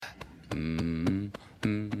You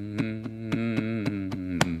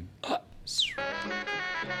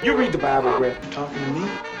read the Bible, Brett. Talking to me?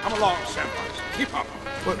 Come along, Samwise. Keep up.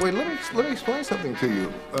 Wait, let me explain something to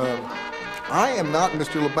you. I am not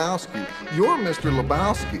Mr. Lebowski. You're Mr.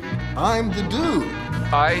 Lebowski. I'm the dude.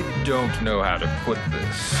 I don't know how to put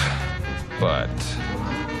this, but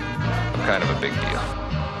I'm kind of a big deal.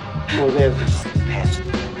 Well, there's past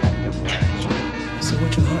your So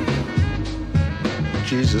what you want?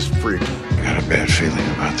 Jesus freak. I got a bad feeling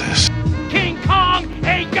about this. King Kong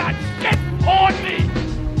ain't got shit on me!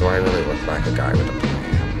 Do I really look like a guy with a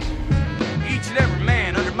plan? Each and every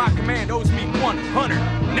man under my command owes me 100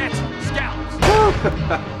 net scalps.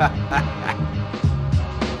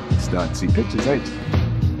 Starting to see pictures, ain't you?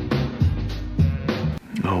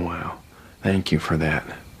 Oh, wow. Thank you for that.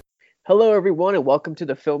 Hello, everyone, and welcome to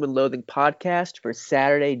the Film and Loathing podcast for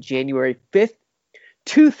Saturday, January 5th,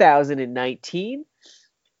 2019.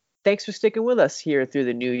 Thanks for sticking with us here through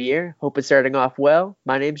the new year. Hope it's starting off well.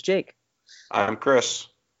 My name's Jake. I'm Chris.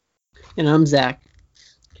 And I'm Zach.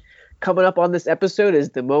 Coming up on this episode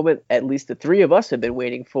is the moment at least the three of us have been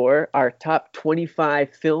waiting for, our top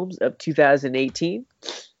 25 films of 2018,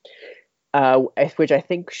 which I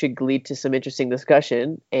think should lead to some interesting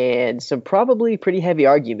discussion and some probably pretty heavy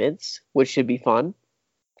arguments, which should be fun.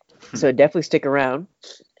 So definitely stick around.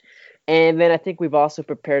 And then I think we've also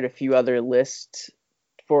prepared a few other lists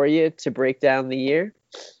for you to break down the year.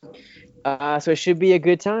 So it should be a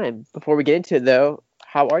good time. Before we get into it, though,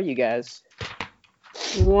 how are you guys?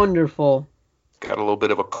 Wonderful. Got a little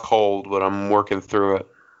bit of a cold, but I'm working through it.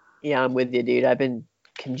 Yeah, I'm with you, dude. I've been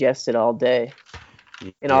congested all day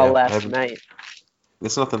and all last night.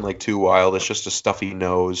 It's nothing like too wild. It's just a stuffy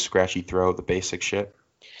nose, scratchy throat, the basic shit.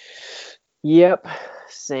 Yep,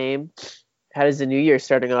 same. How does the new year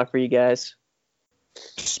starting off for you guys?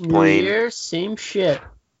 Just New plain. Year, same shit.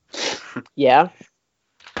 Yeah?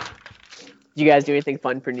 Did you guys do anything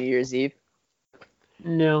fun for New Year's Eve?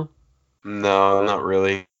 No. No, not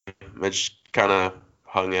really. I just kind of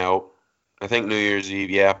hung out. I think New Year's Eve,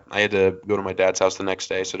 yeah. I had to go to my dad's house the next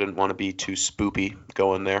day, so I didn't want to be too spoopy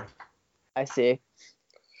going there. I see.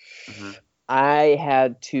 Mm-hmm. I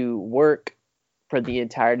had to work for the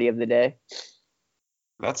entirety of the day.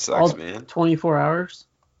 That sucks, man. 24 hours?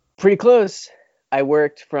 Pretty close. I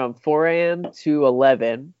worked from 4 a.m. to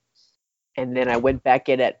 11, and then I went back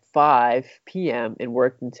in at 5 p.m. and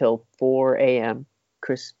worked until 4 a.m.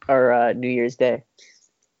 New Year's Day.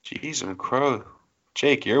 Jeez, I'm crow.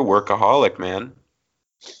 Jake, you're a workaholic, man.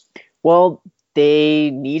 Well, they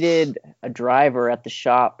needed a driver at the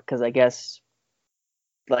shop because I guess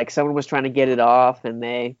like someone was trying to get it off and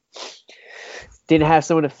they didn't have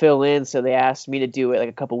someone to fill in, so they asked me to do it like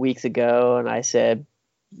a couple weeks ago, and I said,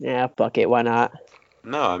 yeah, fuck it, why not?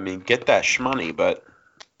 No, I mean, get that shmoney, but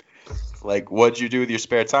like, what'd you do with your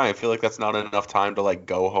spare time? I feel like that's not enough time to like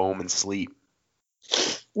go home and sleep.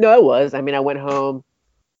 No, it was. I mean, I went home.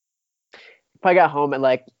 I got home at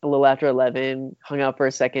like a little after 11, hung out for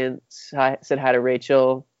a second, said hi to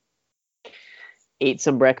Rachel, ate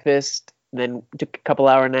some breakfast, then took a couple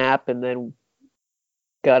hour nap, and then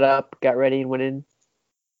got up, got ready, and went in.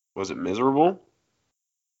 Was it miserable?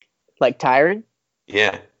 Like tiring?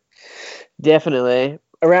 Yeah. Definitely.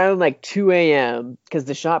 Around like 2 a.m., because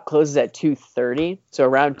the shop closes at 2:30, so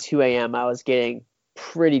around 2 a.m. I was getting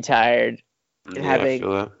pretty tired. And Yeah, I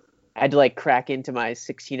feel that. I had to like crack into my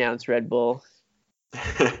 16-ounce Red Bull.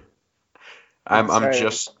 I'm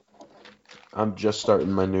just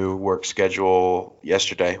starting my new work schedule.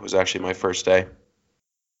 Yesterday was actually my first day.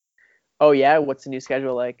 Oh yeah, what's the new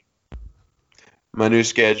schedule like? My new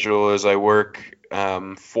schedule is I work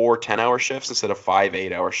 4 10-hour shifts instead of 5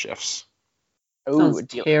 8-hour shifts. Oh, Sounds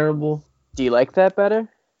terrible. Do you like that better?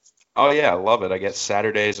 Oh yeah, I love it. I get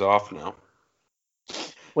Saturdays off now.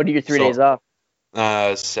 What are your 3 days off?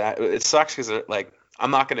 It sucks because like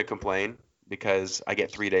I'm not gonna complain because I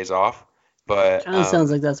get 3 days off, but Kind of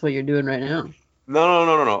sounds like that's what you're doing right now.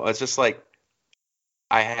 No. It's just like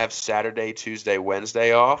I have Saturday, Tuesday,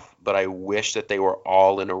 Wednesday off, but I wish that they were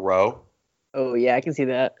all in a row. Oh yeah, I can see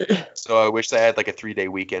that. So I wish I had like a 3-day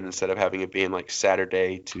weekend instead of having it being like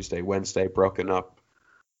Saturday, Tuesday, Wednesday broken up.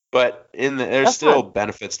 But there's still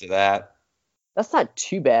benefits to that. That's not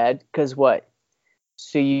too bad, because what?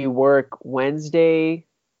 So you work you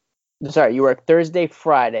work Thursday,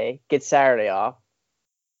 Friday, get Saturday off,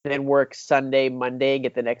 then work Sunday, Monday,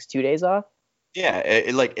 get the next 2 days off? Yeah,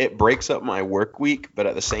 it breaks up my work week, but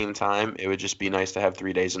at the same time, it would just be nice to have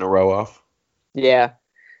 3 days in a row off. Yeah.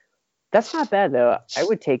 That's not bad, though. I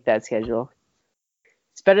would take that schedule.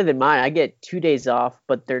 It's better than mine. I get 2 days off,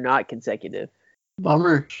 but they're not consecutive.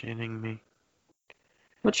 Bummer. Shitting me.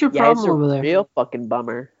 What's your Yeah, it's problem a over there? real fucking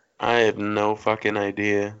bummer. I have no fucking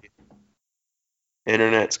idea.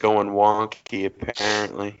 Internet's going wonky,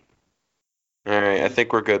 apparently. Alright, I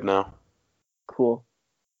think we're good now. Cool.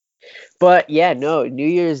 But yeah, no, New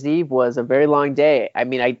Year's Eve was a very long day. I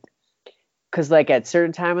mean, because like at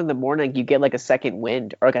certain time in the morning, you get like a second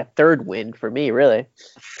wind or like a third wind for me, really.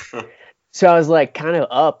 So I was like kind of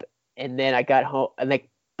up, and then I got home, and like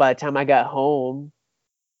by the time I got home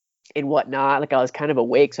and whatnot, like I was kind of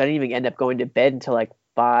awake, so I didn't even end up going to bed until like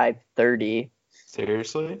 5:30.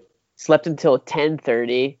 Seriously? Slept until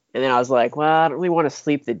 10:30, and then I was like, well, I don't really want to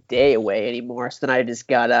sleep the day away anymore. So then I just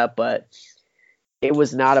got up, but it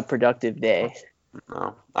was not a productive day.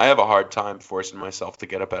 No. I have a hard time forcing myself to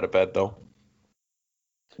get up out of bed, though.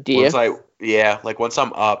 Do you? Once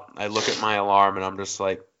I'm up, I look at my alarm and I'm just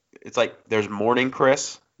like, it's like there's morning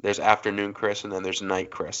Chris, there's afternoon Chris, and then there's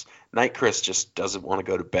night Chris. Night Chris just doesn't want to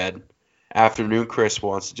go to bed. Afternoon Chris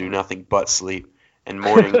wants to do nothing but sleep. And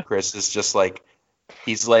morning Chris is just like,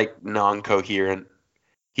 he's like non-coherent.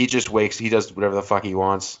 He just wakes, he does whatever the fuck he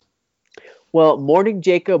wants. Well, morning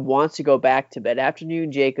Jacob wants to go back to bed.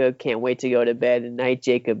 Afternoon Jacob can't wait to go to bed. And night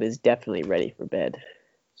Jacob is definitely ready for bed.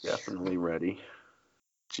 Definitely ready.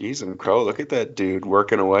 Jeez and Crow, look at that dude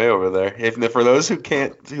working away over there. If for those who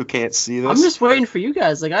can't see this, I'm just waiting for you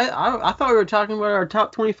guys. Like I thought we were talking about our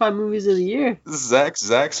top 25 movies of the year.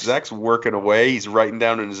 Zach's working away. He's writing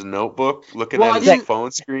down in his notebook, looking Well, at his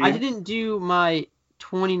phone screen. I didn't do my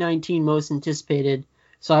 2019 most anticipated,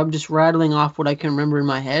 so I'm just rattling off what I can remember in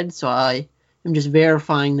my head. So I am just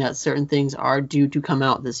verifying that certain things are due to come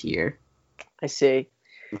out this year. I see.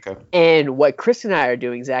 Okay. And what Chris and I are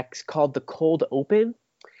doing, Zach, is called the cold open.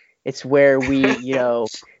 It's where we,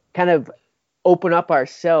 kind of open up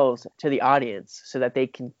ourselves to the audience so that they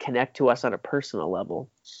can connect to us on a personal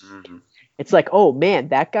level. Mm-hmm. It's like, oh man,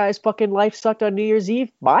 that guy's fucking life sucked on New Year's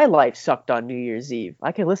Eve. My life sucked on New Year's Eve.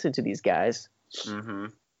 I can listen to these guys. Mm-hmm.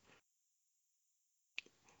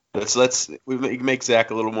 We make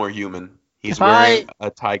Zach a little more human. He's wearing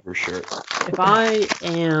a tiger shirt. If I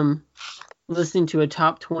am listening to a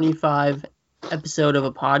top 25 episode of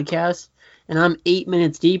a podcast, and I'm 8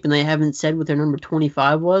 minutes deep and they haven't said what their number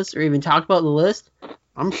 25 was or even talked about the list,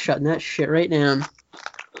 I'm shutting that shit right down.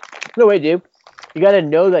 No way, dude. You got to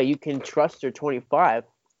know that you can trust their 25.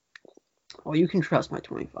 Oh, you can trust my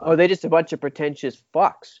 25. Or are they just a bunch of pretentious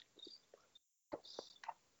fucks?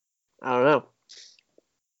 I don't know.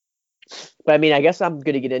 But I mean, I guess I'm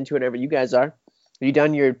going to get into it whenever you guys are. Have you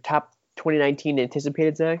done your top 2019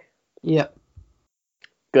 anticipated, Zach? Yep.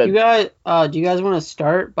 Good. Do you guys want to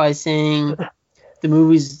start by saying the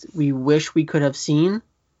movies we wish we could have seen?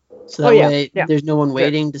 So that way there's no one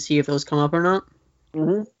waiting to see if those come up or not?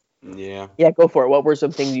 Mm-hmm. Yeah. Yeah, go for it. What were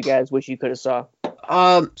some things you guys wish you could have saw?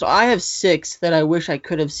 So I have 6 that I wish I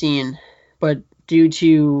could have seen, but due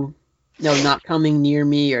to not coming near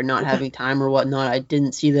me or not having time or whatnot, I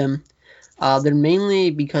didn't see them. They're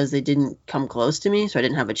mainly because they didn't come close to me, so I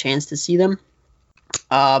didn't have a chance to see them.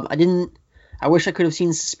 I wish I could have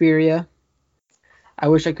seen Suspiria. I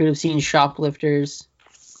wish I could have seen Shoplifters.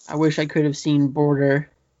 I wish I could have seen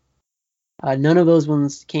Border. None of those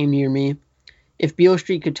ones came near me. If Beale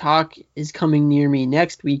Street Could Talk is coming near me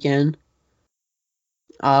next weekend.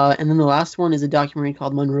 And then the last one is a documentary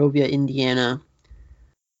called Monrovia, Indiana,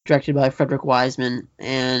 directed by Frederick Wiseman.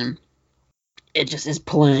 And it just is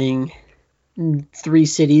playing in 3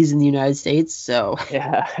 cities in the United States, so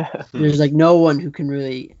yeah. There's like no one who can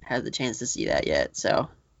really have the chance to see that yet. So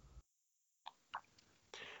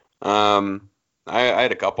I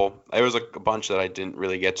had a couple. There was a bunch that I didn't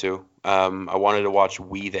really get to. I wanted to watch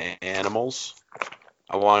We the Animals.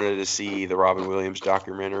 I wanted to see the Robin Williams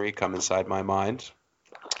documentary, Come Inside My Mind.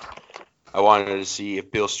 I wanted to see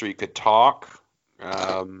If Beale Street Could Talk,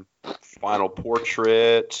 Final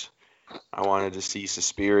Portrait. I wanted to see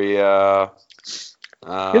Suspiria.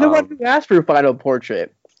 You're the one who asked for Final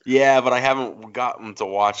Portrait. Yeah, but I haven't gotten to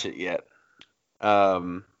watch it yet. I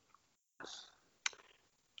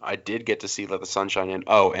did get to see Let the Sunshine In.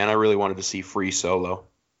 Oh, and I really wanted to see Free Solo.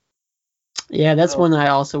 Yeah, that's one I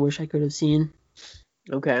also wish I could have seen.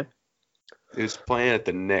 Okay. It was playing at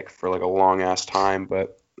the Nick for like a long-ass time,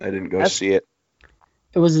 but I didn't go see it.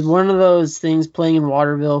 It was one of those things playing in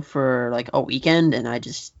Waterville for like a weekend, and I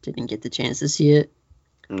just didn't get the chance to see it.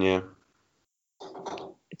 Yeah.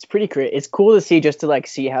 It's pretty great. It's cool to see, just to like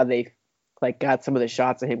see how they like got some of the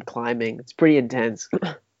shots of him climbing. It's pretty intense.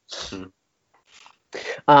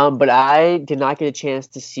 But I did not get a chance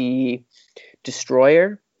to see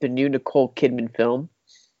Destroyer, the new Nicole Kidman film.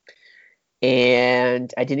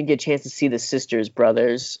 And I didn't get a chance to see The Sisters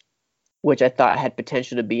Brothers. which I thought had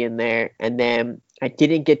potential to be in there. And then I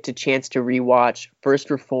didn't get the chance to rewatch First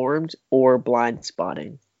Reformed or Blind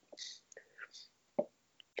Spotting.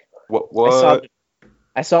 What?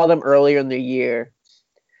 I saw them earlier in the year.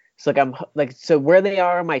 So where they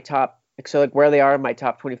are in my top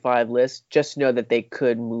 25 list, just know that they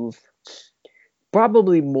could move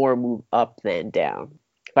up than down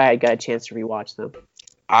if I had got a chance to rewatch them.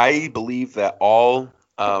 I believe that all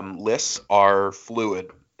lists are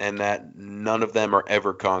fluid and that none of them are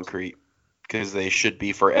ever concrete because they should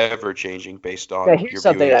be forever changing based on your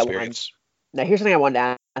viewing experience. Here's something I wanted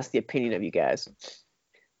to ask the opinion of you guys.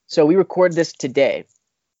 So we record this today.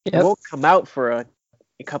 Yep. It won't come out for a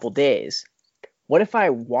couple days. What if I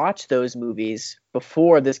watch those movies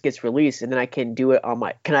before this gets released, and then I can do it on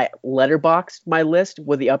can I letterbox my list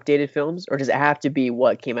with the updated films, or does it have to be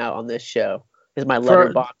what came out on this show? Is my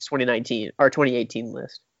letterbox 2019 or 2018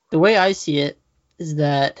 list? The way I see it is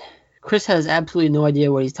that Chris has absolutely no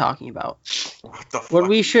idea what he's talking about. What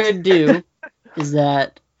we should do is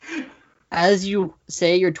that as you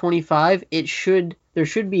say you're 25, there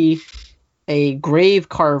should be a grave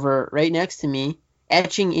carver right next to me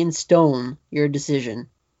etching in stone your decision.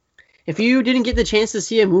 If you didn't get the chance to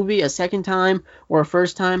see a movie a second time or a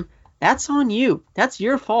first time, that's on you. That's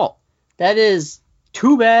your fault. That is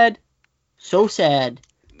too bad, so sad.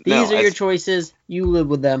 These are your choices. You live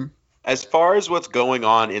with them. As far as what's going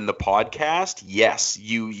on in the podcast, yes,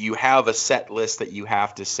 you have a set list that you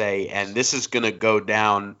have to say, and this is going to go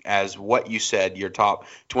down as what you said your top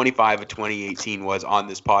 25 of 2018 was on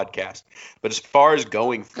this podcast. But as far as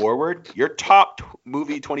going forward, your top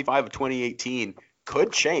movie 25 of 2018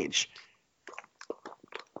 could change.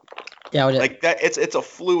 Doubt it. Like that, it's a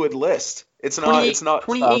fluid list. It's not.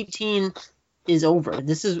 2018 is over.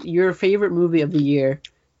 This is your favorite movie of the year.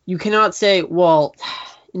 You cannot say, well,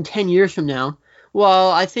 in 10 years from now, well,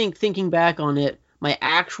 I think thinking back on it, my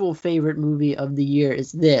actual favorite movie of the year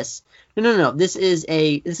is this. No. This is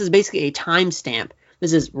basically a timestamp.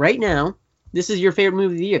 This is right now. This is your favorite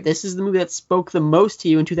movie of the year. This is the movie that spoke the most to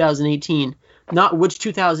you in 2018, not which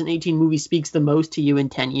 2018 movie speaks the most to you in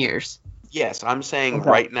 10 years. Yes, I'm saying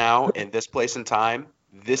right now, in this place and time,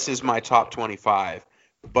 this is my top 25.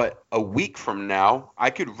 But a week from now, I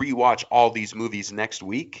could rewatch all these movies next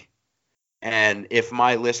week. And if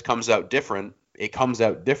my list comes out different, it comes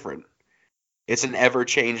out different. It's an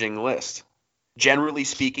ever-changing list. Generally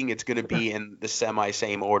speaking, it's going to be in the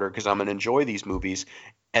semi-same order because I'm going to enjoy these movies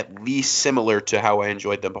at least similar to how I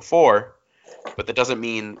enjoyed them before. But that doesn't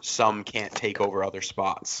mean some can't take over other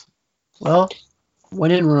spots. Well,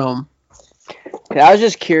 when in Rome. I was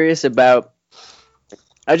just curious your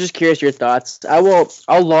thoughts.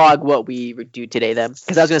 I'll log what we do today then,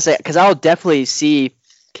 because I'll definitely see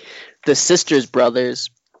the Sisters Brothers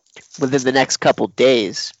within the next couple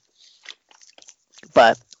days.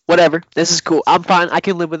 But whatever, this is cool. I'm fine. I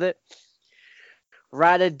can live with it.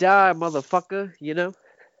 Ride or die, motherfucker. You know.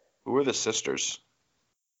 Who are the sisters?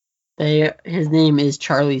 His name is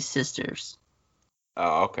Charlie's Sisters.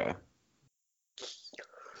 Oh, okay.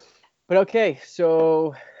 But okay,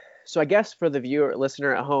 so I guess for the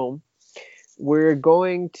listener at home, we're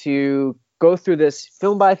going to go through this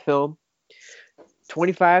film by film,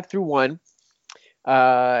 25 through 1.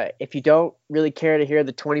 If you don't really care to hear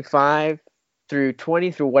the 25 through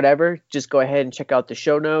 20 through whatever, just go ahead and check out the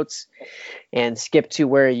show notes and skip to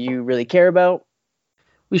where you really care about.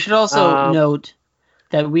 We should also note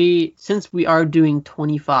that since we are doing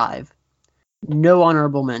 25, no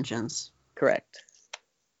honorable mentions. Correct.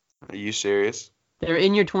 Are you serious? They're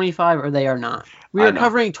in your 25 or they are not. We are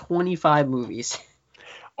covering 25 movies.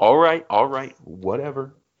 All right.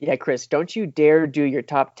 Whatever. Yeah, Chris, don't you dare do your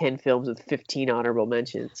top 10 films with 15 honorable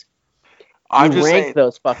mentions. I'm just rank saying,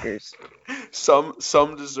 those fuckers.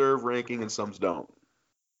 Some deserve ranking and some don't.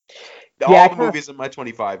 Yeah, all the movies in my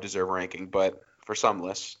 25 deserve ranking, but for some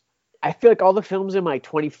lists. I feel like all the films in my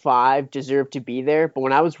 25 deserve to be there, but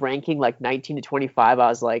when I was ranking like 19 to 25, I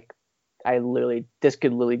was like, this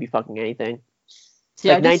could literally be fucking anything. See,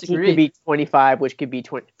 like I 19 disagree. could be 25, which could be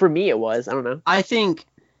 20. For me, it was. I don't know. I think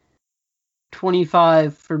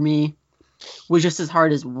 25 for me was just as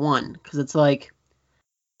hard as 1, because it's like,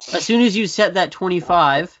 as soon as you set that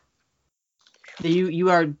 25, you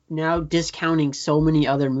are now discounting so many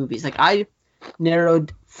other movies. Like, I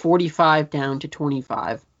narrowed 45 down to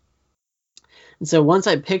 25. And so once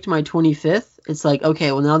I picked my 25th, it's like,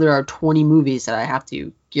 okay, well, now there are 20 movies that I have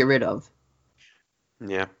to get rid of.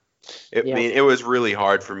 Yeah. I mean, it was really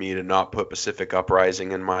hard for me to not put Pacific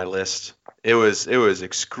Uprising in my list. It was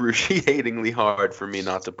excruciatingly hard for me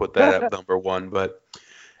not to put that at number 1, but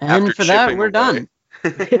and for that, we're done.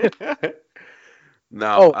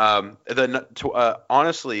 No.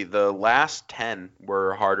 Honestly, the last 10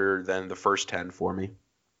 were harder than the first 10 for me.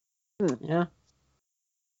 Yeah.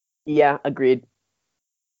 Yeah, agreed.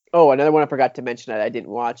 Oh, another one I forgot to mention that I didn't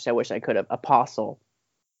watch. I wish I could have. Apostle.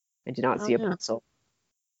 I did not see Apostle.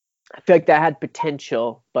 I feel like that had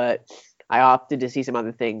potential, but I opted to see some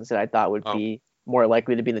other things that I thought would be more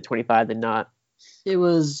likely to be in the 25 than not. It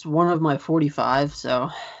was one of my 45, so.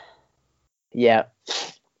 Yeah.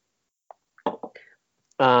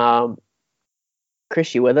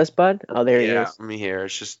 Chris, you with us, bud? Oh, there he is. Yeah, I'm here.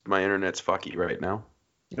 It's just my internet's fucky right now.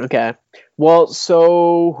 Okay. Well,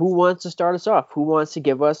 so who wants to start us off? Who wants to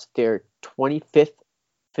give us their 25th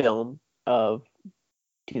film of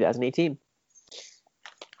 2018?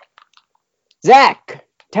 Zach,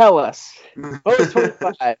 tell us. Oh,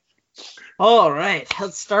 25. All right,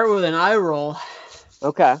 let's start with an eye roll.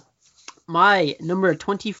 Okay. My number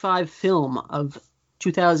 25 film of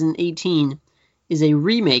 2018 is a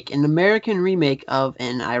remake, an American remake of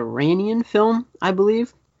an Iranian film, I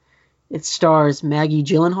believe. It stars Maggie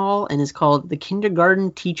Gyllenhaal and is called The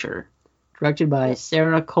Kindergarten Teacher, directed by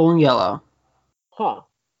Sarah Colangelo. Huh.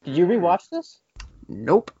 Did you rewatch this?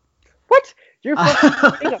 Nope. What? You're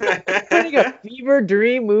putting a fever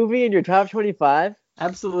dream movie in your top 25?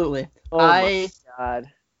 Absolutely. Oh my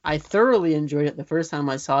God. I thoroughly enjoyed it the first time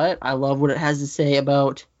I saw it. I love what it has to say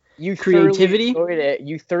about You creativity.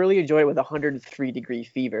 thoroughly enjoyed it with 103-degree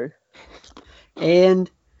fever.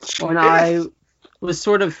 And when I was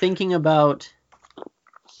sort of thinking about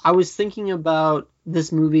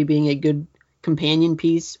this movie being a good companion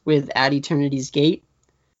piece with At Eternity's Gate.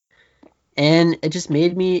 And it just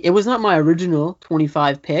made me, it was not my original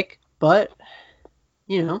 25 pick, but,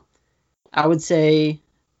 you know, I would say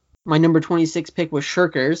my number 26 pick was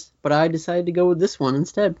Shirkers, but I decided to go with this one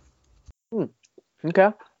instead.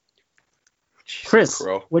 Okay. Chris,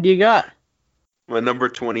 what do you got? My number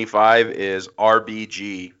 25 is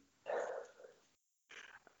RBG.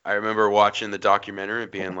 I remember watching the documentary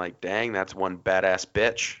and being like, dang, that's one badass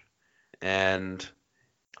bitch. And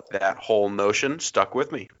that whole notion stuck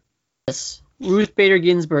with me. Yes. Ruth Bader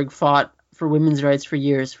Ginsburg fought for women's rights for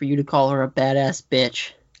years. For you to call her a badass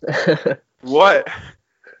bitch. What?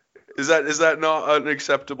 Is that not an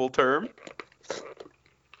acceptable term?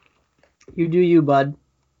 You do you, bud.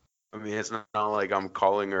 I mean, it's not like I'm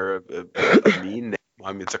calling her a mean name.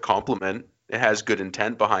 I mean, it's a compliment. It has good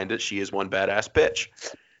intent behind it. She is one badass bitch.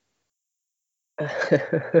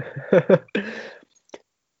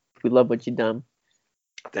 We love what you've done.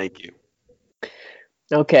 Thank you.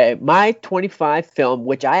 Okay, my 25 film,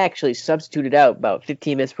 which I actually substituted out about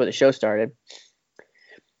 15 minutes before the show started,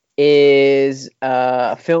 is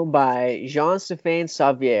a film by Jean-Stéphane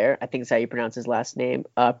Sauvier. I think that's how you pronounce his last name.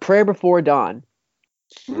 Prayer Before Dawn.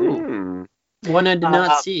 One I did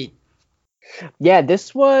not see. Yeah,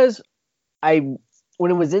 this was... when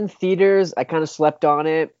it was in theaters, I kind of slept on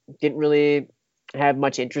it. Didn't really have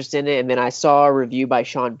much interest in it. And then I saw a review by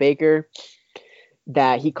Sean Baker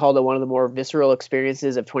that he called it one of the more visceral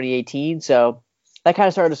experiences of 2018. So that kind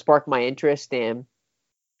of started to spark my interest. And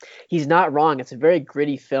he's not wrong. It's a very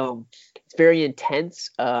gritty film. It's very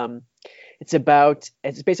intense. It's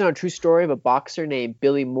based on a true story of a boxer named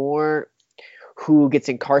Billy Moore who gets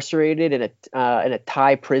incarcerated in a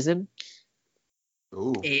Thai prison.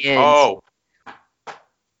 Ooh.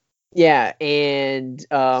 Yeah, and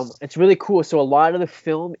it's really cool. So a lot of the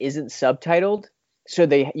film isn't subtitled. So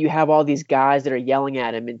you have all these guys that are yelling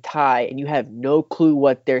at him in Thai, and you have no clue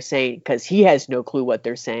what they're saying because he has no clue what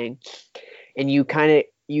they're saying, and you kind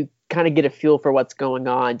of get a feel for what's going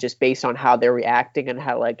on just based on how they're reacting and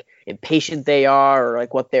how like impatient they are or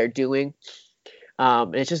like what they're doing.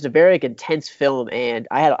 And it's just a very intense film, and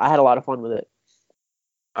I had a lot of fun with it.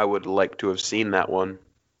 I would like to have seen that one.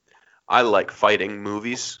 I like fighting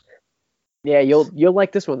movies. Yeah, you'll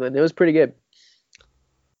like this one then. It was pretty good.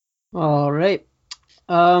 All right.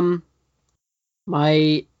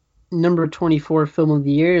 My number 24 film of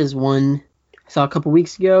the year is one I saw a couple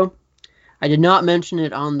weeks ago. I did not mention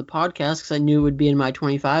it on the podcast because I knew it would be in my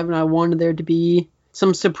 25, and I wanted there to be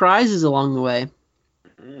some surprises along the way.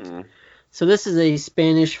 So this is a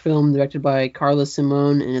Spanish film directed by Carlos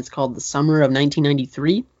Simon, and it's called The Summer of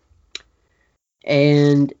 1993.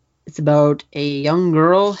 And it's about a young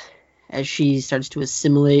girl as she starts to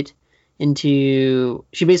assimilate into...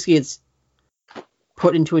 She basically gets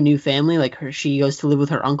put into a new family. Like she goes to live with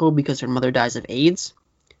her uncle because her mother dies of AIDS.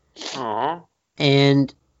 Aww.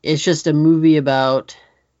 And it's just a movie about,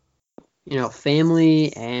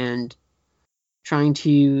 family and trying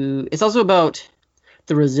to... It's also about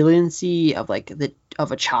the resiliency of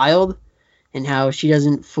of a child and how she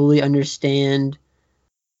doesn't fully understand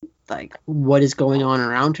like what is going on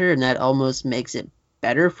around her, and that almost makes it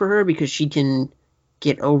better for her because she can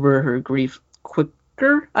get over her grief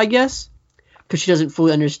quicker, I guess, because she doesn't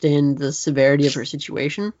fully understand the severity of her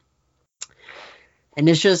situation. And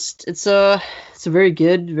it's a very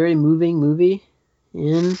good, very moving movie,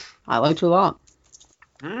 and I liked it a lot.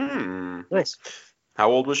 Nice. How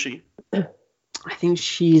old was she? I think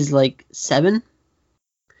she's like 7.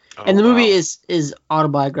 Oh, And the movie wow. is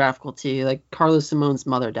autobiographical too. Like Carla Simone's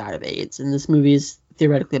mother died of AIDS, and this movie is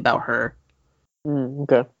theoretically about her.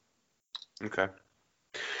 Okay. Okay.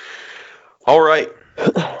 All right.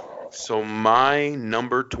 So my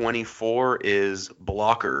number 24 is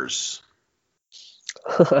Blockers.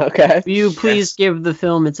 Okay. Will you please give the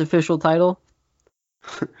film its official title?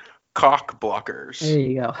 Cock Blockers. There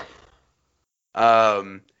you go.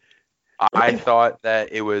 I thought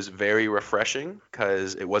that it was very refreshing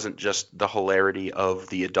because it wasn't just the hilarity of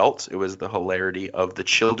the adults, it was the hilarity of the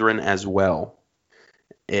children as well.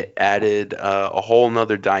 It added a whole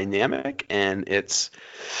nother dynamic, and its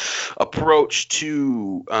approach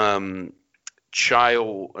to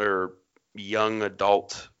child or young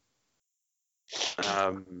adult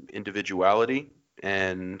individuality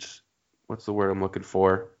and what's the word I'm looking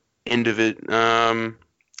for?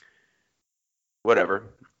 Whatever.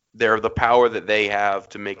 They're the power that they have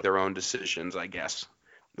to make their own decisions, I guess,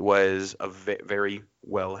 was very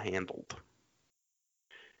well handled.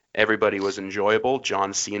 Everybody was enjoyable,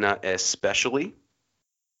 John Cena especially.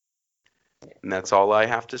 And that's all I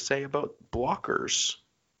have to say about Blockers.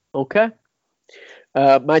 Okay.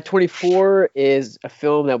 My 24 is a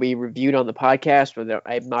film that we reviewed on the podcast, where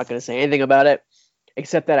I'm not going to say anything about it,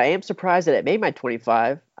 except that I am surprised that it made my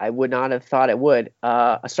 25. I would not have thought it would.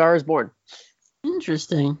 A Star is Born.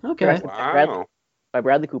 Interesting. Okay. Wow. By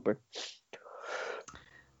Bradley Cooper.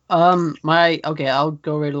 I'll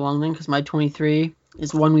go right along then because my 23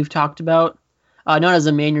 is one we've talked about. Not as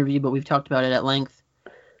a main review, but we've talked about it at length.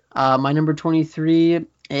 My number 23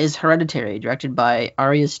 is Hereditary, directed by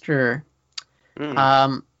Ari Aster.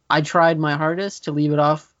 I tried my hardest to leave it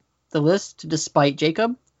off the list despite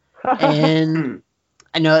Jacob. And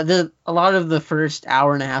I know a lot of the first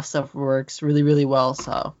hour and a half stuff works really, really well,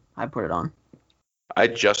 so I put it on. I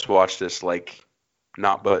just watched this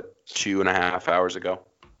not but 2.5 hours ago.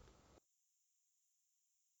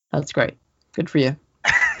 That's great. Good for you.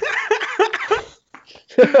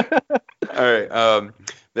 All right.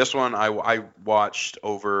 This one I watched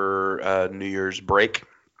over New Year's break.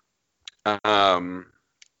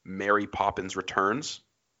 Mary Poppins Returns.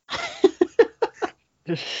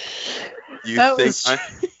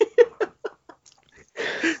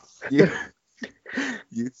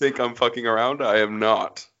 You think I'm fucking around? I am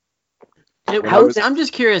not. I'm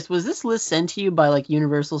just curious, was this list sent to you by like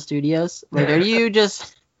Universal Studios? Like, are you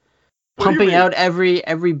just pumping out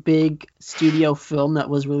every big studio film that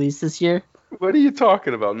was released this year? What are you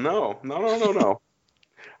talking about? No.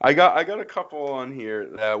 I got a couple on here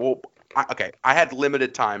that I had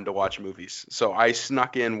limited time to watch movies, so I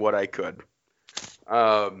snuck in what I could.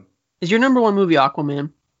 Is your number one movie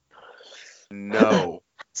Aquaman? No,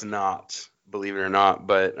 it's not. Believe it or not,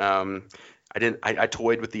 but I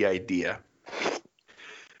toyed with the idea.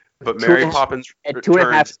 But Mary Poppins at Returns.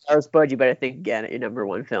 2.5 stars, bud, you better think again at your number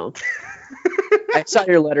one film. I saw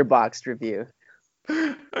your Letterboxd review.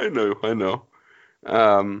 I know.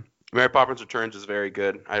 Mary Poppins Returns is very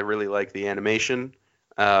good. I really like the animation.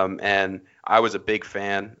 And I was a big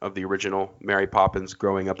fan of the original Mary Poppins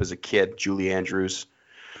growing up as a kid. Julie Andrews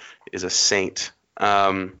is a saint.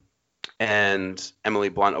 And Emily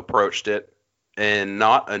Blunt approached it in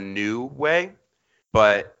not a new way,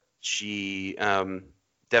 but she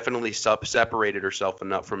definitely separated herself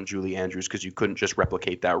enough from Julie Andrews because you couldn't just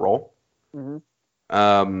replicate that role.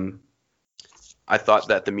 Mm-hmm. I thought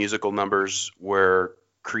that the musical numbers were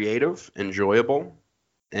creative, enjoyable,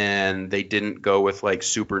 and they didn't go with like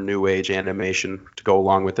super new age animation to go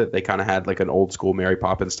along with it. They kind of had like an old school Mary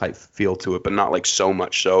Poppins type feel to it, but not like so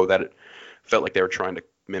much so that it felt like they were trying to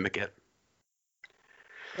mimic it.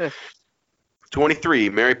 23,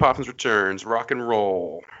 Mary Poppins Returns, rock and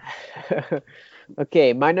roll.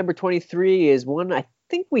 Okay, my number 23 is one I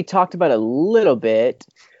think we talked about a little bit.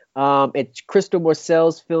 It's Crystal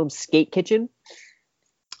Morcel's film Skate Kitchen.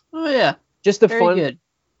 Oh yeah, just a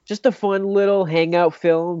fun little hangout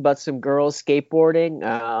film about some girls skateboarding.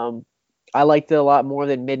 I liked it a lot more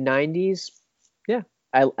than mid-90s. Yeah,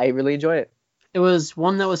 I really enjoy it. It was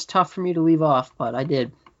one that was tough for me to leave off, but I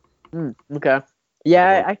did. Okay.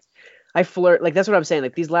 Yeah, I flirt, like that's what I'm saying.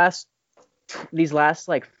 Like these last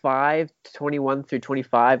like 5, 21 through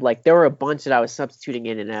 25, like there were a bunch that I was substituting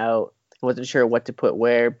in and out. I wasn't sure what to put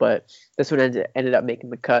where, but this one ended up making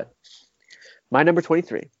the cut. My number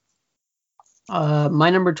 23. My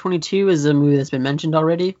number 22 is a movie that's been mentioned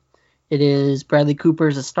already. It is Bradley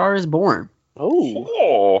Cooper's A Star is Born.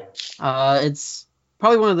 Oh. It's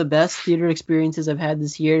probably one of the best theater experiences I've had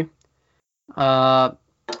this year. I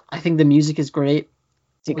think the music is great.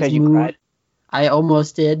 Because you cried? I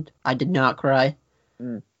almost did. I did not cry.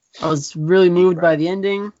 I was really moved by the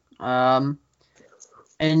ending. And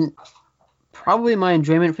probably my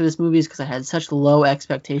enjoyment for this movie is because I had such low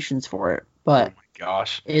expectations for it. But oh my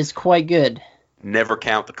gosh, it's quite good. Never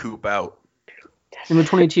count the Coop out. Number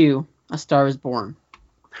 22, A Star is Born.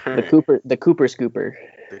 The Cooper Scooper.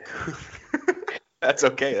 That's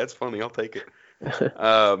okay. That's funny. I'll take it.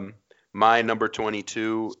 My number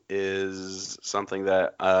 22 is something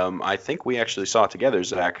that I think we actually saw together,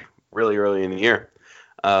 Zach, really early in the year.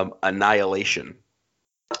 Annihilation.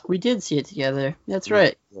 We did see it together. That's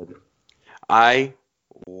right. I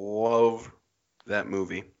love that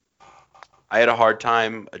movie. I had a hard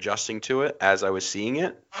time adjusting to it as I was seeing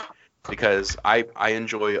it because I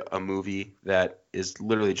enjoy a movie that is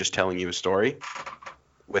literally just telling you a story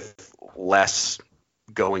with less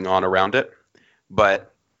going on around it.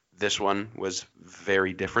 But this one was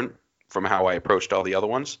very different from how I approached all the other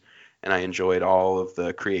ones. And I enjoyed all of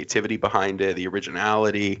the creativity behind it, the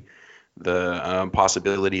originality, the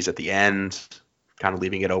possibilities at the end, kind of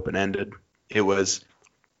leaving it open-ended. It was...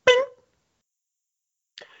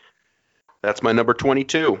 That's my number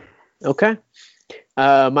 22. Okay.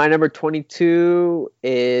 My number 22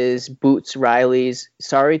 is Boots Riley's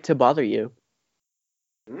Sorry to Bother You.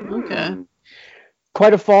 Okay.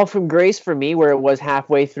 Quite a fall from grace for me where it was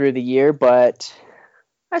halfway through the year, but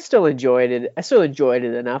I still enjoyed it. I still enjoyed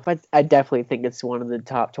it enough. I definitely think it's one of the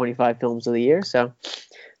top 25 films of the year, so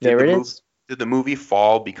there it is. Did the movie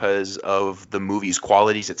fall because of the movie's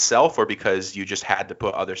qualities itself or because you just had to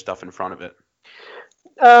put other stuff in front of it?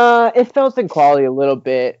 It felt in quality a little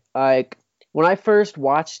bit. Like when I first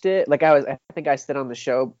watched it, I think I said on the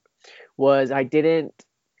show, I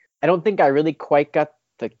don't think I really quite got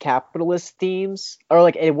the capitalist themes, or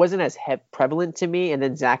like it wasn't as prevalent to me. And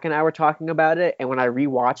then Zach and I were talking about it, and when I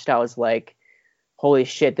rewatched, I was like, "Holy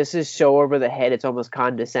shit, this is so over the head. It's almost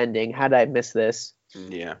condescending. How did I miss this?"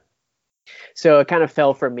 Yeah. So it kind of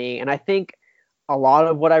fell for me, and I think a lot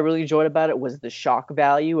of what I really enjoyed about it was the shock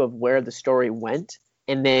value of where the story went.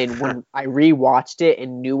 And then when I rewatched it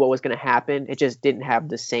and knew what was going to happen, it just didn't have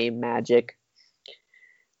the same magic,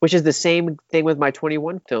 which is the same thing with my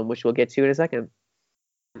 21 film, which we'll get to in a second.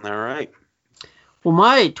 All right. Well,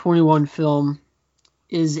 my 21 film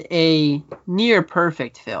is a near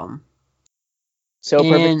perfect film. So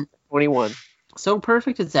perfect, 21. So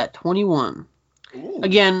perfect, it's at 21. Ooh.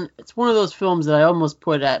 Again, it's one of those films that I almost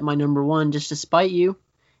put at my number 1 just to spite you.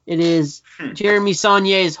 It is Jeremy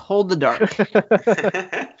Saulnier's Hold the Dark.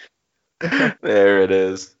 There it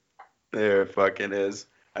is. There it fucking is.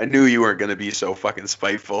 I knew you weren't going to be so fucking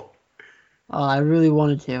spiteful. Oh, I really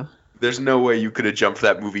wanted to. There's no way you could have jumped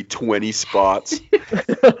that movie 20 spots.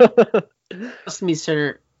 Trust me,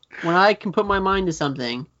 sir. When I can put my mind to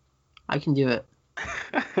something, I can do it.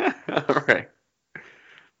 All right.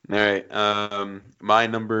 All right. My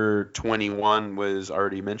number 21 was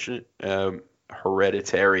already mentioned.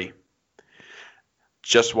 Hereditary.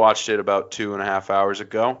 Just watched it about 2.5 hours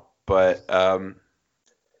ago, but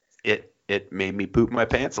it made me poop my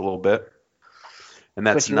pants a little bit, and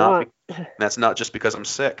that's not just because I'm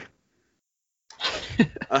sick.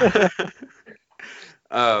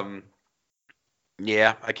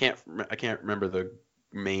 Yeah, I can't remember the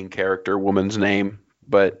main character woman's name,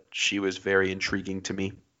 but she was very intriguing to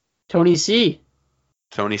me. Tony C.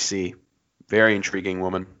 Tony C. Very intriguing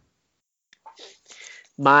woman.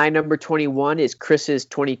 My number 21 is Chris's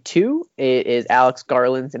 22. It is Alex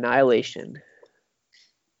Garland's Annihilation.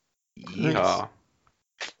 Yeah. Nice.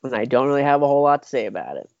 And I don't really have a whole lot to say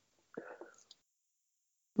about it.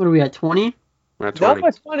 What are we at, 20? We're at 20. No,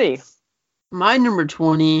 it's funny. My number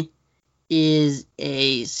 20 is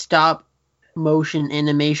a stop motion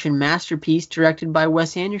animation masterpiece directed by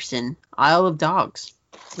Wes Anderson, Isle of Dogs.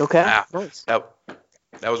 Okay. Nice. That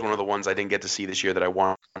was one of the ones I didn't get to see this year that I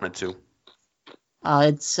wanted to.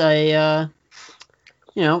 It's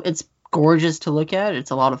it's gorgeous to look at.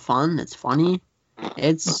 It's a lot of fun. It's funny.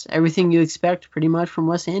 It's everything you expect pretty much from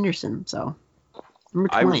Wes Anderson. So, number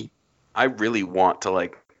 20. I really want to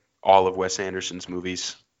like all of Wes Anderson's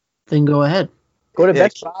movies. Then go ahead. Go to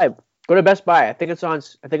Best Buy. Go to Best Buy. I think it's on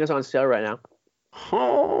sale right now.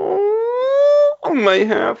 Oh, I might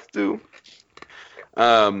have to.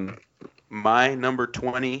 My number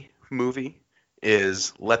 20 movie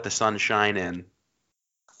is Let the Sun Shine In.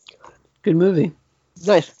 Good movie.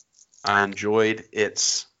 Nice. I enjoyed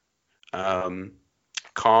its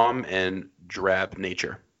calm and drab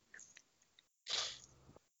nature.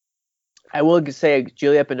 I will say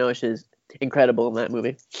Juliette Binoche is incredible in that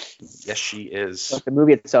movie. Yes, she is. But the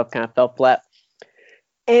movie itself kind of fell flat.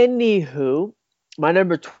 Anywho, my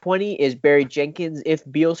number 20 is Barry Jenkins, If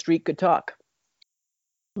Beale Street Could Talk.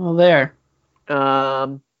 Well, there.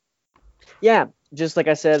 Yeah, just like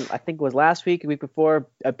I said, I think it was last week, the week before,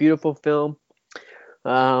 a beautiful film.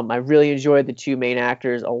 I really enjoyed the two main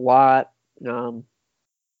actors a lot.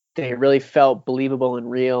 They really felt believable and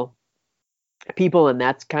real people, and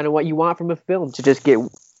that's kind of what you want from a film, to just get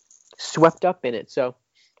swept up in it. So,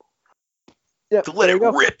 yeah, To let there it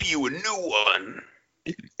you go. rip you a new one.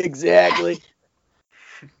 Exactly.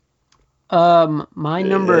 My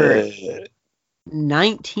number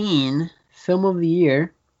 19 film of the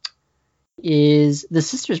year is The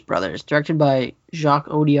Sisters Brothers, directed by Jacques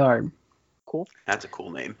Audiard. Cool. That's a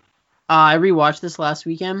cool name. I rewatched this last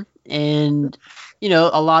weekend, and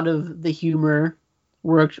a lot of the humor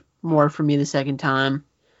worked more for me the second time.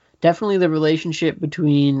 Definitely the relationship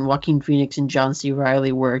between Joaquin Phoenix and John C.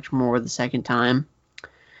 Reilly worked more the second time.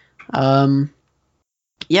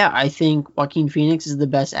 Yeah, I think Joaquin Phoenix is the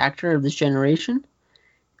best actor of this generation.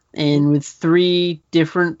 And with 3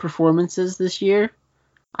 different performances this year,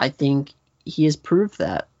 I think he has proved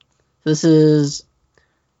that. This is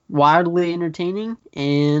wildly entertaining,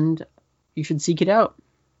 and you should seek it out.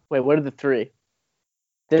 Wait, what are the 3?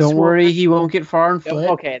 Don't worry, he won't get far and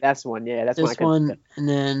flip. Okay, that's one. Yeah, that's This one, and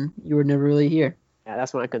then You Were Never Really Here. Yeah,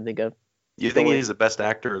 that's one I couldn't think of. You think he's the best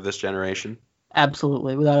actor of this generation?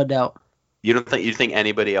 Absolutely, without a doubt. You think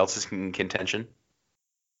anybody else is in contention?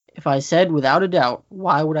 If I said without a doubt,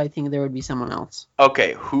 why would I think there would be someone else?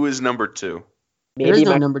 Okay, who is number 2? There is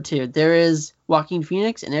no number 2. There is Joaquin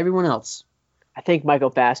Phoenix and everyone else. I think Michael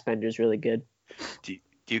Fassbender is really good. Do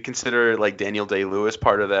you consider like Daniel Day-Lewis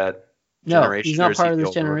part of that No, generation? he's or not is part he of this the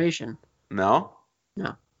older one? generation. No?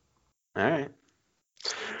 No. All right.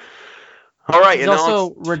 All right. He's and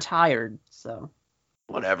also retired, so.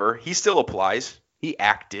 Whatever. He still applies. He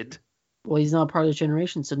acted. Well, he's not part of this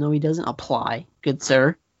generation, so no, he doesn't apply. Good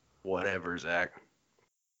sir. Whatever, Zach.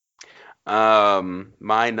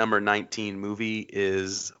 My number 19 movie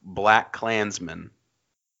is Black Klansman.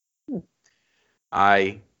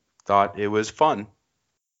 I thought it was fun.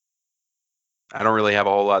 I don't really have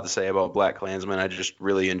a whole lot to say about Black Klansman. I just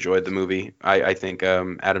really enjoyed the movie. I think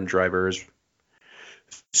Adam Driver is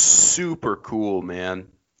super cool, man.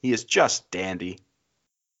 He is just dandy.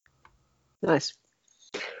 Nice.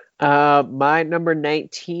 My number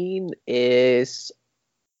 19 is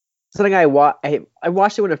something I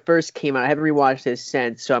watched it when it first came out. I haven't rewatched it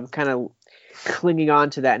since, so I'm kind of clinging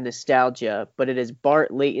on to that nostalgia. But it is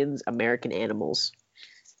Bart Layton's American Animals.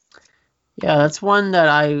 Yeah, that's one that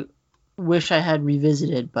I wish I had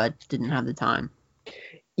revisited, but didn't have the time.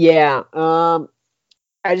 Yeah,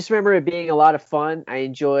 I just remember it being a lot of fun. I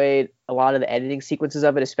enjoyed a lot of the editing sequences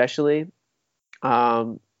of it, especially.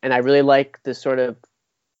 And I really like the sort of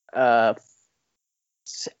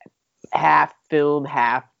half film,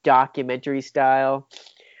 half documentary style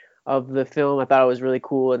of the film. I thought it was really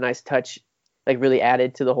cool, a nice touch, like really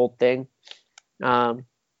added to the whole thing. Yeah,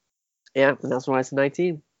 and that's why it's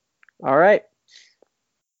 19. All right.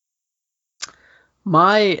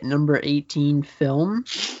 My number 18 film,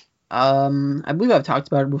 I believe I've talked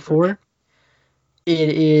about it before. It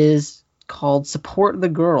is called Support the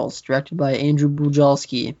Girls, directed by Andrew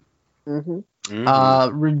Bujalski.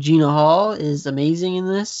 Regina Hall is amazing in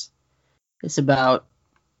this. It's about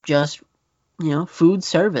just, food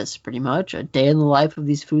service, pretty much. A day in the life of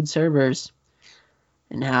these food servers.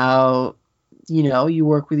 And how, you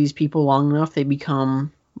work with these people long enough, they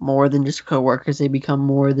become more than just coworkers. They become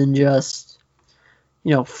more than just,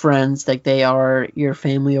 friends. Like, they are your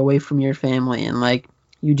family away from your family. And,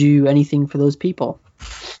 you do anything for those people.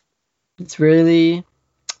 It's really,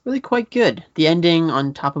 really quite good. The ending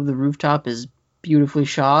on top of the rooftop is beautifully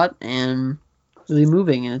shot and really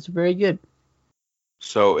moving, and it's very good.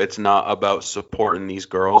 So it's not about supporting these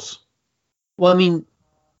girls? Well, I mean,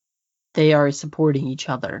 they are supporting each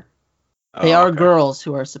other. They are girls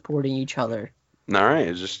who are supporting each other. All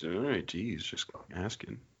right, just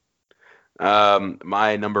asking.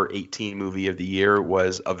 My number 18 movie of the year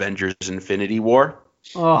was Avengers: Infinity War.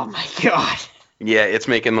 Oh my god. Yeah, it's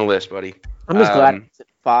making the list, buddy. I'm just glad it's at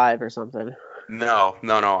 5 or something. No,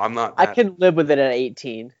 I'm not. I can live with it at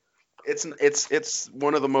 18. It's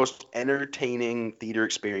one of the most entertaining theater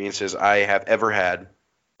experiences I have ever had.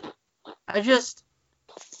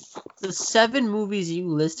 The 7 movies you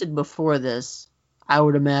listed before this, I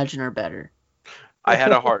would imagine are better. I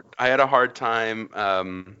had a hard time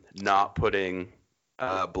not putting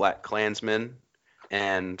Black Klansman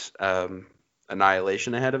and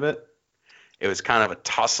Annihilation ahead of it. It was kind of a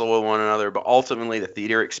tussle with one another, but ultimately the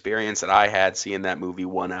theater experience that I had seeing that movie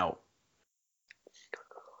won out.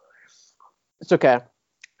 It's okay.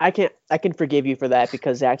 I can forgive you for that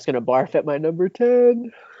because Zach's gonna barf at my number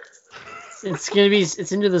 10. It's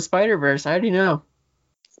Into the Spider-Verse. I already know.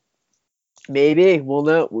 Maybe we'll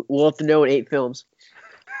know. We'll have to know in 8 films.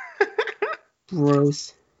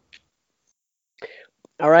 Gross.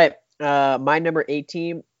 All right. My number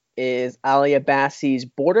 18 is Alia Bassi's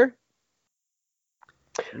Border.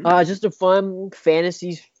 Just a fun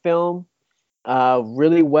fantasy film.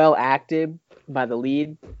 Really well acted by the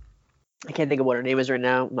lead. I can't think of what her name is right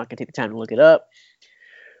now. I'm not gonna take the time to look it up.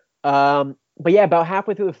 But yeah, about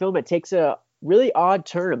halfway through the film, it takes a really odd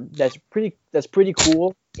turn that's pretty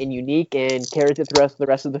cool and unique, and carries it through the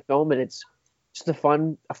rest of the film. And it's just a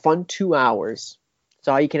fun 2 hours. That's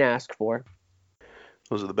all you can ask for.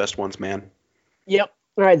 Those are the best ones, man. Yep.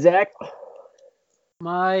 All right, Zach.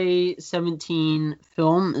 My 17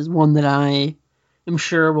 film is one that I am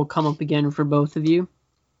sure will come up again for both of you.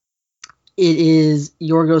 It is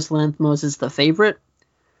Yorgos Lanthimos' The Favorite.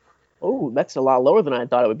 Oh, that's a lot lower than I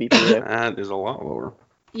thought it would be for you. That is a lot lower.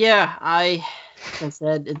 Yeah, like I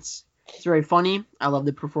said, it's very funny. I love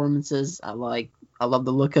the performances. I love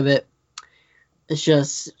the look of it. It's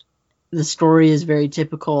just the story is very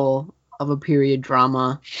typical of a period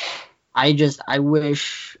drama. I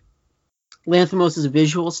wish Lanthimos'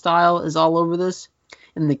 visual style is all over this,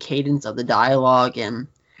 and the cadence of the dialogue, and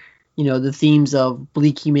the themes of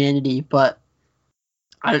bleak humanity, but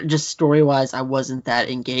just story-wise, I wasn't that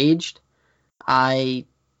engaged. I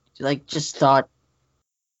just thought,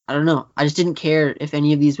 I don't know, I just didn't care if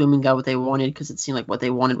any of these women got what they wanted, because it seemed like what they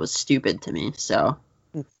wanted was stupid to me. So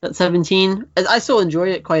at 17, I still enjoy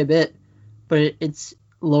it quite a bit, but it's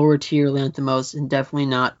lower tier Lanthimos and definitely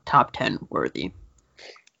not top 10 worthy.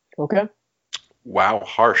 Okay. Wow,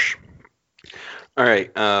 harsh. All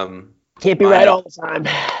right. Can't be right all the time.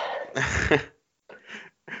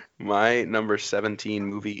 My number 17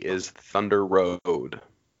 movie is Thunder Road.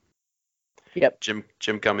 Yep.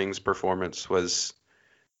 Jim Cummings' performance was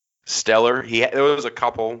stellar. There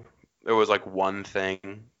was like one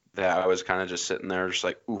thing that I was kind of just sitting there just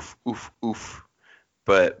like oof, oof, oof.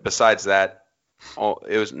 But besides that,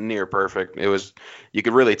 it was near perfect. You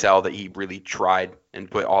could really tell that he really tried and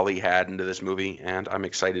put all he had into this movie, and I'm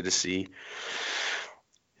excited to see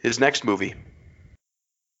his next movie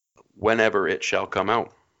whenever it shall come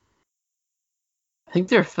out. I think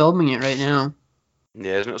they're filming it right now.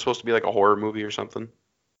 Yeah, isn't it supposed to be like a horror movie or something?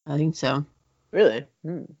 I think so. Really?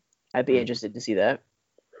 I'd be interested to see that.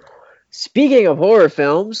 Speaking of horror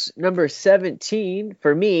films, number 17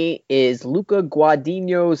 for me is Luca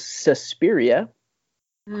Guadagnino's Suspiria.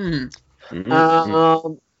 It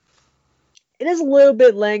is a little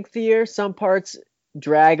bit lengthier. Some parts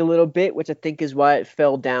drag a little bit, which I think is why it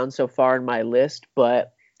fell down so far in my list,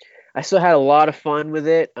 but I still had a lot of fun with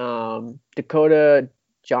it. Dakota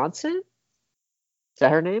Johnson? Is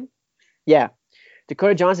that her name? Yeah.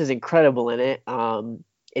 Dakota Johnson is incredible in it.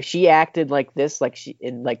 If she acted like this,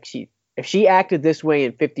 if she acted this way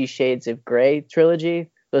in 50 Shades of Grey trilogy,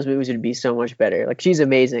 those movies would be so much better. Like, she's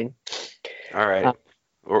amazing. All right.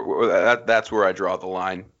 That's where I draw the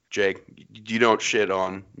line, Jake. You don't shit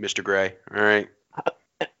on Mr. Grey, all right?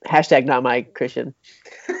 Hashtag not my Christian.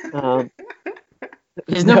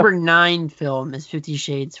 His number 9 film is 50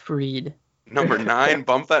 Shades Freed. Number 9?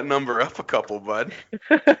 Bump that number up a couple, bud.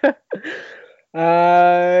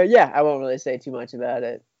 Yeah, I won't really say too much about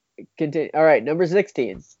it. Continue. All right, number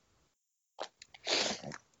 16.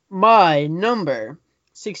 My number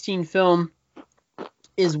 16 film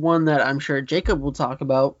is one that I'm sure Jacob will talk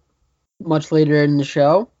about much later in the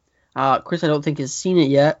show. Chris, I don't think, has seen it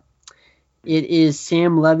yet. It is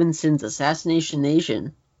Sam Levinson's Assassination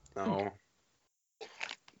Nation. Oh.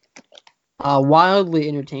 Wildly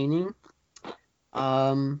entertaining.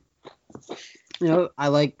 I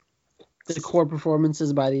like the core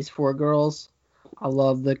performances by these 4 girls. I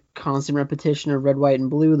love the constant repetition of red, white, and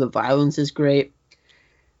blue. The violence is great.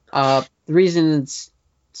 The reason it's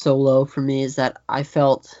so low for me is that I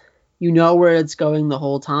felt where it's going the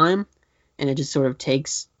whole time, and it just sort of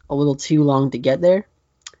takes a little too long to get there.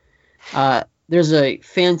 There's a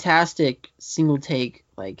fantastic single take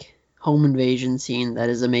home invasion scene that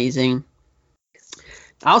is amazing.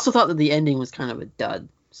 I also thought that the ending was kind of a dud.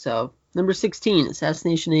 So, number 16,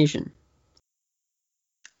 Assassination Nation.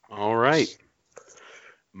 All right.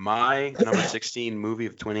 My number 16 movie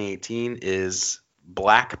of 2018 is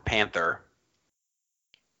Black Panther.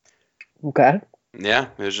 Okay. Yeah,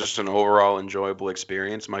 it was just an overall enjoyable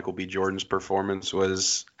experience. Michael B. Jordan's performance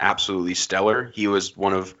was absolutely stellar. He was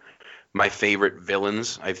one of my favorite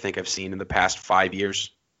villains I think I've seen in the past 5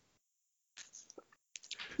 years.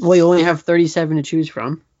 Well, you only have 37 to choose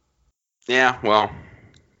from. Yeah, well,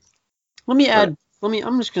 I'm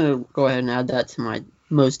just gonna go ahead and add that to my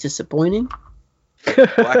most disappointing.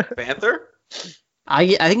 Black Panther? I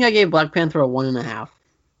think I gave Black Panther a 1.5.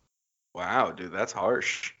 Wow, dude, that's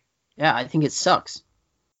harsh. Yeah, I think it sucks.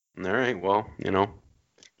 All right, well,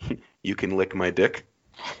 you can lick my dick.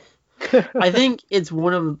 I think it's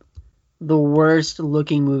one of the worst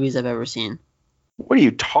looking movies I've ever seen. What are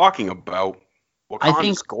you talking about?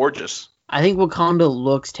 Wakanda's gorgeous. I think Wakanda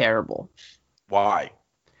looks terrible. Why?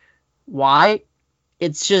 Why?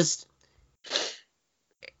 It's just...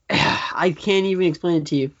 I can't even explain it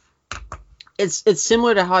to you. It's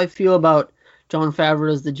similar to how I feel about Jon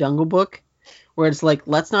Favreau's The Jungle Book, where it's like,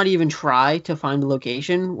 let's not even try to find a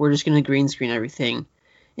location. We're just going to green screen everything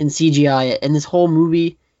and CGI it. And this whole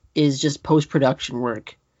movie is just post-production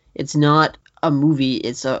work. It's not a movie.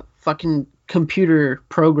 It's a fucking computer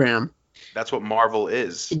program. That's what Marvel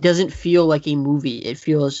is. It doesn't feel like a movie. It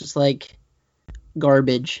feels just like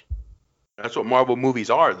garbage. That's what Marvel movies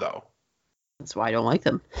are, though. That's why I don't like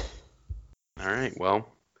them. All right, well,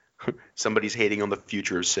 somebody's hating on the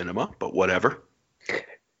future of cinema, but whatever.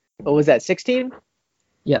 What was that, 16?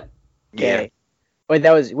 Yeah. Yeah.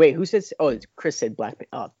 Wait, who said... Oh, Chris said Black Panther.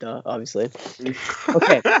 Oh, duh, obviously.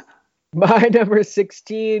 Okay. My number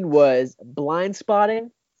 16 was Blind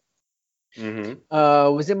Spotting. Mm-hmm.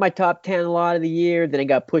 Was in my top 10 a lot of the year. Then it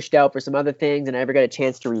got pushed out for some other things, and I never got a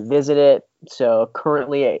chance to revisit it. So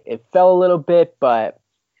currently it fell a little bit, but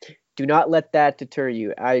do not let that deter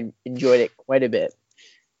you. I enjoyed it quite a bit.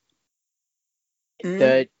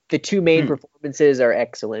 The two main performances are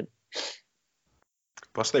excellent.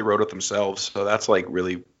 Plus, they wrote it themselves, so that's like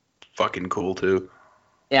really fucking cool too.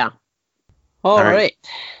 Yeah. All right.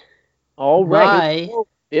 All right. My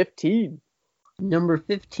 15. Number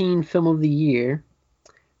 15 film of the year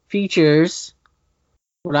features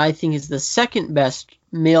what I think is the second best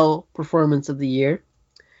male performance of the year.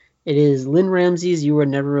 It is Lynn Ramsey's You Were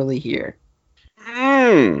Never Really Here.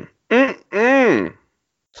 I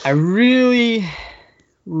really,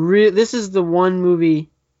 this is the one movie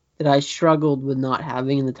that I struggled with not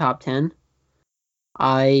having in the top 10.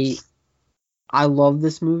 I love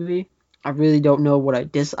this movie. I really don't know what I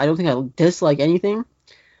don't think I dislike anything.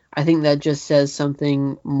 I think that just says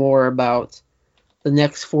something more about the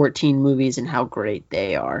next 14 movies and how great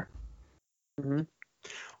they are. Mm-hmm.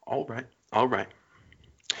 All right.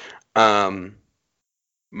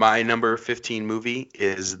 My number 15 movie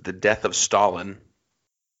is The Death of Stalin.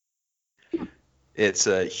 Its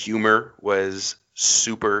humor was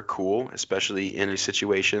super cool, especially in a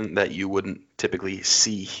situation that you wouldn't typically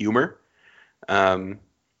see humor.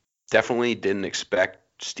 Definitely didn't expect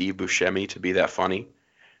Steve Buscemi to be that funny,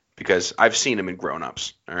 because I've seen him in Grown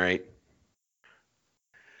Ups, all right?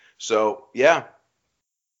 So, yeah.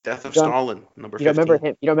 Death of Stalin, number 15. You don't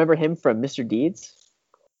remember him from Mr. Deeds?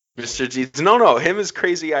 Mr. Deeds. No. Him as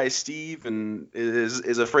Crazy Eye Steve and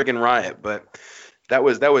is a friggin' riot, but that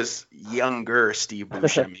was younger Steve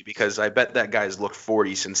Buscemi, because I bet that guy's looked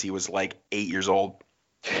 40 since he was like 8 years old.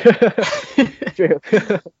 True.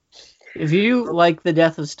 If you like The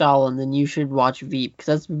Death of Stalin, then you should watch Veep,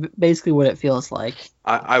 because that's basically what it feels like.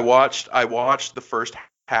 I watched the first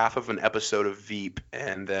half of an episode of Veep,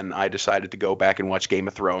 and then I decided to go back and watch Game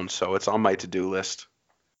of Thrones, so it's on my to-do list.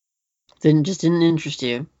 Didn't interest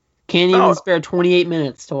you. Can't even spare 28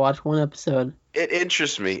 minutes to watch one episode. It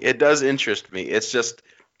interests me. It does interest me. It's just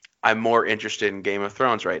I'm more interested in Game of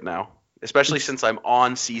Thrones right now, especially since I'm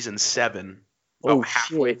on season 7,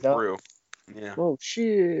 halfway through. Yeah. Oh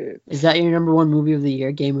shit! Is that your number one movie of the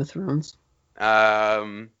year, Game of Thrones?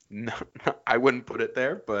 No, I wouldn't put it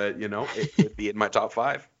there, but it could be in my top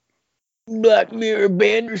 5. Black Mirror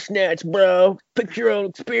Bandersnatch, bro. Pick your own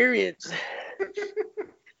experience.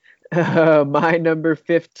 My number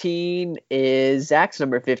 15 is Zach's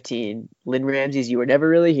number 15. Lynn Ramsey's You Were Never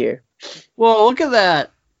Really Here. Whoa, look at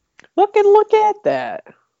that! Look at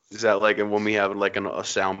that. Is that like when we have like a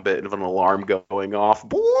sound bit of an alarm going off?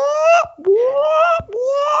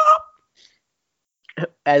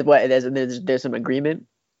 As what? There's some agreement.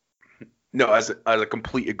 No, as a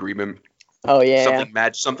complete agreement. Oh yeah.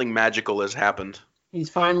 Something magical has happened. He's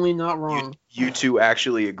finally not wrong. You two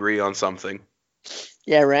actually agree on something.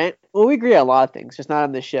 Yeah, right. Well, we agree on a lot of things, just not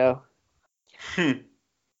on this show.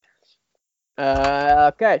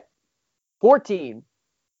 Okay. 14.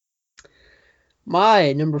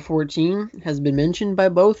 My number 14 has been mentioned by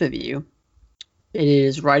both of you. It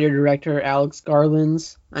is writer-director Alex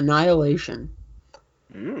Garland's Annihilation.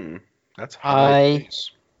 That's high.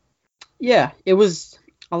 Yeah, it was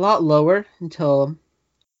a lot lower until,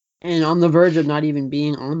 and on the verge of not even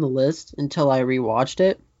being on the list until I rewatched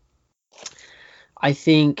it. I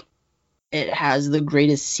think it has the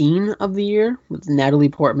greatest scene of the year with Natalie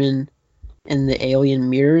Portman and the alien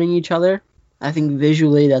mirroring each other. I think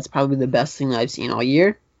visually that's probably the best thing I've seen all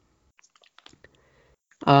year.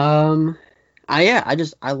 I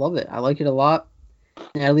love it. I like it a lot.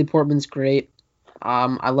 Natalie Portman's great.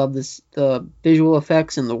 I love the visual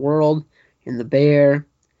effects in the world, in the bear,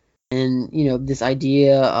 and this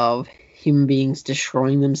idea of human beings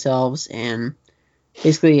destroying themselves, and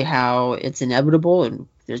basically how it's inevitable and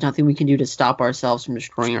there's nothing we can do to stop ourselves from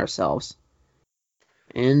destroying ourselves.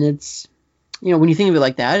 And it's, when you think of it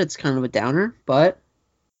like that, it's kind of a downer, but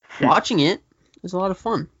watching it is a lot of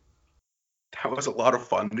fun. That was a lot of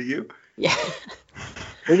fun to you? Yeah.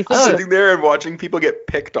 Sitting there and watching people get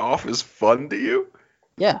picked off is fun to you?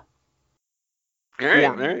 Yeah. All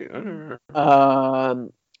right.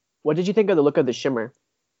 What did you think of the look of the shimmer?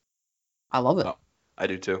 I love it. Oh, I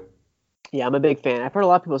do too. Yeah, I'm a big fan. I've heard a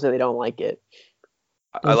lot of people say they don't like it.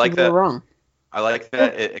 I like that. Wrong. I like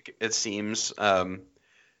that it seems kind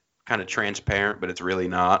of transparent, but it's really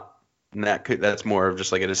not. And that's more of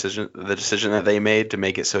just like the decision that they made to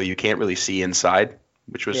make it so you can't really see inside,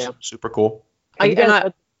 which was super cool.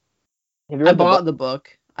 I bought the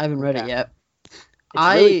book. I haven't read it yet. It's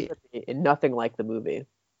really trippy and nothing like the movie.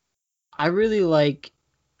 I really like.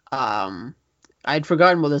 I'd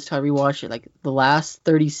forgotten about this till I rewatched it. Like the last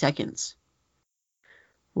 30 seconds,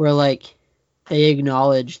 where like they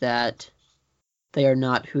acknowledge that they are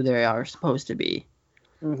not who they are supposed to be.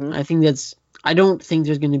 Mm-hmm. I don't think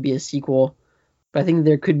there's going to be a sequel, but I think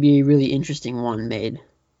there could be a really interesting one made.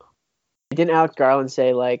 Didn't Alex Garland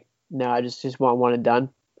say like, no, I just want one and done?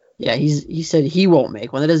 Yeah, he said he won't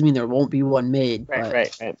make one. That doesn't mean there won't be one made.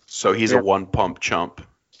 Right. So he's a one pump chump,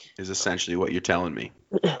 is essentially what you're telling me.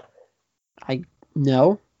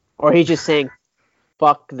 No. Or he's just saying,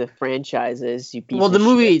 fuck the franchises, you piece of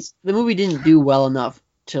shit. shit. The movie didn't do well enough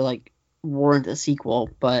to like warrant a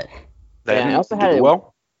sequel, but it also had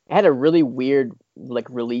a really weird like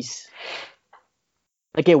release.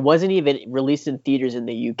 Like it wasn't even released in theaters in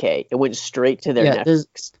the UK. It went straight to their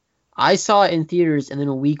Netflix. I saw it in theaters, and then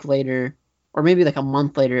a week later, or maybe like a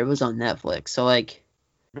month later, it was on Netflix. So like,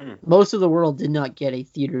 most of the world did not get a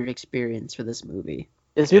theater experience for this movie.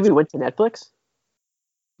 This movie went to Netflix?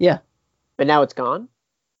 Yeah. But now it's gone?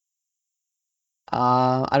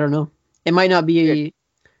 I don't know. It might not be.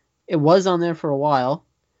 It was on there for a while.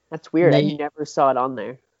 That's weird. I never saw it on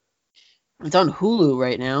there. It's on Hulu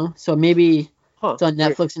right now, so maybe it's on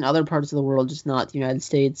Netflix weird. in other parts of the world, just not the United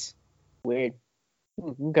States. Weird.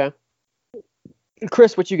 Okay.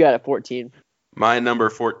 Chris, what you got at 14? My number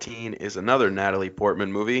 14 is another Natalie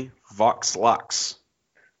Portman movie, Vox Lux.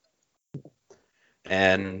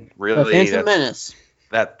 And really, Phantom Menace.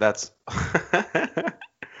 That's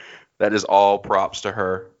that is all props to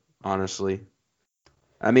her, honestly.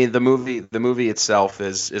 I mean, the movie itself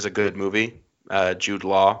is a good movie. Jude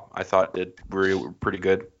Law, I thought, did pretty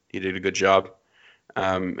good. He did a good job.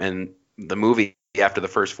 And the movie, after the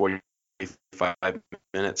first 45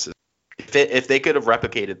 minutes, if they could have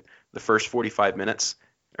replicated the first 45 minutes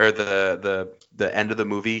or the end of the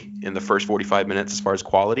movie in the first 45 minutes as far as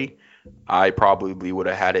quality, I probably would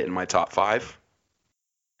have had it in my top 5.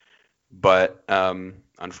 But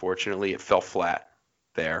unfortunately, it fell flat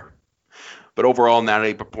there. But overall,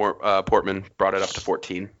 Natalie Portman brought it up to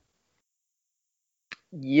 14.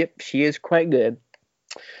 Yep, she is quite good.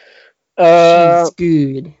 She's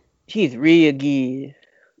good. She's real good.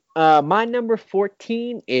 My number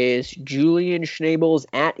 14 is Julian Schnabel's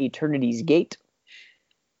At Eternity's Gate.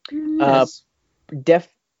 Yes.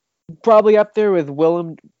 Probably up there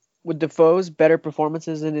with Dafoe's better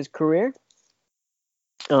performances in his career.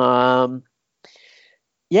 Yeah,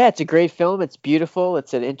 it's a great film. It's beautiful.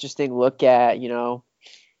 It's an interesting look at,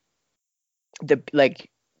 the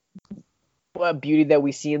what beauty that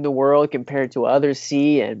we see in the world compared to what others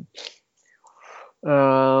see, and it's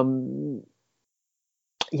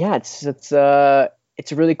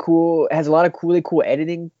really cool. It has a lot of really cool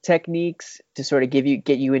editing techniques to sort of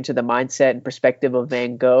get you into the mindset and perspective of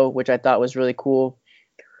Van Gogh, which I thought was really cool.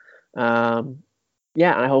 And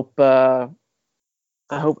I hope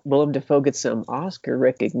Willem Dafoe gets some Oscar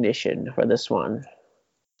recognition for this one.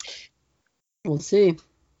 We'll see.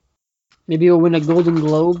 Maybe he'll win a Golden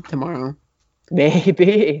Globe tomorrow.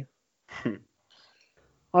 Maybe.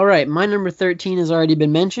 All right, my number 13 has already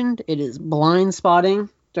been mentioned. It is Blind Spotting,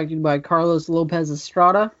 directed by Carlos Lopez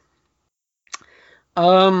Estrada.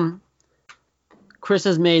 Chris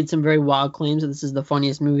has made some very wild claims that this is the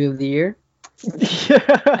funniest movie of the year.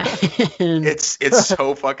 And It's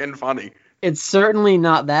so fucking funny. it's certainly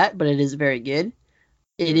not that, but it is very good.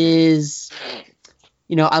 It is,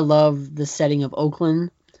 I love the setting of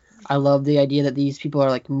Oakland. I love the idea that these people are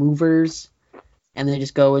like movers and they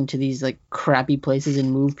just go into these like crappy places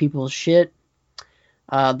and move people's shit.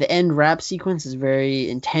 The end rap sequence is very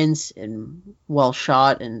intense and well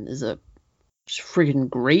shot and is just freaking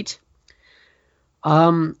great.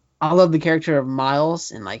 I love the character of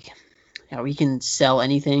Miles and like how he can sell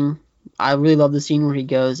anything. I really love the scene where he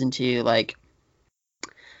goes into like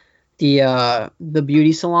the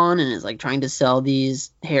beauty salon and is like trying to sell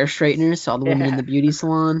these hair straighteners to all the women in the beauty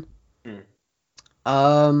salon.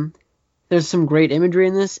 There's some great imagery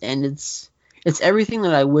in this, and it's everything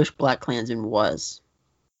that I wish BlacKkKlansman was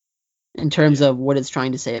in terms of what it's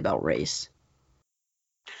trying to say about race.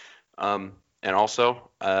 And also,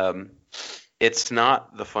 it's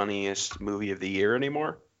not the funniest movie of the year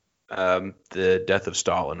anymore. The Death of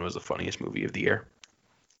Stalin was the funniest movie of the year.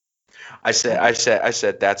 I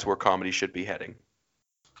said that's where comedy should be heading.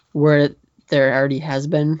 Where there already has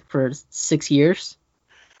been for 6 years.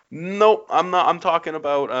 Nope, I'm not. I'm talking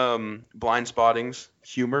about Blind Spotting's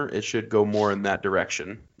humor. It should go more in that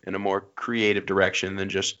direction, in a more creative direction than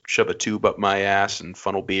just shove a tube up my ass and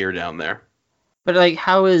funnel beer down there. But like,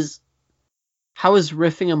 how is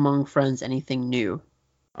riffing among friends anything new?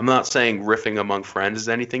 I'm not saying riffing among friends is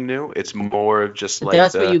anything new. It's more of just But like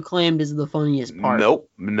that's what you claimed is the funniest part. Nope.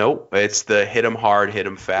 It's the hit 'em hard, hit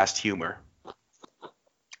 'em fast humor.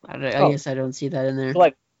 I guess I don't see that in there.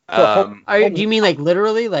 Like, do you mean like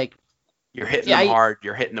literally? Like you're hitting them hard,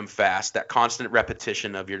 you're hitting them fast. That constant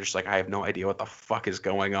repetition of you're just like, I have no idea what the fuck is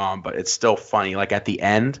going on, but it's still funny. Like at the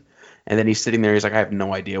end, and then he's sitting there, he's like, I have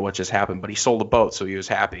no idea what just happened, but he sold a boat, so he was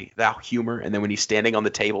happy. That humor, and then when he's standing on the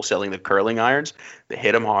table selling the curling irons, the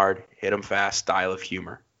hit 'em hard, hit 'em fast style of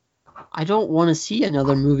humor. I don't want to see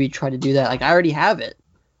another movie try to do that. Like, I already have it.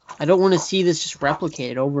 I don't want to see this just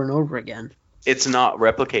replicated over and over again. It's not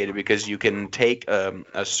replicated because you can take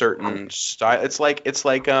a certain style. It's like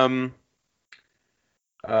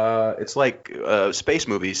space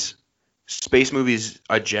movies. Space movies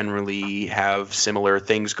generally have similar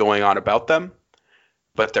things going on about them,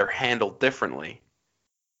 but they're handled differently.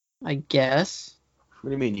 I guess.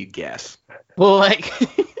 What do you mean, you guess? Well, like,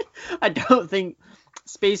 I don't think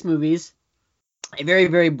space movies, a very,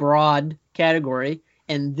 very broad category,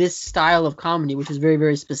 and this style of comedy, which is very,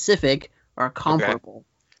 very specific, are comparable.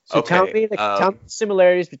 So tell me the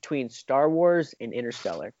similarities between Star Wars and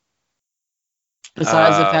Interstellar.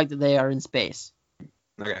 Besides the fact that they are in space.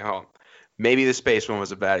 Okay, hold on. Maybe the space one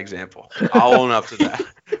was a bad example. I'll own up to that.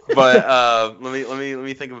 But let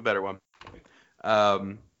me think of a better one.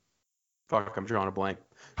 Fuck, I'm drawing a blank.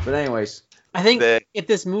 But anyways, I think if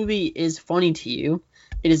this movie is funny to you,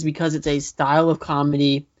 it is because it's a style of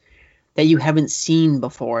comedy that you haven't seen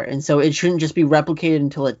before, and so it shouldn't just be replicated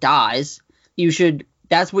until it dies.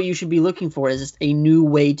 That's what you should be looking for, is just a new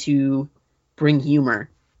way to bring humor.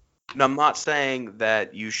 And I'm not saying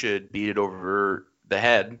that you should beat it over the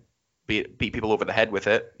head, beat people over the head with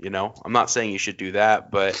it, I'm not saying you should do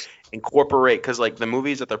that, but incorporate, because like the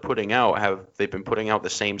movies that they're putting out they've been putting out the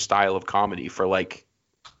same style of comedy for like,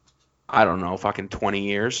 I don't know, fucking 20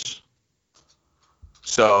 years.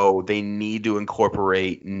 So they need to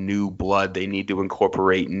incorporate new blood. They need to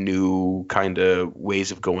incorporate new kind of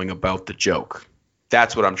ways of going about the joke.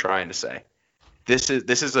 That's what I'm trying to say. This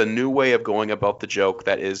is a new way of going about the joke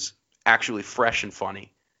that is actually fresh and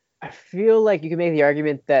funny. I feel like you can make the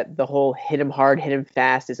argument that the whole hit 'em hard, hit 'em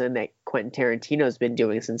fast is something that Quentin Tarantino's been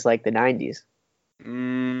doing since like the 90s.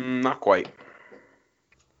 Not quite.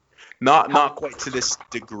 Not quite to this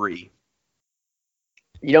degree.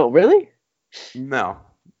 You don't really? No.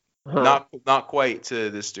 Huh. Not quite to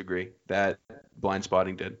this degree that Blind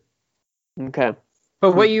Spotting did. Okay.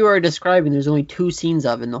 But what you are describing, there's only 2 scenes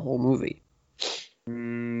of in the whole movie.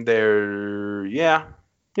 Yeah.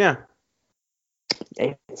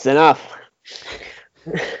 It's enough.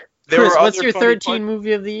 Chris, what's your 13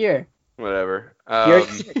 movie of the year? Whatever. You already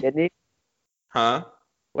said it, didn't he? Huh?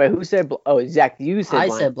 Wait, who said? Zach, you said. I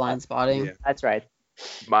said Blind Spotting. Yeah. That's right.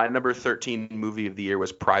 My number 13 movie of the year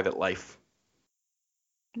was Private Life.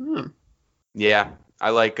 Yeah,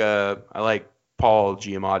 I like Paul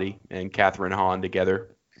Giamatti and Catherine Hahn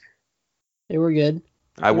together. They were good.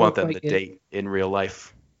 I want them to date in real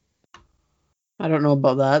life. I don't know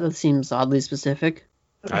about that. That seems oddly specific.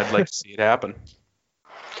 I'd like to see it happen.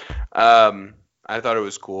 I thought it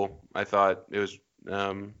was cool. I thought it was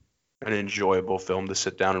an enjoyable film to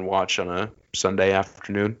sit down and watch on a Sunday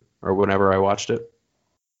afternoon or whenever I watched it.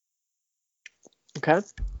 Okay.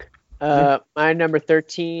 My number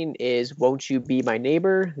 13 is Won't You Be My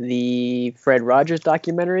Neighbor, the Fred Rogers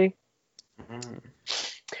documentary.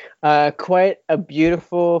 Quite a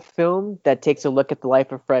beautiful film that takes a look at the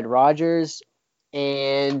life of Fred Rogers.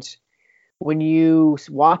 And when you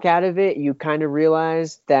walk out of it, you kind of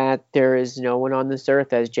realize that there is no one on this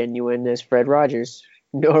earth as genuine as Fred Rogers,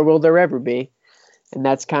 nor will there ever be. And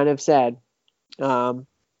that's kind of sad. But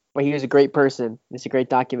he was a great person. It's a great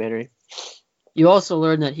documentary. You also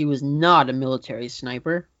learn that he was not a military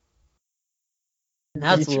sniper. And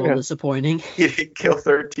that's a little disappointing. He didn't kill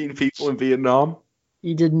 13 people in Vietnam?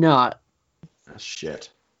 He did not. Oh, shit.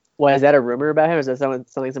 Well, is that a rumor about him? Is that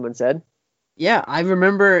something someone said? Yeah, I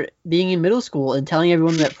remember being in middle school and telling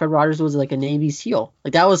everyone that Fred Rogers was like a Navy SEAL.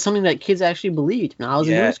 Like that was something that kids actually believed when I was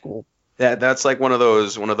in middle school. That's like one of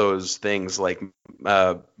those things like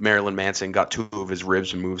Marilyn Manson got 2 of his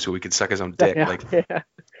ribs removed so he could suck his own dick. Yeah.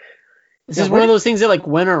 This is one of those things that like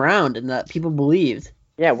went around and that people believed.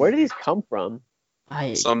 Yeah, where do these come from?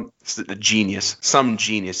 Some genius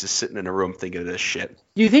is sitting in a room thinking of this shit.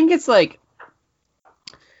 Do you think it's like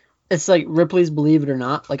Ripley's Believe It or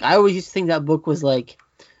Not? Like I always used to think that book was like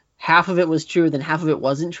half of it was true, then half of it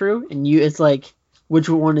wasn't true, and it's like which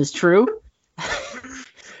one is true?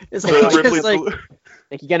 It's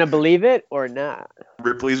like you gonna believe it or not?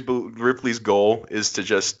 Ripley's goal is to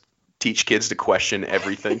just teach kids to question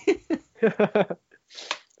everything.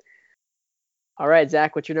 All right,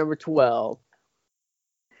 Zach, what's your number 12?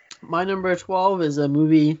 My number 12 is a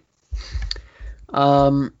movie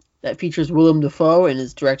that features Willem Dafoe and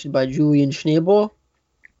is directed by Julian Schnabel.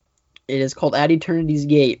 It is called At Eternity's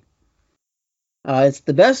Gate. It's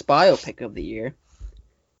the best biopic of the year.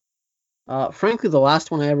 Frankly, the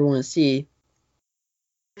last one I ever want to see.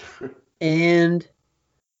 And,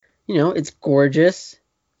 it's gorgeous.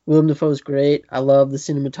 Willem Dafoe's great. I love the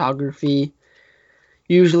cinematography.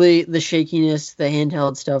 Usually the shakiness, the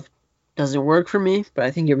handheld stuff doesn't work for me, but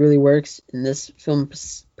I think it really works in this film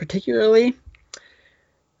particularly.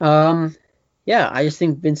 I just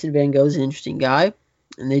think Vincent Van Gogh is an interesting guy,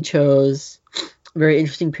 and they chose a very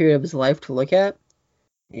interesting period of his life to look at,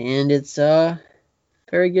 and it's a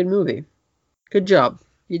very good movie. Good job.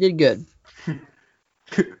 You did good.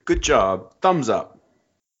 Good job. Thumbs up.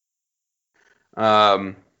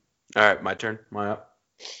 All right, my turn. My up.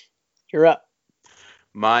 You're up.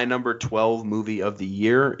 My number 12 movie of the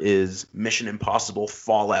year is Mission Impossible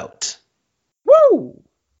Fallout. Woo!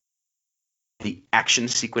 The action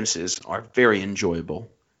sequences are very enjoyable.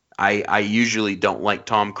 I usually don't like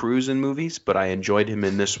Tom Cruise in movies, but I enjoyed him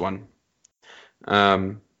in this one.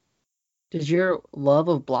 Does your love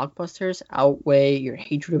of blockbusters outweigh your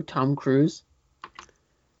hatred of Tom Cruise?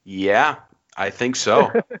 Yeah, I think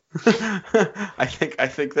so. I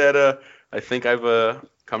think I've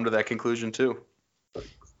come to that conclusion too.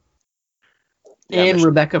 Yeah, and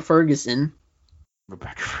Rebecca Ferguson.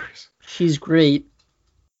 She's great.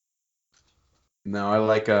 No, I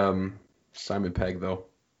like Simon Pegg though.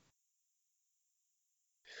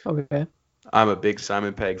 Okay. I'm a big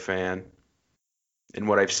Simon Pegg fan. In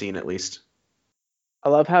what I've seen, at least. I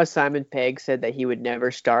love how Simon Pegg said that he would never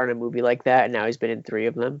star in a movie like that, and now he's been in 3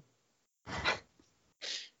 of them.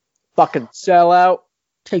 Fucking sellout.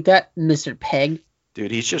 Take that, Mr. Pegg.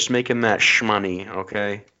 Dude, he's just making that shmoney,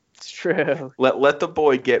 okay? It's true. Let the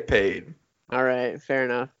boy get paid. All right, fair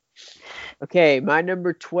enough. Okay, my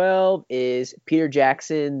number 12 is Peter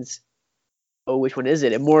Jackson's... Oh, which one is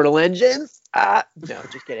it? Immortal Engine? No,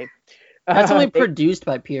 just kidding. That's only produced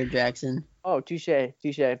by Peter Jackson. Oh, touche.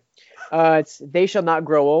 It's They Shall Not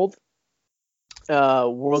Grow Old.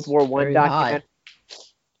 World War I document.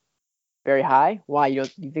 Very high? Why? You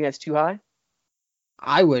think that's too high?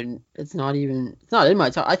 I wouldn't. It's not in my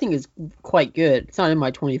top. I think it's quite good. It's not in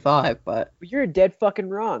my 25, but you're dead fucking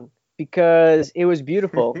wrong, because it was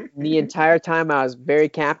beautiful. The entire time I was very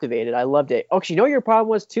captivated. I loved it. Oh, actually, you know what your problem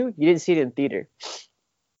was too? You didn't see it in theater.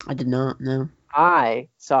 I did not, no. I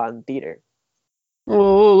saw it in theater.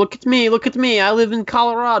 Oh, look at me. I live in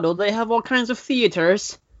Colorado. They have all kinds of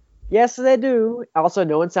theaters. Yes, they do. Also,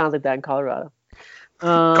 no one sounds like that in Colorado.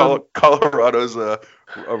 Colorado's a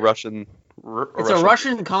Russian... It's a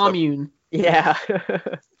Russian commune. Yeah.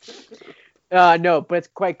 No, but it's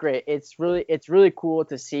quite great. It's really cool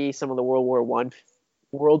to see some of the World War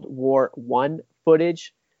I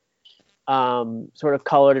footage, sort of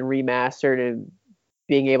colored and remastered, and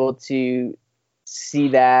being able to see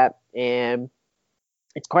that, and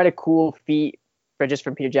it's quite a cool feat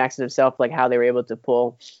from Peter Jackson himself, like how they were able to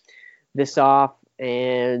pull this off.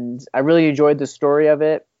 And I really enjoyed the story of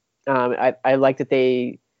it. I like that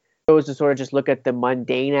they chose to sort of just look at the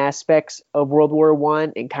mundane aspects of World War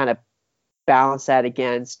I and kind of balance that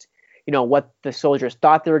against, what the soldiers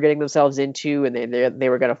thought they were getting themselves into, and they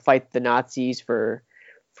were going to fight the Nazis for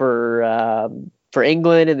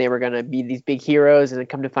England, and they were going to be these big heroes, and then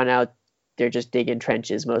come to find out they're just digging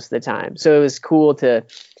trenches most of the time. So it was cool to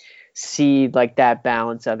see like that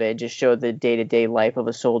balance of it, just show the day-to-day life of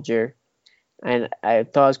a soldier, and I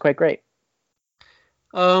thought it was quite great.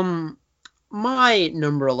 My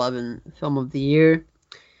number 11 film of the year,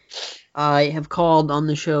 I have called on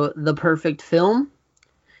the show The Perfect Film.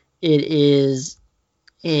 It is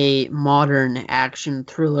a modern action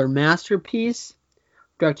thriller masterpiece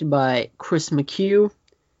directed by Chris McHugh.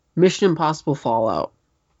 Mission Impossible Fallout.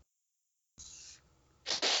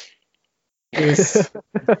 This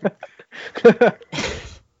Chris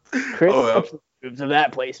approves of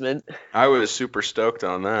that placement. I was super stoked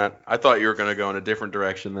on that. I thought you were going to go in a different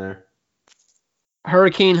direction there.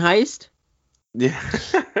 Hurricane Heist. Yeah.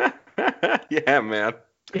 Yeah, man.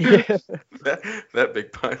 that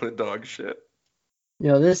big pile of dog shit.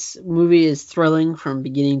 This movie is thrilling from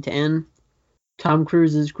beginning to end. Tom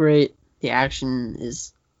Cruise is great. The action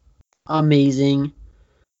is amazing.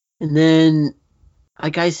 And then,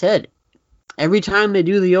 like I said, every time they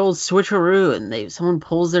do the old switcheroo and someone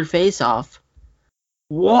pulls their face off,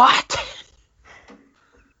 what?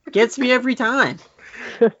 Gets me every time.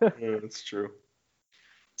 Yeah, that's true.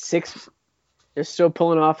 They're still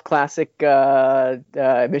pulling off classic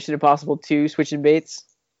Mission Impossible 2 switching baits.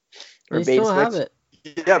 They still have it.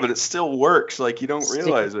 Yeah, but it still works. Like, you don't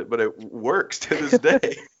realize it, but it works to this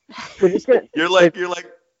day. You're like,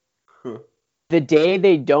 huh. The day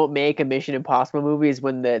they don't make a Mission Impossible movie is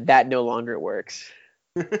when that no longer works.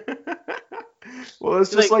 Well,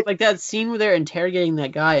 it's just like that scene where they're interrogating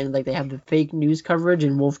that guy and like they have the fake news coverage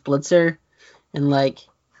in Wolf Blitzer, and like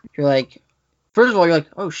you're like, first of all, you're like,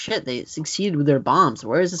 oh shit, they succeeded with their bombs.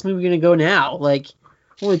 Where is this movie gonna go now? Like,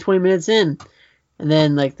 only 20 minutes in, and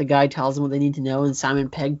then like the guy tells them what they need to know, and Simon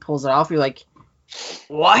Pegg pulls it off. You're like,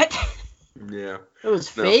 what? Yeah, it was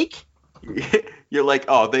fake. You're like,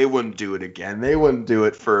 oh, they wouldn't do it again. They wouldn't do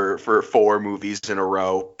it for 4 movies in a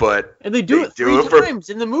row, but and they do it 3 times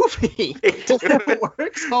in the movie. It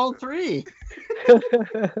works all 3.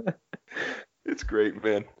 It's great,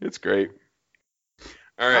 man. It's great.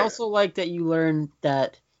 All right. I also like that you learn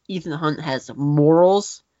that Ethan Hunt has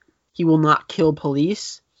morals. He will not kill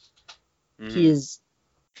police. Mm.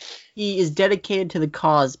 He is dedicated to the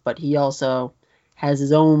cause, but he also has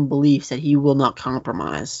his own beliefs that he will not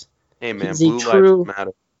compromise. Hey, man, he's Blue a true Lives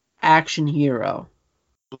Matter. Action hero.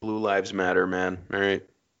 Blue Lives Matter, man. All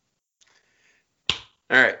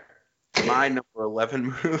right. My number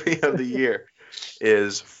 11 movie of the year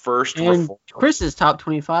is First Reformed. Chris's top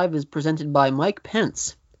 25 is presented by Mike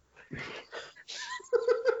Pence.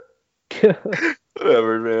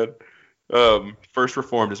 Whatever, man. First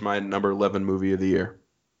Reformed is my number 11 movie of the year.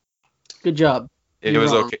 Good job. It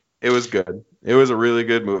was okay. It was good. It was a really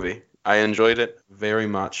good movie. I enjoyed it very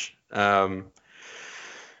much.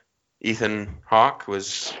 Ethan Hawke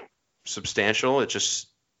was substantial.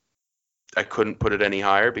 I couldn't put it any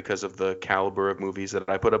higher because of the caliber of movies that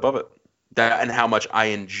I put above it. That and how much I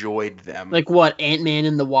enjoyed them. Like what, Ant-Man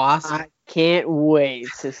and the Wasp? I can't wait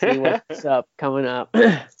to see what's up coming up.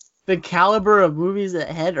 The caliber of movies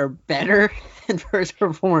ahead are better than First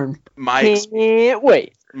Reformed. Can't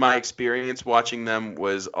wait. My experience watching them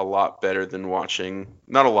was a lot better than watching,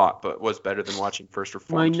 not a lot, but was better than watching First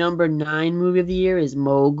Reformed. My number 9 movie of the year is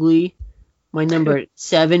Mowgli. My number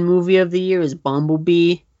 7 movie of the year is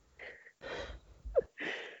Bumblebee.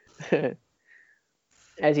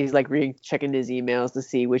 As he's like checking his emails to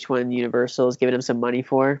see which one Universal is giving him some money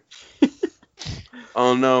for.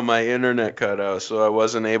 Oh no, my internet cut out, so I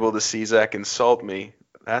wasn't able to see Zach insult me.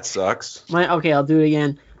 That sucks. Okay, I'll do it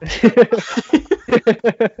again.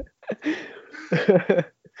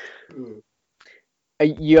 Are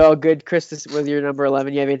you all good, Chris? This was your number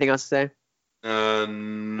 11. You have anything else to say?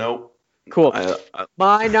 Nope. Cool.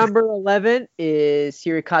 My number 11 is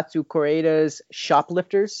Hirokazu Koreeda's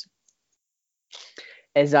Shoplifters.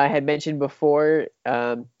 As I had mentioned before,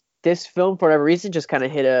 this film, for whatever reason, just kind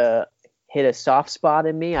of hit a soft spot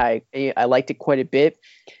in me. I liked it quite a bit.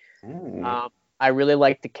 I really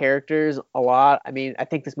liked the characters a lot. I mean, I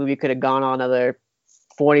think this movie could have gone on another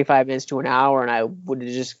 45 minutes to an hour, and I would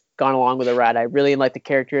have just gone along with the ride. I really liked the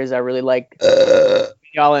characters. I really liked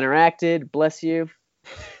y'all interacted. Bless you.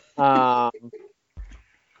 And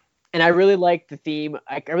I really liked the theme.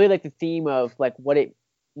 I really liked the theme of like what it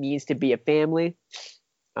means to be a family.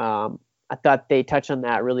 I thought they touched on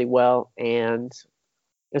that really well, and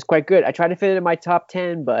it was quite good. I tried to fit it in my top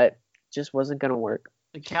 10, but it just wasn't going to work.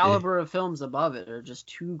 The caliber of films above it are just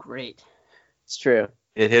too great. It's true.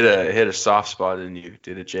 It hit a soft spot in you,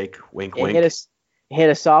 did it, Jake? Wink, wink. It hit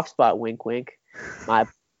a soft spot. Wink, wink. My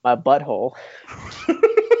butthole.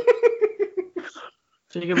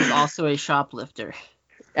 Jacob is also a shoplifter.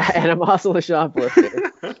 And I'm also a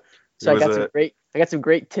shoplifter. So I got some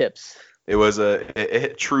great tips. It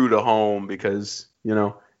hit true to home because,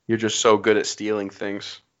 you're just so good at stealing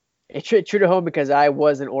things. It's true to home because I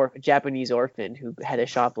was an Japanese orphan who had a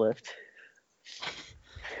shoplift.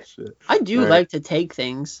 Shit. I do like to take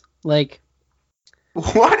things. Like,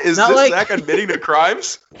 what is Not this, like- Zach, admitting to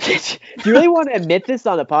crimes? Do you really want to admit this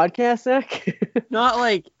on the podcast, Zach? not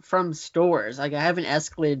like from stores. Like, I haven't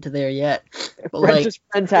escalated to there yet. But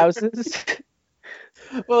Friends' houses.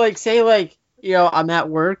 well, like, say, like, I'm at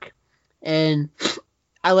work and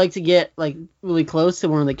I like to get, like, really close to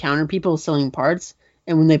one of the counter people selling parts.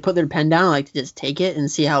 And when they put their pen down, I like to just take it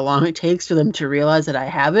and see how long it takes for them to realize that I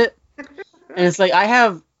have it. And it's like, I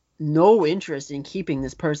have no interest in keeping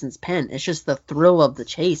this person's pen. It's just the thrill of the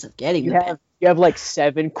chase of getting the pen. You have like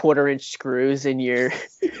 7 quarter-inch screws in your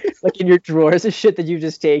drawers of shit that you've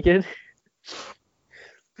just taken.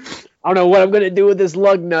 I don't know what I'm gonna do with this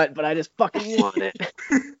lug nut, but I just fucking want it.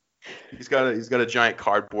 He's got a giant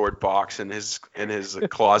cardboard box in his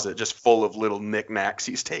closet just full of little knickknacks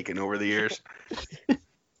he's taken over the years.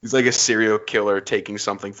 He's like a serial killer taking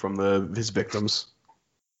something from his victims.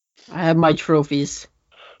 I have my trophies.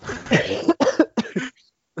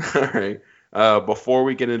 All right. Before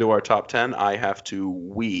we get into our top 10, I have to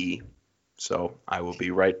wee, so I will be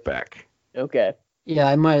right back. Okay. Yeah,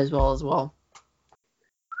 I might as well.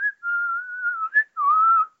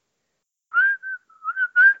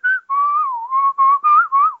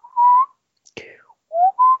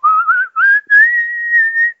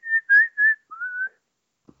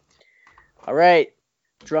 All right.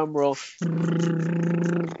 Drum roll.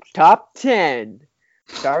 Top 10.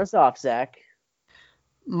 Start us off, Zach.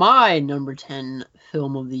 My number 10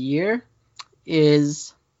 film of the year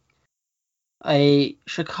is a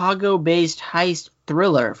Chicago-based heist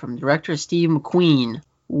thriller from director Steve McQueen,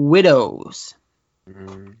 Widows.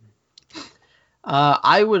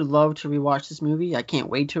 I would love to rewatch this movie. I can't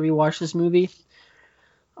wait to rewatch this movie.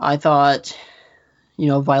 I thought,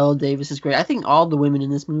 Viola Davis is great. I think all the women in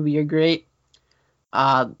this movie are great.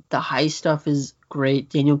 The heist stuff is great.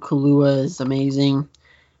 Daniel Kaluuya is amazing.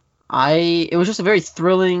 It was just a very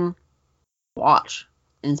thrilling watch,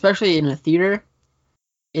 and especially in a theater,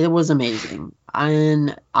 it was amazing.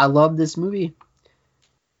 And I love this movie.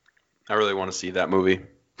 I really want to see that movie.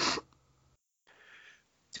 It's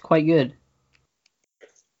quite good.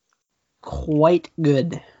 Quite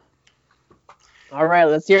good. All right,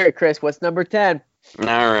 let's hear it, Chris. What's number 10? All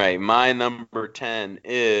right, my number 10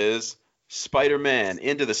 is Spider-Man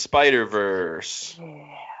Into the Spider-Verse.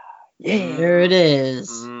 Yeah. There it is.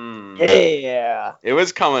 Yeah. It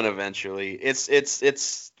was coming eventually.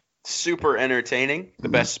 It's super entertaining. The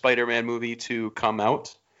best Spider-Man movie to come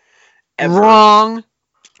out ever. Wrong.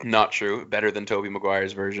 Not true. Better than Tobey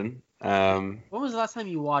Maguire's version. When was the last time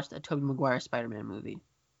you watched a Tobey Maguire Spider-Man movie?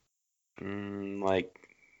 Like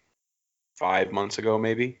 5 months ago,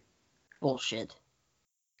 maybe. Bullshit.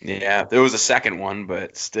 Yeah, there was a second one,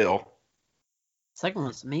 but still. Second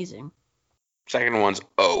one's amazing. Second one's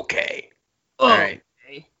okay. Oh, All right.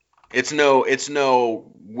 okay. It's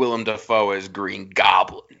no Willem Dafoe as Green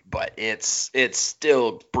Goblin, but it's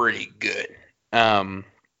still pretty good. The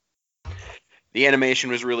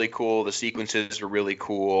animation was really cool. The sequences were really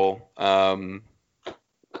cool. They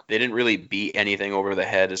didn't really beat anything over the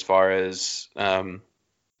head as far as normal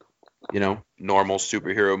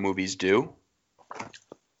superhero movies do.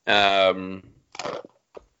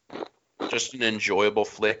 Just an enjoyable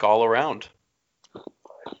flick all around.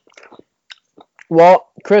 Well,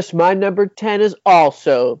 Chris, my number 10 is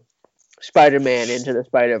also Spider-Man Into the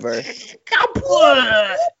Spider-Verse.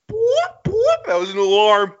 That was an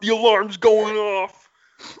alarm. The alarm's going off.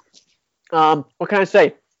 What can I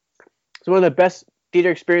say? It's one of the best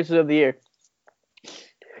theater experiences of the year.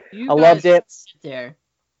 I loved it. Sit there.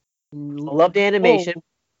 I loved the animation.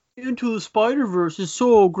 Into the Spider-Verse is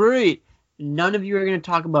so great. None of you are going to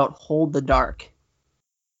talk about Hold the Dark.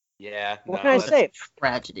 Yeah. What can I say?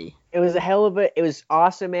 Tragedy. It was it was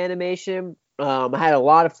awesome animation. I had a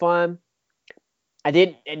lot of fun. I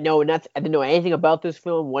didn't know anything about this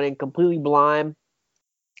film. Went in completely blind.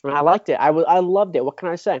 And I liked it. I loved it. What can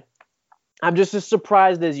I say? I'm just as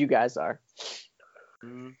surprised as you guys are.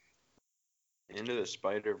 Into the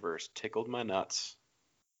Spider-Verse tickled my nuts.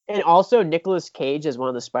 And also Nicolas Cage as one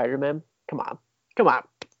of the Spider-Men. Come on.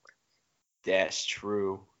 That's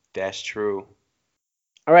true.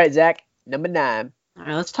 All right, Zach, number 9. All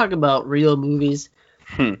right, let's talk about real movies.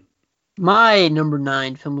 My number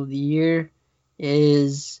 9 film of the year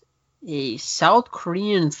is a South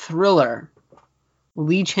Korean thriller,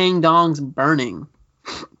 Lee Chang-dong's Burning.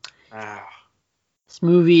 This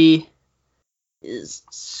movie is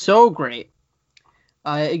so great.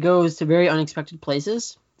 It goes to very unexpected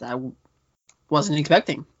places that I wasn't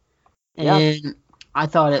expecting. And I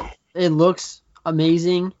thought it looks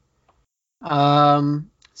amazing. Steven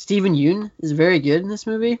Yeun is very good in this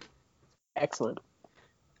movie. Excellent.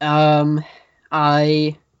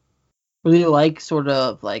 I really like sort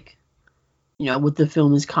of like, what the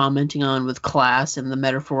film is commenting on with class and the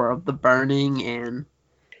metaphor of the burning. And,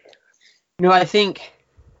 I think,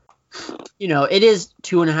 it is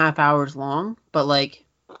 2.5 hours long, but like,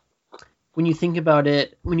 when you think about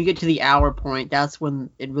it, when you get to the hour point, that's when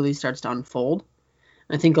it really starts to unfold.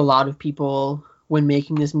 I think a lot of people, when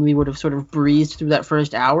making this movie, would have sort of breezed through that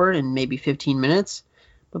first hour in maybe 15 minutes.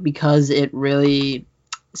 But because it really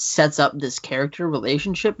sets up this character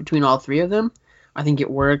relationship between all three of them, I think it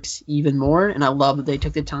works even more. And I love that they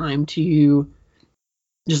took the time to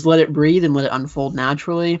just let it breathe and let it unfold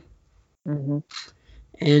naturally. Mm-hmm.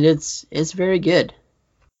 And it's very good.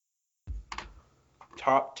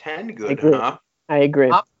 Top 10 good, huh? I agree.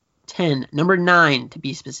 Top 10. Number 9, to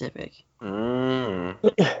be specific. Doesn't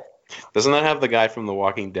that have the guy from The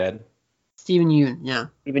Walking Dead? Steven Yeun, yeah.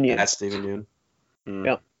 Steven Yeun. That's Steven Yeun.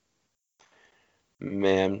 Yep.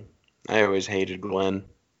 Man, I always hated Glenn.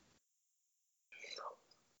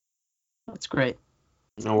 That's great.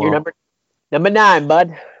 Oh, well. Your number 9,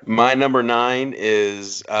 bud. My number 9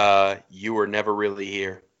 is You Were Never Really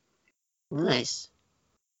Here. Nice.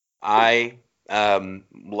 I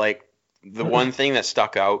like the one thing that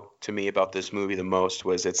stuck out to me about this movie the most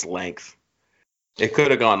was its length. It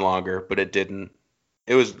could have gone longer, but it didn't.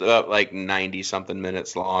 It was like 90 something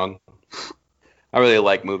minutes long. I really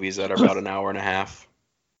like movies that are about an hour and a half.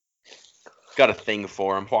 Got a thing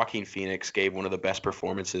for him. Joaquin Phoenix gave one of the best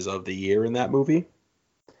performances of the year in that movie.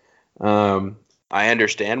 I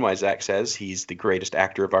understand why Zach says he's the greatest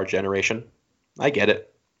actor of our generation. I get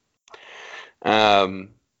it. Well,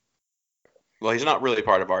 he's not really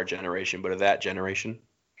part of our generation, but of that generation.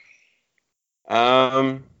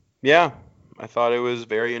 Yeah, I thought it was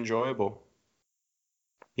very enjoyable.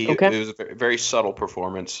 It was a very, very subtle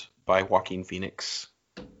performance by Joaquin Phoenix.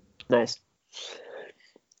 Nice.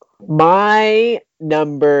 My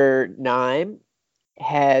number 9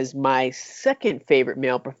 has my second favorite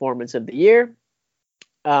male performance of the year.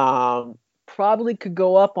 Probably could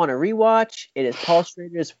go up on a rewatch. It is Paul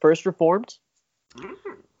Schrader's First Reformed.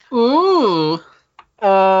 Ooh.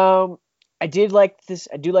 I do like this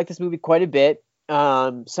movie quite a bit.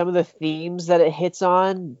 Some of the themes that it hits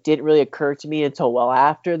on didn't really occur to me until well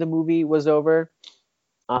after the movie was over.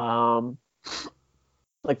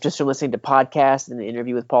 Like just from listening to podcasts and the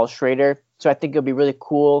interview with Paul Schrader. So I think it'll be really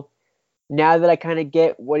cool now that I kind of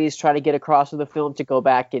get what he's trying to get across with the film to go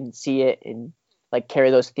back and see it and like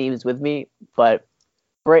carry those themes with me. But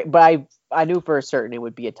I knew for certain it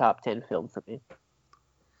would be a top 10 film for me.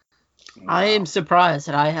 I am surprised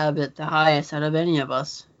that I have it the highest out of any of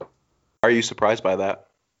us. Are you surprised by that?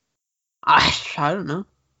 I don't know.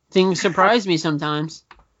 Things surprise me sometimes.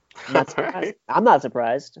 I'm not surprised. I'm not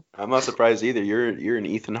surprised. I'm not surprised either. You're an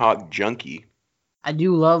Ethan Hawke junkie. I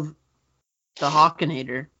do love the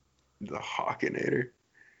Hawkenator. The Hawkenator.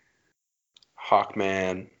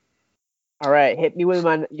 Hawkman. All right, hit me with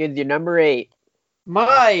your number 8.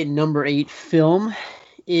 My number 8 film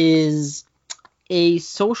is a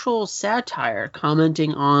social satire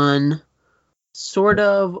commenting on sort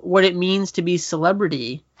of what it means to be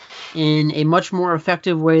celebrity in a much more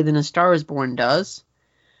effective way than A Star Is Born does.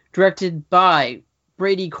 Directed by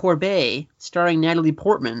Brady Corbet, starring Natalie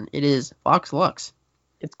Portman. It is Vox Lux.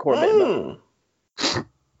 It's Corbett. I'm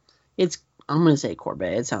going to say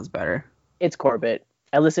Corbet. It sounds better. It's Corbett.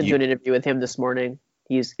 I listened to an interview with him this morning.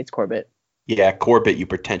 It's Corbett. Yeah, Corbett, you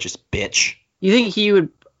pretentious bitch. You think he would...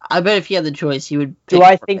 I bet if he had the choice, he would... Do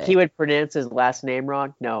I think he would pronounce his last name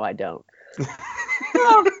wrong? No, I don't.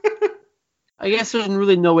 I guess there's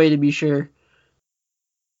really no way to be sure.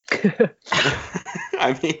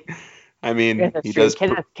 I mean, Yeah, he true. does.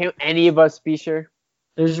 Can any of us be sure?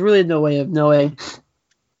 There's really no way of knowing.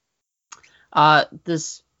 I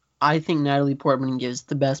think Natalie Portman gives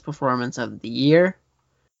the best performance of the year,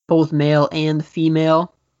 both male and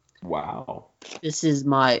female. Wow. This is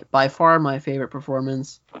by far my favorite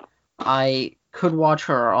performance. I could watch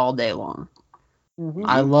her all day long. Mm-hmm.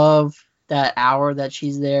 I love that hour that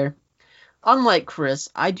she's there. Unlike Chris,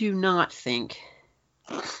 I do not think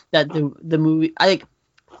that the movie...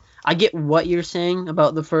 I get what you're saying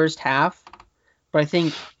about the first half, but I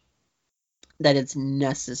think that it's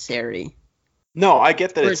necessary No, I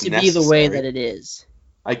get that for it it's to necessary. be the way that it is.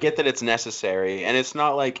 I get that it's necessary, and it's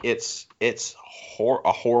not like it's a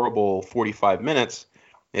horrible 45 minutes.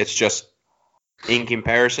 It's just in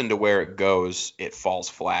comparison to where it goes, it falls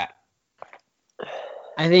flat.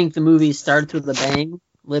 I think the movie starts with a bang,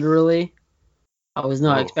 literally. I was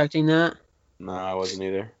not Oh. expecting that. No, I wasn't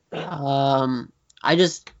either. I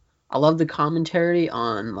love the commentary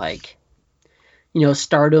on, like,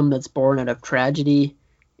 stardom that's born out of tragedy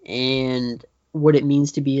and what it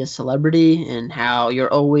means to be a celebrity and how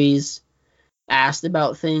you're always asked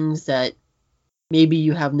about things that maybe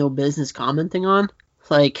you have no business commenting on.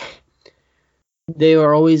 Like, they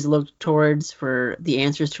are always looked towards for the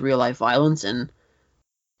answers to real life violence, and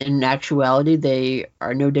in actuality, they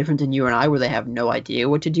are no different than you and I, where they have no idea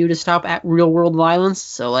what to do to stop real world violence.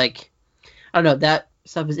 So, like, I don't know, that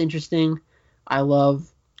stuff is interesting. I love,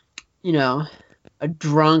 a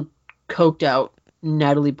drunk, coked out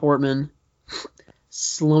Natalie Portman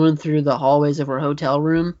slumming through the hallways of her hotel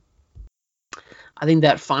room. I think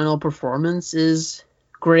that final performance is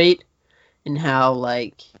great, and how,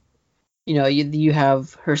 like, you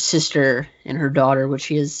have her sister and her daughter, which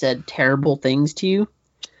she has said terrible things to you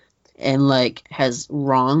and, like, has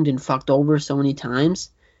wronged and fucked over so many times.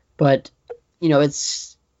 But,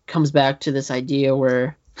 it's comes back to this idea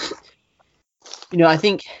where, I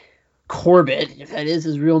think Corbett, if that is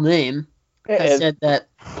his real name, has said that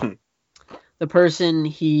the person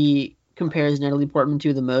he compares Natalie Portman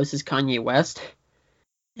to the most is Kanye West.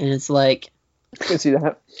 And it's like, I can see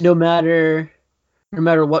that. no matter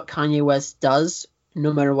what Kanye West does,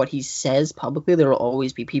 no matter what he says publicly, there will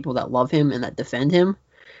always be people that love him and that defend him.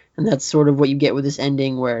 And that's sort of what you get with this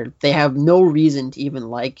ending, where they have no reason to even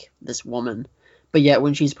like this woman, but yet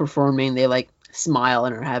when she's performing, they, like, smile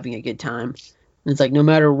and are having a good time. And it's like, no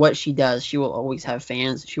matter what she does, she will always have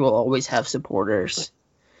fans. She will always have supporters.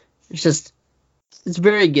 It's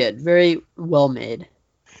very good, very well made.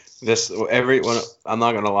 I'm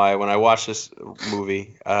not gonna lie. When I watched this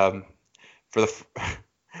movie, I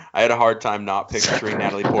had a hard time not picturing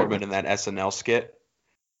Natalie Portman in that SNL skit.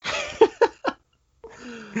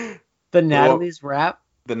 The Natalie's rap.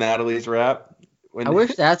 The Natalie's rap. I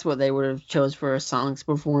wish that's what they would have chose for a song to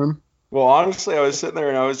perform. Well, honestly, I was sitting there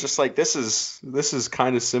and I was just like, this is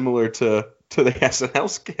kind of similar to the SNL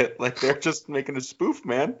skit. Like, they're just making a spoof,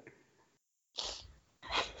 man.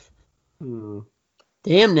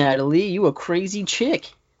 Damn, Natalie, you a crazy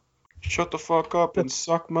chick. Shut the fuck up and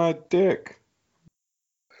suck my dick.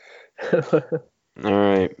 All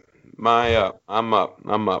right. I'm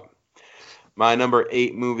up. My number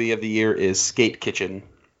 8 movie of the year is Skate Kitchen.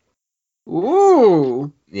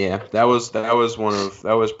 Ooh. Yeah, that was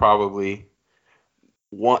probably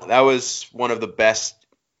one of the best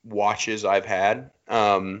watches I've had.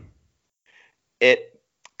 Because,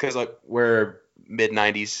 like, where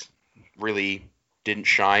mid-90s really didn't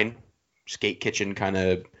shine, Skate Kitchen kind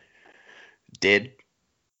of did.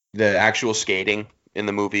 The actual skating in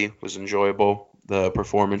the movie was enjoyable. The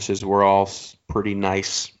performances were all pretty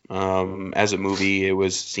nice. As a movie,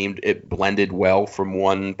 it blended well from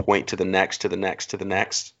one point to the next.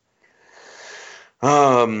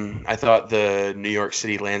 I thought the New York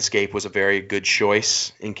City landscape was a very good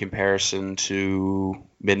choice in comparison to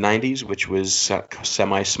mid-90s, which was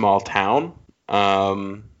semi-small town.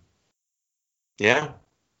 Yeah.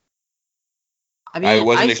 I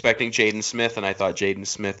wasn't expecting Jaden Smith, and I thought Jaden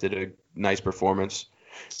Smith did a nice performance.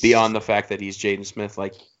 Beyond the fact that he's Jaden Smith,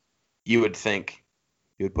 like you would think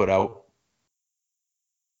he would put out.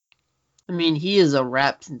 I mean, he is a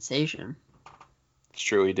rap sensation. It's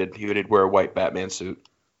true, he did wear a white Batman suit.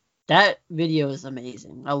 That video is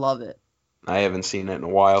amazing. I love it. I haven't seen it in a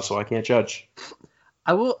while, so I can't judge.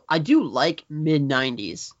 I do like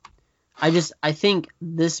mid-90s. I think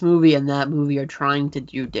this movie and that movie are trying to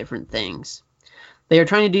do different things.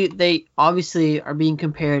 They obviously are being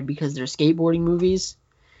compared because they're skateboarding movies,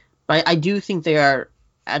 but I do think they are,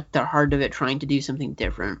 at the heart of it, trying to do something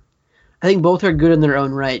different. I think both are good in their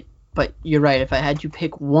own right, but you're right. If I had to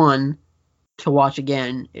pick one to watch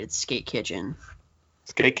again, it's Skate Kitchen.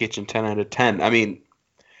 Skate Kitchen, 10 out of 10. I mean,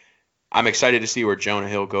 I'm excited to see where Jonah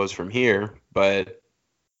Hill goes from here, but,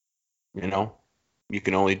 you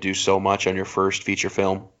can only do so much on your first feature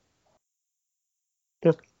film.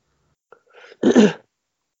 Yep.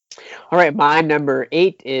 All right, my number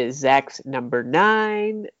 8 is Zach's number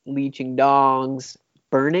 9, Leeching Dong's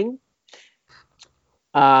Burning.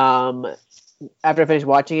 After I finished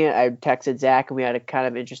watching it, I texted Zach, and we had a kind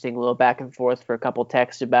of interesting little back and forth for a couple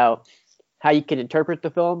texts about how you can interpret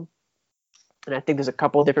the film. And I think there's a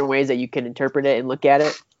couple different ways that you can interpret it and look at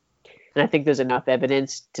it. and I think there's enough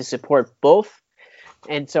evidence to support both.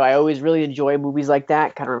 And so I always really enjoy movies like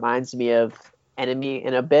that. Kind of reminds me of Enemy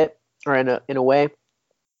in a bit, or in a way.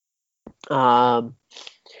 I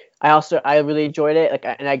really enjoyed it.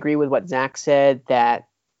 And I agree with what Zach said, that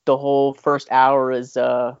the whole first hour is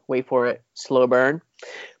wait for it, slow burn.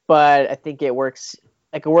 But I think it works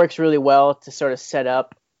really well to sort of set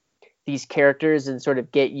up these characters and sort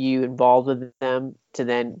of get you involved with them to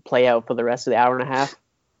then play out for the rest of the hour and a half.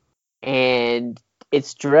 And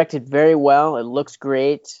it's directed very well. It looks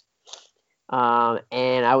great. And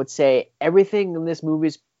I would say everything in this movie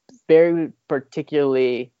is very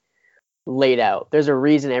particularly laid out. There's a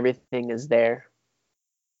reason everything is there.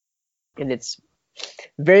 And it's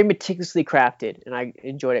very meticulously crafted, and I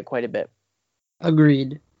enjoyed it quite a bit.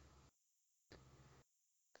 Agreed.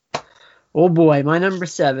 Oh boy, my number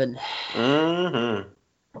 7. Mm-hmm.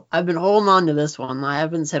 I've been holding on to this one. I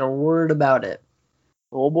haven't said a word about it.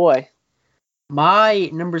 Oh boy. My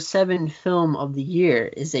number 7 film of the year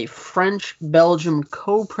is a French-Belgium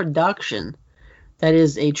co-production that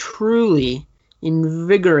is a truly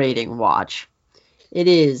invigorating watch. It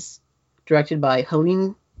is directed by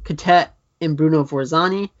Helene Catet and Bruno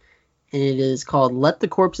Forzani, and it is called Let the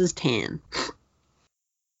Corpses Tan.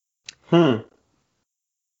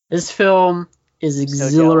 This film is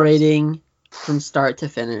exhilarating from start to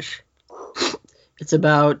finish. It's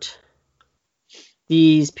about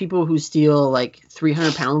these people who steal like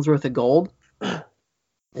 300 pounds worth of gold, and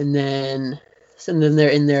then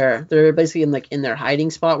they're basically in their hiding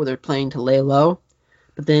spot where they're planning to lay low.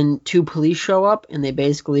 But then 2 police show up, and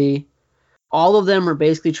all of them are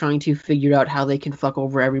basically trying to figure out how they can fuck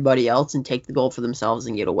over everybody else and take the gold for themselves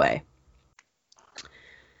and get away.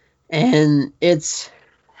 And it's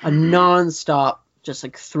a non-stop, just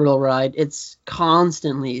like thrill ride. It's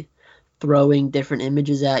constantly throwing different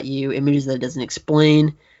images at you, images that it doesn't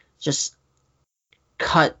explain. Just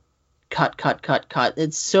cut.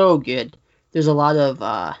 It's so good. There's a lot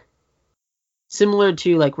of similar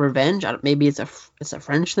to like Revenge. Maybe it's a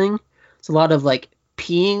French thing. It's a lot of like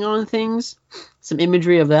peeing on things. Some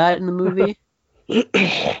imagery of that in the movie.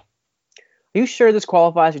 Are you sure this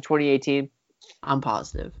qualifies for 2018? I'm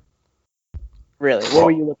positive. Really? What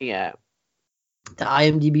were you looking at? The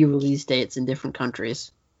IMDb release dates in different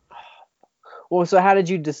countries. Well, so how did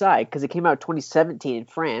you decide? Because it came out 2017 in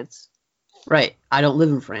France. Right. I don't live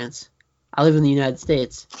in France. I live in the United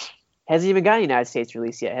States. Hasn't even got a United States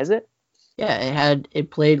release yet, has it? Yeah, it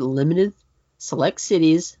played limited select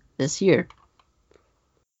cities this year.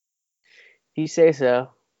 If you say so.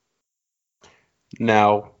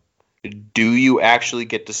 Now, do you actually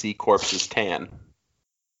get to see corpses tan?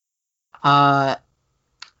 I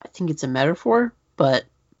think it's a metaphor, but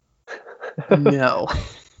no.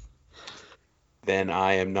 Then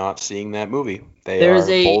I am not seeing that movie. They are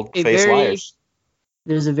bold-faced liars.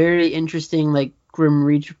 There's a very interesting like Grim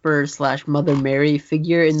Reaper / Mother Mary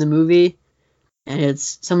figure in the movie, and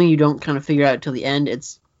it's something you don't kind of figure out till the end.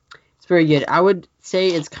 It's very good. I would say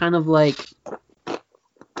it's kind of like,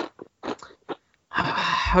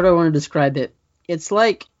 how do I want to describe it? It's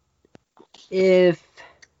like if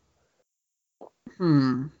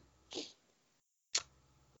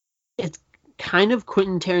it's kind of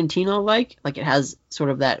Quentin Tarantino like it has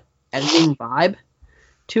sort of that editing vibe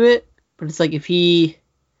to it, but it's like if he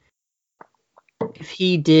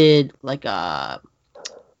did like a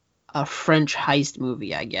French heist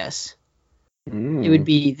movie, I guess. It would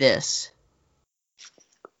be this.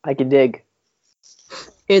 I can dig.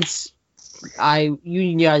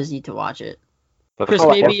 You guys need to watch it. Chris,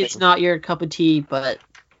 maybe it's not your cup of tea, but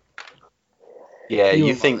yeah,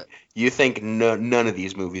 you think none of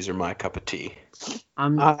these movies are my cup of tea.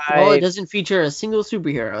 Well, it doesn't feature a single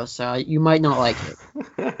superhero, so you might not like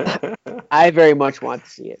it. I very much want to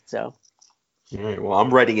see it, so. All right, well,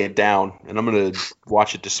 I'm writing it down, and I'm going to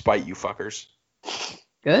watch it despite you fuckers.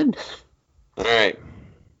 Good. All right.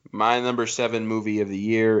 My number 7 movie of the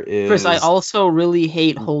year is... Chris, I also really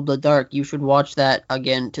hate Hold the Dark. You should watch that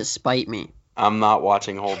again to spite me. I'm not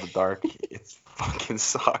watching Hold the Dark. It fucking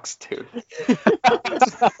sucks, dude.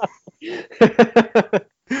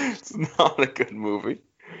 It's not a good movie.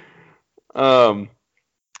 My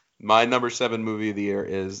number 7 movie of the year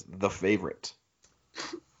is The Favorite.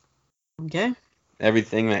 Okay.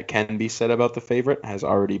 Everything that can be said about The Favorite has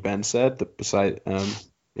already been said.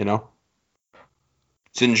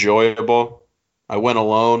 It's enjoyable. I went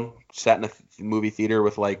alone, sat in a movie theater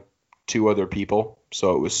with like 2 other people,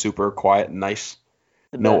 so it was super quiet and nice.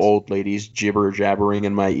 No old ladies jibber-jabbering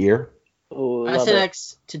in my ear. Ooh, I sit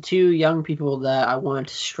next to 2 young people that I wanted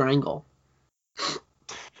to strangle.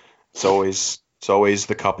 It's always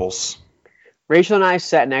the couples. Rachel and I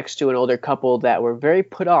sat next to an older couple that were very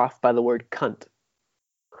put off by the word cunt.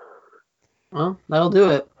 Well, that'll do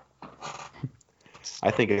it.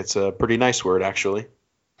 I think it's a pretty nice word, actually.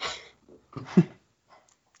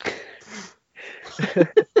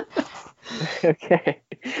 Okay.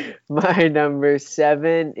 My number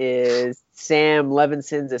 7 is Sam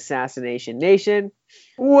Levinson's Assassination Nation.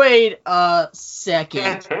 Wait a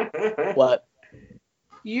second. What?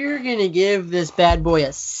 You're gonna give this bad boy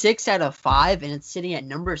a 6 out of 5, and it's sitting at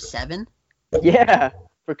number 7? Yeah,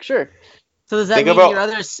 for sure. So does that Think mean about- your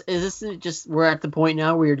other? Is this just we're at the point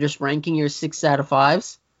now where you're just ranking your 6 out of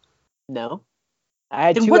 5s? No. I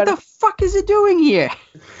had Then 2 what out the of... fuck is it doing here?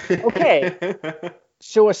 Okay.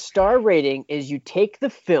 So a star rating is you take the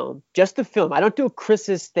film, just the film. I don't do a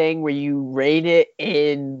Chris's thing where you rate it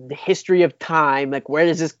in the history of time. Like, where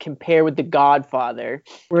does this compare with The Godfather?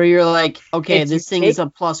 Where you're like, okay, It's this you thing is a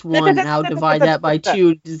 +1. Now divide that by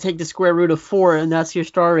 2 to take the square root of 4, and that's your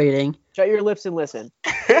star rating. Shut your lips and listen.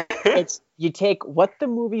 It's you take what the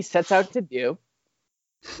movie sets out to do,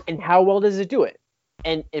 and how well does it do it.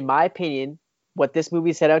 And in my opinion, what this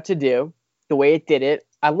movie set out to do, the way it did it,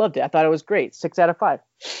 I loved it. I thought it was great. 6 out of 5.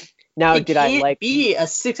 Now, It did I can't like? be a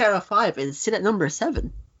 6 out of 5 and sit at number 7.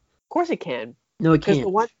 Of course, it can. No, it Because can't.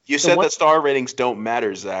 the one, You the said one- that star ratings don't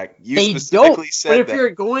matter, Zach. You They specifically don't. But said if that.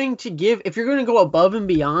 you're going to go above and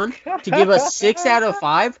beyond to give a 6 out of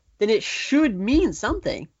 5, then it should mean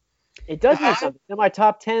something. it does mean something. It's in my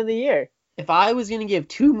top 10 of the year. If I was going to give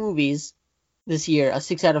 2 movies this year a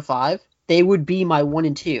 6 out of 5, they would be my 1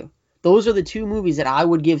 and 2. Those are the 2 movies that I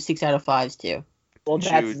would give 6 out of 5s to. Well,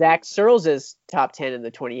 that's Shoot. Zach Searles' top 10 in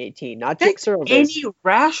the 2018, not Jake That's Searles'. any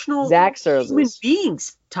rational Zach Searles'. human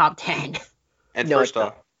being's top 10. And No, first it's not.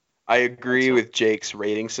 off, I agree with Jake's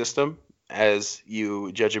rating system as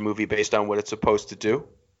you judge a movie based on what it's supposed to do.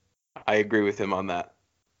 I agree with him on that.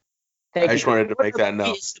 Thank I you. just wanted to make that What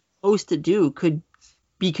note. it's supposed to do could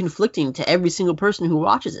be conflicting to every single person who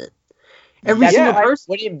watches it. Every That's single why- person.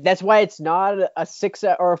 what do you- that's why it's not a 6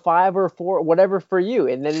 or a 5 or a 4, whatever for you,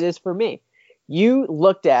 and then it is for me. You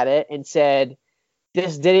looked at it and said,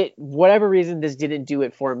 "This did it. Whatever reason, this didn't do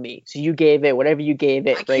it for me." So you gave it whatever you gave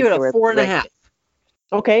it. I gave it a 4.5.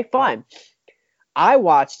 Okay, fine. I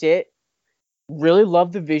watched it. Really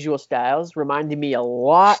loved the visual styles. Reminded me a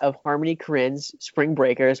lot of Harmony Korine's Spring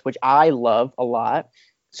Breakers, which I love a lot.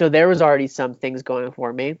 So there was already some things going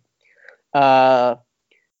for me.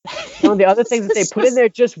 Some of the other things that they put in there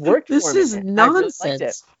just worked for me. This is and I really liked it.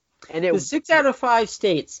 nonsense. And The it 6 out of 5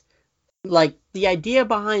 states, like, the idea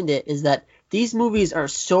behind it is that these movies are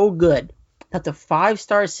so good that the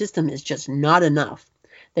 5-star system is just not enough.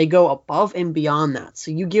 They go above and beyond that.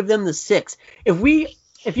 So you give them the 6.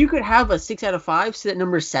 If you could have a 6 out of 5 sit at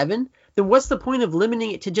number 7, then what's the point of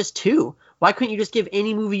limiting it to just 2? Why couldn't you just give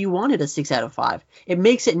any movie you wanted a 6 out of 5? It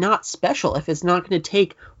makes it not special if it's not going to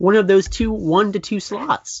take one of those 1 to 2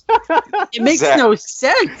 slots. It makes Zach. no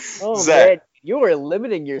sense. Oh Zach. man, you were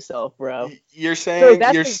limiting yourself, bro. You're So saying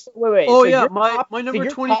that's you're wait. Oh so yeah, your my top- number so your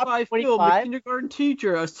top 25 film, The 25? Kindergarten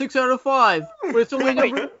Teacher, a 6 out of 5, but it's only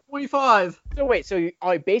Wait. number 25. So wait, so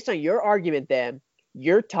based on your argument, then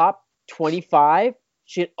your top 25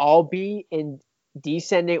 should all be in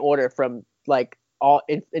descending order from like all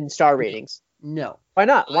in star ratings. No. Why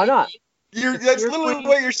not? Why not? that's you're literally putting-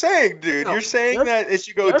 what you're saying, dude. No, you're saying just- that it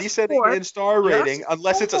should go just descending four. in star Just rating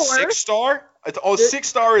unless it's a 4. 6-star. It's There-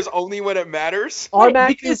 6-star is only when it matters.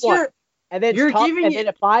 Automatically because one. you're And then you're top, giving and it- then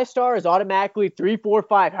a 5-star is automatically 3, 4,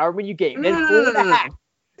 5, however many you gave. Then No, 4 and a no. half.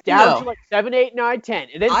 Down No. to like 7, 8, 9, 10.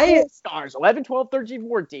 And then I- 4 stars. 11, 12, 13,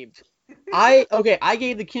 14. I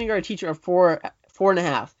gave The Kindergarten Teacher a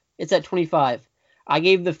 4.5. It's at 25. I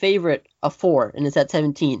gave The Favorite a 4, and it's at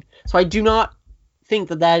 17. So I do not think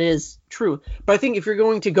that that is true. But I think if you're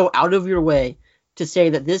going to go out of your way to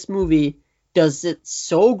say that this movie does it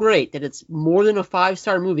so great that it's more than a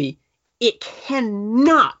 5-star movie, it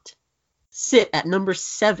cannot sit at number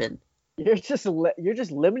 7. You're just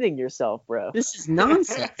limiting yourself, bro. This is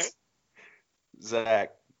nonsense.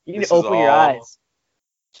 Zach, You need this to is open your all- eyes.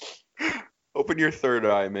 Open your third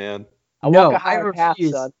eye, man. I No, walk a I higher path,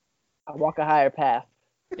 refuse. son. I walk a higher path.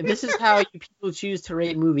 If this is how you people choose to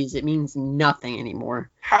rate movies, it means nothing anymore.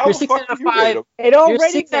 How Your the 6 fuck out do of you rate 5 them? It Your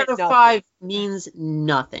already 6 out of meant 5 means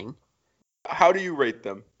nothing. How do you rate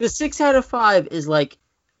them? The 6 out of 5 is like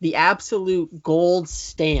the absolute gold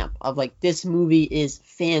stamp of like this movie is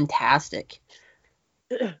fantastic.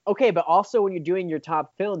 nothing. Okay, but also when you're doing your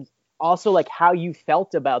top films, also like how you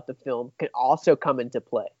felt about the film can also come into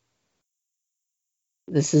play.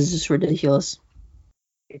 This is just ridiculous.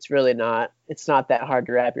 It's really not. It's not that hard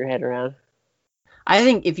to wrap your head around. I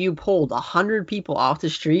think if you polled 100 people off the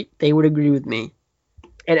street, they would agree with me.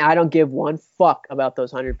 And I don't give one fuck about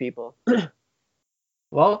those 100 people.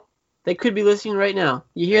 Well, they could be listening right now.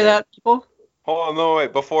 You hear that, people? Hold on, no,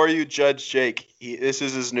 wait. Before you judge Jake, this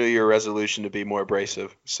is his New Year resolution to be more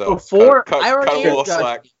abrasive. So I already cut a little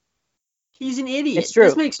slack. He's an idiot. It's true.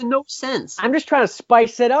 This makes no sense. I'm just trying to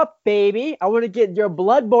spice it up, baby. I want to get your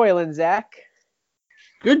blood boiling, Zach.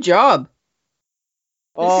 Good job.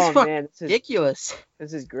 Oh, is fucking man. ridiculous.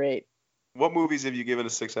 This is great. What movies have you given a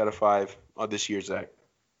 6 out of 5 on this year, Zach?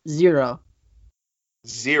 0.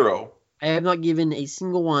 0. I have not given a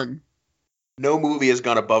single one. No movie has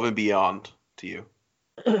gone above and beyond to you.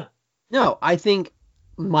 No, I think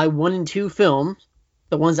my 1 and 2 films,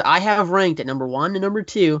 the ones that I have ranked at number 1 and number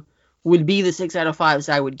 2, would be the 6 out of 5s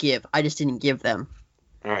I would give. I just didn't give them.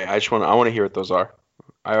 All right, I want to hear what those are.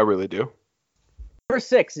 I really do. Number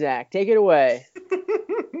 6, Zach. Take it away.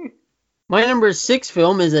 My number 6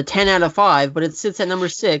 film is a 10 out of 5, but it sits at number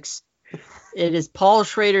 6. It is Paul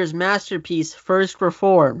Schrader's masterpiece, First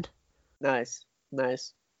Reformed. Nice.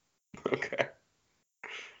 Okay.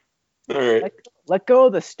 All right. Let go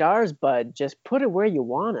of the stars, bud. Just put it where you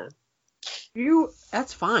wanna.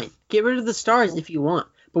 That's fine. Get rid of the stars if you want.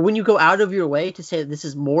 But when you go out of your way to say that this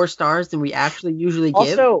is more stars than we actually usually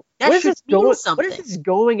give, Also, that should mean something. What is this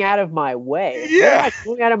going out of my way? Yeah. What am I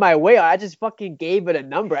going out of my way? I just fucking gave it a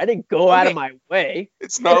number. I didn't go out of my way.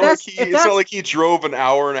 It's not like he drove an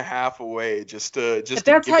hour and a half away just to if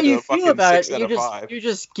that's give how it you a feel fucking about 6 it, out of 5. you're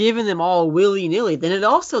just giving them all willy-nilly. Then it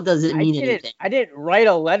also doesn't mean anything. I didn't write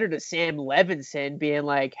a letter to Sam Levinson being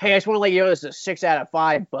like, hey, I just want to let you know this is a 6 out of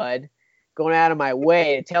 5, bud. Going out of my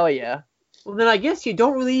way to tell you. Well, then I guess you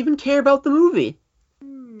don't really even care about the movie.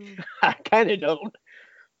 I kind of don't.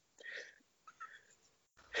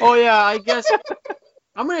 Oh, yeah, I guess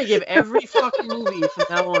I'm going to give every fucking movie from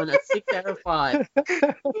now on a 6 out of 5.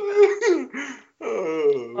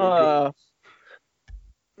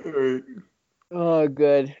 Oh,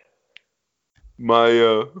 good. My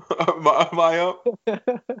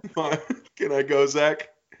can I go, Zach?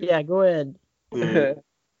 Yeah, go ahead.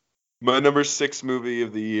 My number 6 movie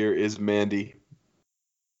of the year is Mandy.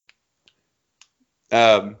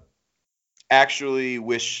 Actually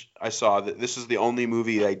wish I saw that. This is the only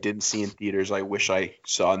movie I didn't see in theaters. I wish I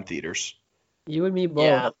saw in theaters. You and me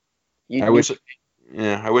both. Yeah. I wish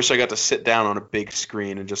I got to sit down on a big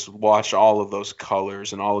screen and just watch all of those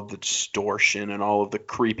colors and all of the distortion and all of the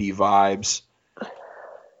creepy vibes.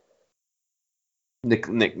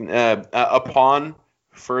 Upon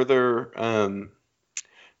further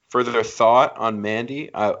thought on Mandy,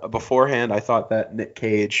 beforehand I thought that Nick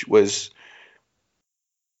Cage was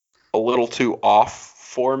a little too off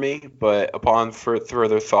for me, but upon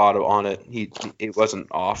further thought on it, it wasn't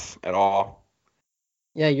off at all.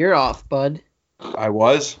 Yeah, you're off, bud. I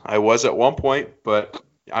was at one point, but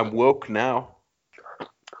I'm woke now.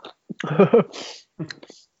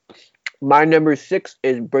 My number 6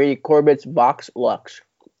 is Brady Corbett's Vox Lux.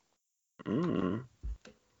 2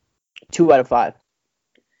 out of 5.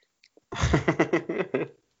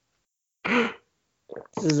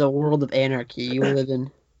 This is a world of anarchy you live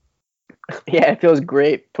in. Yeah, it feels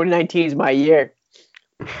great. 2019 is my year.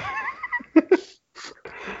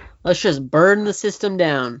 Let's just burn the system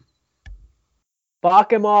down. Fuck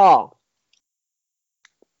them all.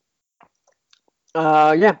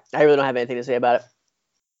 Yeah, I really don't have anything to say about it.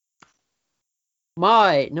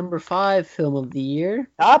 My number 5 film of the year.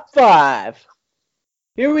 Top 5.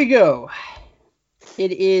 Here we go.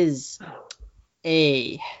 It is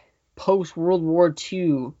a post-World War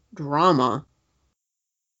II drama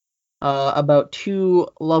about 2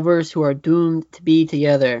 lovers who are doomed to be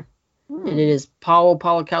together. And it is Paweł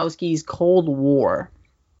Pawlikowski's Cold War.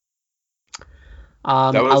 I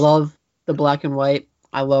love the black and white.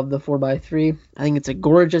 I love the 4x3. I think it's a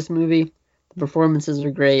gorgeous movie. The performances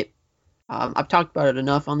are great. I've talked about it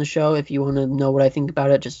enough on the show. If you want to know what I think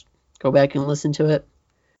about it, just go back and listen to it.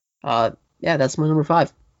 Yeah, that's my number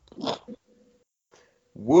 5.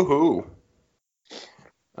 Woohoo!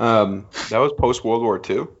 That was post World War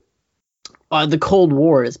II. The Cold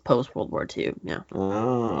War is post World War II. Yeah.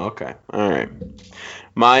 Oh, okay. All right.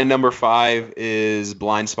 My number 5 is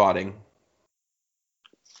Blind Spotting.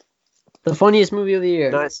 The funniest movie of the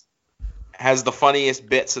year. Nice. Has the funniest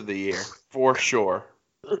bits of the year, for sure.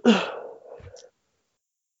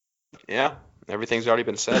 Yeah, everything's already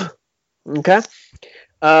been said. Okay.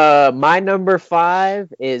 My number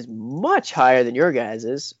 5 is much higher than your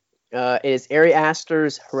guys's. It is Ari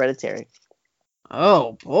Aster's Hereditary.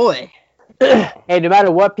 Oh, boy. Hey, no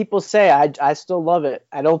matter what people say, I still love it.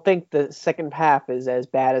 I don't think the second half is as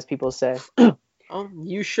bad as people say. Oh,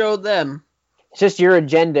 you showed them. It's just your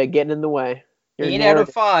agenda getting in the way. Your 8 out narrative-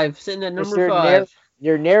 of 5, sitting at It's number your 5.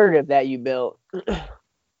 your narrative that you built.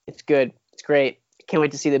 It's good. It's great. Can't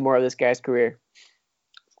wait to see more of this guy's career.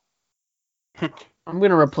 I'm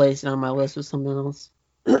gonna replace it on my list with something else.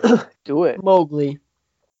 Do it. Mowgli.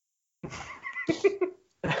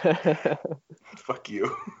 Fuck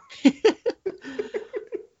you.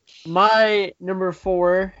 My number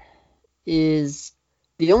 4 is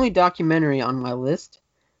the only documentary on my list,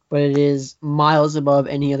 but it is miles above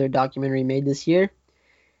any other documentary made this year.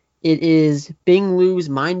 It is Bing Liu's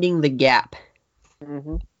Minding the Gap.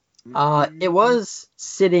 Mm-hmm. It was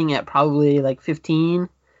sitting at probably like 15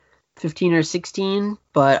 or 16,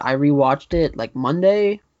 but I rewatched it like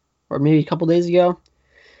Monday or maybe a couple days ago,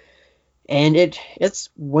 and it's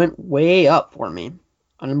went way up for me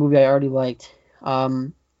on a movie I already liked.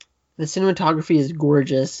 The cinematography is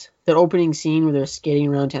gorgeous. The opening scene where they're skating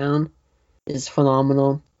around town is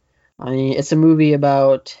phenomenal. I mean, it's a movie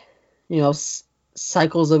about,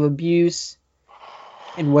 cycles of abuse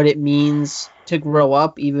and what it means to grow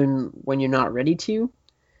up even when you're not ready to.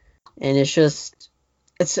 And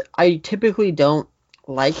I typically don't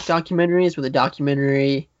like documentaries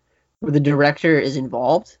where the director is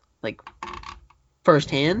involved, like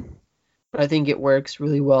firsthand. But I think it works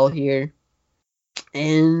really well here.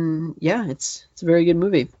 And yeah, it's a very good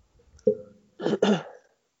movie.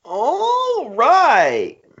 All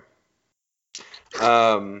right.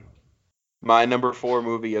 My number 4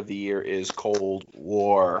 movie of the year is Cold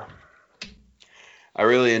War. I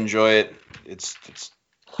really enjoy it. It's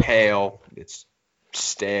pale. It's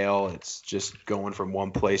stale. It's just going from one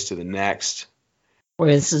place to the next.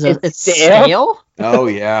 Wait, it's stale? stale? Oh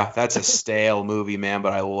yeah, that's a stale movie, man,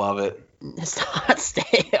 but I love it. It's not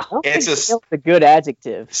stale. It's a good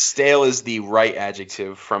adjective. Stale is the right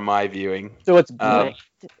adjective from my viewing. So it's bland.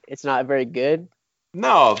 It's not very good.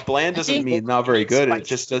 No, bland doesn't mean not very good. It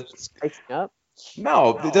just does. Spicing up.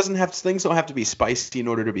 No, it doesn't have. Things don't have to be spicy in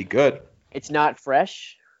order to be good. It's not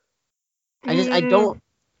fresh.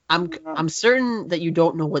 I'm certain that you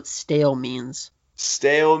don't know what stale means.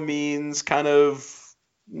 Stale means kind of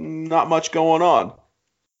not much going on.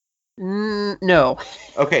 No.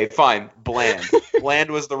 Okay, fine. Bland.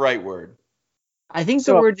 Bland was the right word. I think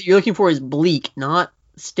the word that you're looking for is bleak, not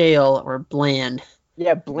stale or bland.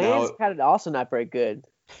 Yeah, bland's kind of also not very good.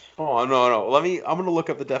 Oh, no. I'm going to look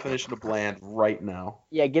up the definition of bland right now.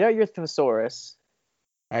 Yeah, get out your thesaurus.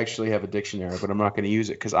 I actually have a dictionary, but I'm not going to use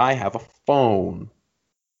it because I have a phone.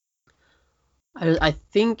 I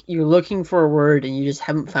think you're looking for a word and you just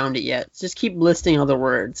haven't found it yet. Just keep listing other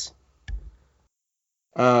words.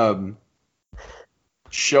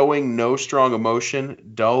 Showing no strong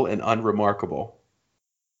emotion, dull and unremarkable.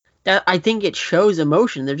 I think it shows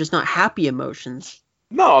emotion. They're just not happy emotions.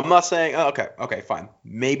 No, I'm not saying. Okay, fine.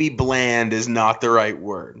 Maybe bland is not the right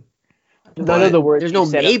word. None of the words. There's no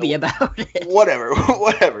maybe about it.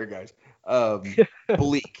 Whatever, guys.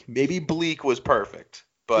 Bleak. Maybe bleak was perfect,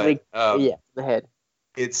 but the head.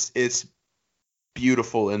 It's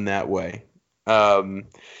beautiful in that way. What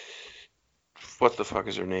the fuck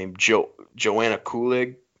is her name? Joanna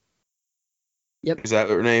Kulig. Yep. Is that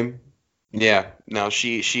her name? Yeah. No,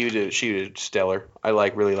 she did stellar. I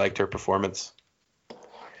really liked her performance.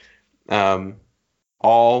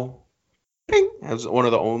 All Ping as one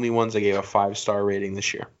of the only ones I gave a 5-star rating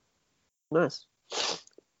this year. Nice.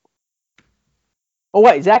 Oh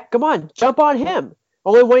wait, Zach, come on, jump on him.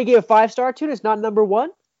 Only one you gave a 5-star to, and it's not number 1?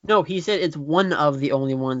 No, he said it's one of the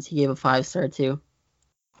only ones he gave a 5-star to.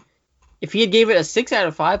 If he had gave it a 6 out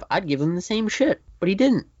of 5, I'd give him the same shit, but he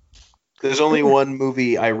didn't. There's only one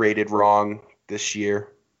movie I rated wrong this year.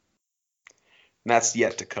 And that's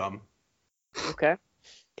yet to come. Okay.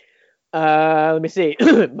 Let me see.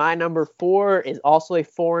 My number 4 is also a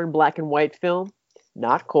foreign black and white film.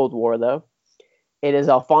 Not Cold War, though. It is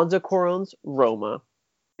Alfonso Cuarón's Roma.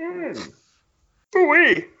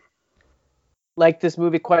 Oui. Like this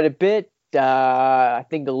movie quite a bit. I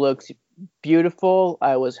think it looks beautiful.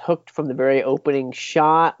 I was hooked from the very opening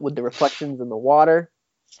shot with the reflections in the water.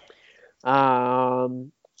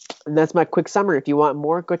 And that's my quick summary. If you want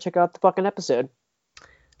more, go check out the fucking episode.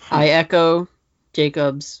 I echo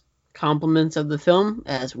Jacob's compliments of the film,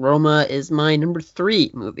 as Roma is my number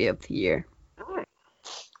 3 movie of the year.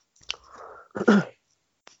 All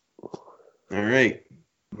right.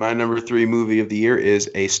 My number 3 movie of the year is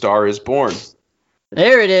A Star is Born.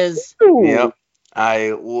 There it is. Ooh. Yep.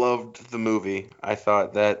 I loved the movie. I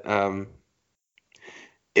thought that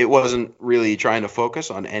it wasn't really trying to focus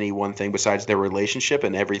on any one thing besides their relationship,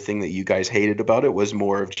 and everything that you guys hated about it was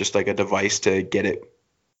more of just like a device to get it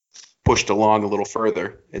pushed along a little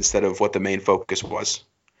further instead of what the main focus was.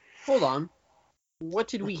 Hold on. What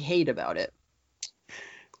did we hate about it?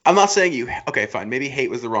 I'm not saying you. Okay, fine. Maybe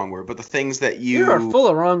hate was the wrong word, but the things that You are full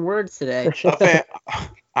of wrong words today. Okay,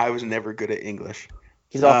 I was never good at English.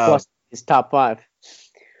 He's all plus his top 5.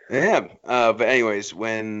 Yeah. But anyways,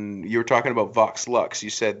 when you were talking about Vox Lux, you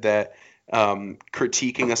said that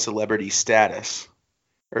critiquing a celebrity's status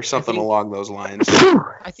or something along those lines.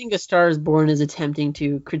 I think A Star Is Born is attempting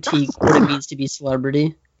to critique what it means to be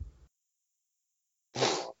celebrity.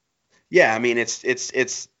 Yeah, I mean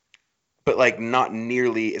it's but like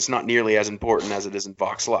it's not nearly as important as it is in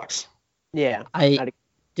Vox Lux. Yeah. I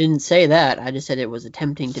didn't say that. I just said it was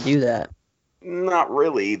attempting to do that. Not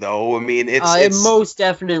really, though. I mean, It most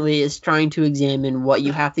definitely is trying to examine what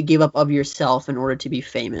you have to give up of yourself in order to be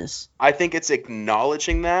famous. I think it's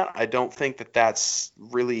acknowledging that. I don't think that that's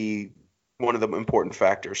really one of the important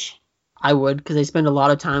factors. I would, because they spend a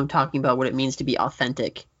lot of time talking about what it means to be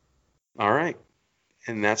authentic. All right.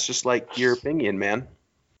 And that's just like your opinion, man.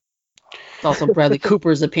 It's also Bradley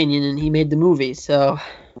Cooper's opinion, and he made the movie, so...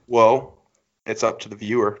 Well, it's up to the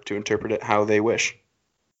viewer to interpret it how they wish.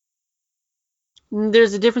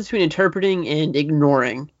 There's a difference between interpreting and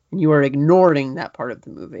ignoring, and you are ignoring that part of the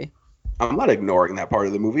movie. I'm not ignoring that part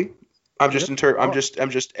of the movie. I'm just I'm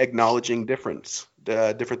just acknowledging different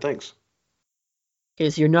things. Okay,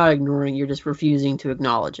 so you're not ignoring, you're just refusing to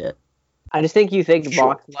acknowledge it. I just think you think Sure.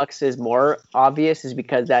 Vox Lux is more obvious is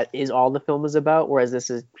because that is all the film is about, whereas this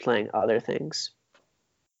is playing other things.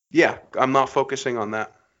 Yeah, I'm not focusing on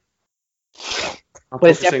that. I'm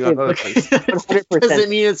But it's focusing on other definitely- things. 100%. Doesn't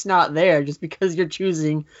mean it's not there, just because you're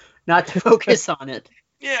choosing not to focus on it.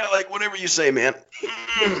 Yeah, like whatever you say, man.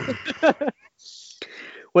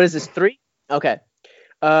 What is this, 3? Okay.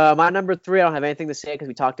 My number 3, I don't have anything to say because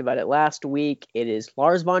we talked about it last week. It is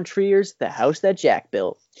Lars von Trier's The House That Jack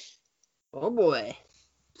Built. Oh boy.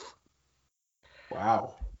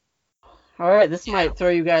 Wow. Alright, this might throw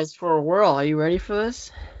you guys for a whirl. Are you ready for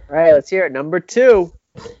this? All right, let's hear it. Number 2.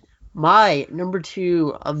 My number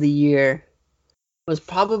 2 of the year was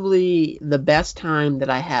probably the best time that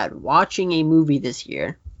I had watching a movie this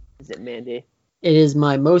year. Is it Mandy? It is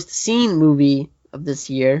my most seen movie of this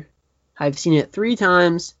year. I've seen it 3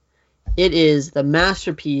 times. It is the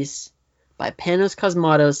masterpiece by Panos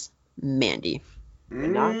Cosmatos, Mandy.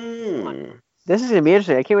 This is going to be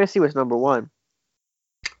interesting. I can't wait to see what's number 1.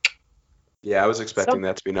 Yeah, I was expecting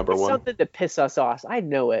that to be number It's 1. something to piss us off. I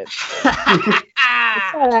know it.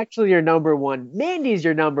 It's not actually your number 1. Mandy's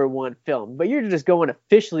your number 1 film, but you're just going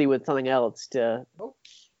officially with something else to...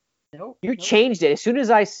 Nope. You changed it. As soon as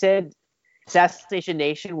I said Assassination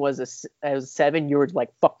Nation was a 7, you were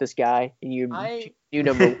like, fuck this guy. And you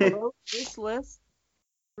number 1. wrote this list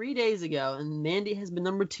 3 days ago, and Mandy has been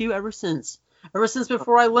number 2 ever since. Ever since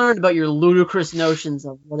before I learned about your ludicrous notions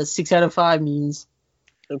of what a 6 out of 5 means.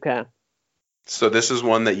 Okay. So this is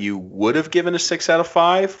one that you would have given a 6 out of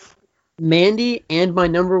 5? Mandy and my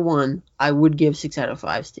number 1, I would give 6 out of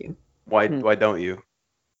 5s to. Why don't you?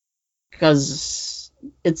 Because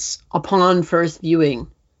it's upon first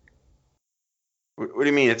viewing. What do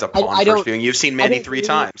you mean it's I upon don't- first viewing? You've seen Mandy don't 3 believe-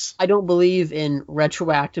 times. I don't believe in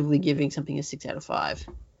retroactively giving something a 6 out of 5.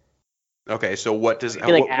 Okay, so what does... You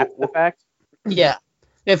like after the fact? Yeah.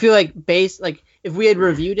 I feel like if we had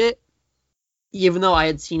reviewed it, even though I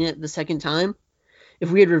had seen it the second time,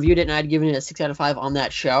 if we had reviewed it and I'd given it a 6 out of 5 on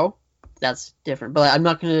that show, that's different. But I'm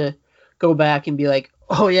not going to go back and be like,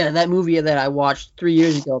 oh yeah, that movie that I watched 3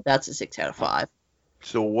 years ago, that's a 6 out of 5.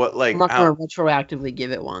 So what, like... I'm not going to retroactively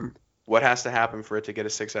give it one. What has to happen for it to get a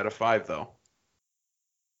 6 out of 5, though?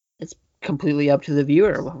 It's completely up to the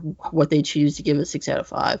viewer what they choose to give a 6 out of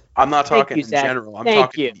 5. I'm not Thank talking you, in Zach. general.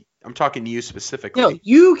 I'm talking you specifically. No,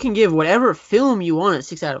 you can give whatever film you want a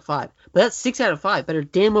 6 out of 5, but that 6 out of 5 better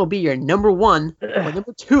damn well be your number 1 or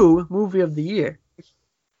number 2 movie of the year.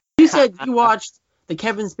 You said you watched the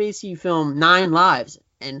Kevin Spacey film 9 Lives,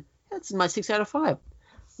 and that's my 6 out of 5.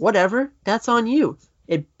 Whatever, that's on you.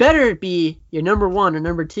 It better be your number 1 or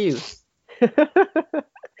number 2.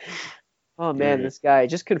 Oh man, this guy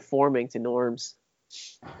just conforming to norms.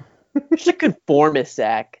 Just a conformist,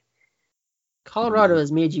 Zach. Colorado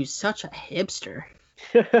has made you such a hipster.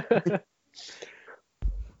 All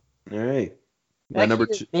right. My Back number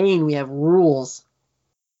here 2. in Maine, we have rules.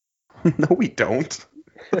 No, we don't.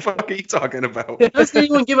 What the fuck are you talking about? Doesn't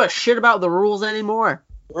anyone give a shit about the rules anymore?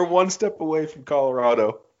 We're one step away from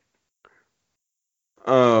Colorado.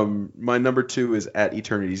 My number 2 is At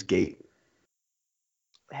Eternity's Gate.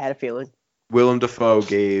 I had a feeling. Willem Dafoe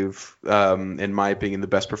gave, in my opinion, the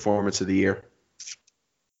best performance of the year.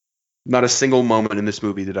 Not a single moment in this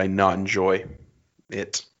movie did I not enjoy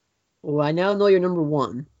it. Well, I now know you're number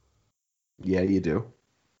 1. Yeah, you do.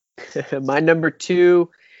 My number 2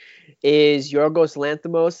 is Yorgos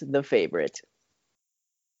Lanthimos, The Favorite.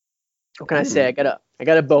 What can I say? I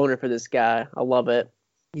got a boner for this guy. I love it.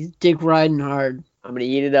 He's dick riding hard. I'm gonna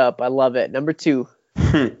eat it up. I love it. Number 2.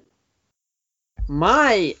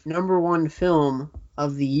 My number 1 film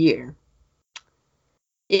of the year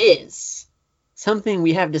is something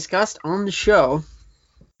we have discussed on the show,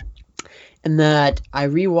 and that I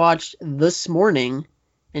rewatched this morning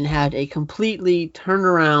and had a completely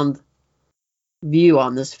turnaround view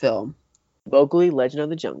on this film. Mowgli, Legend of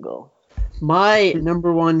the Jungle. My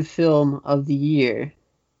number 1 film of the year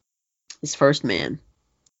is First Man.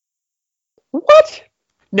 What?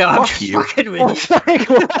 No, I'm Fuck just you. fucking with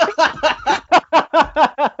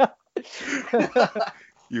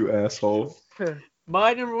you. You asshole.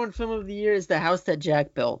 My number 1 film of the year is The House That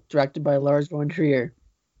Jack Built, directed by Lars von Trier.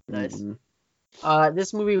 Nice.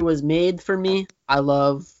 This movie was made for me. I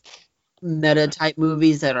love meta-type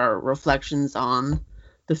movies that are reflections on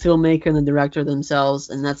the filmmaker and the director themselves,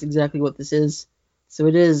 and that's exactly what this is. So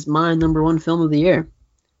it is my number 1 film of the year.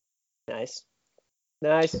 Nice.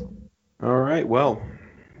 Nice. All right, well,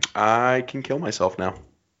 I can kill myself now.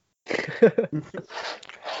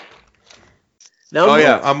 No,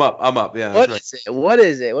 Yeah, I'm up. Yeah. What that's is it? What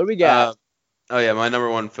is it? What do we got? Yeah, my number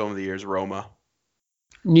 1 film of the year is Roma.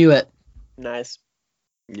 Knew it. Nice.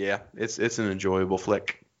 Yeah, it's an enjoyable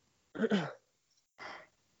flick.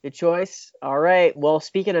 Good choice. All right. Well,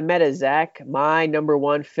 speaking of meta, Zach, my number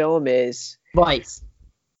 1 film is Vice.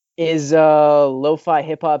 lo-fi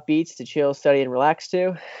hip hop beats to chill, study, and relax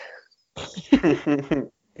to.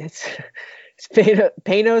 It's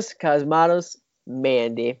Panos Cosmatos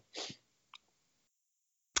Mandy.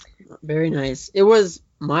 Very nice. It was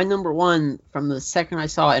my number 1 from the second I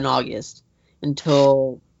saw it in August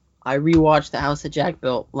until I rewatched The House That Jack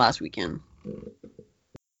Built last weekend.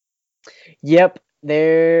 Yep,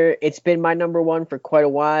 it's been my number 1 for quite a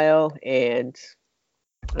while, and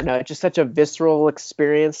I don't know, it's just such a visceral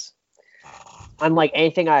experience. Unlike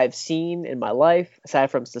anything I've seen in my life,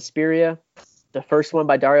 aside from Suspiria, the first one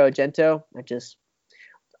by Dario Argento,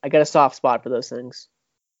 I got a soft spot for those things.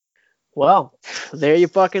 Well, there you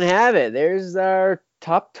fucking have it. There's our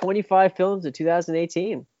top 25 films of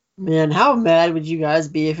 2018. Man, how mad would you guys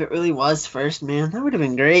be if it really was First Man? That would have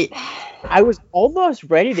been great. I was almost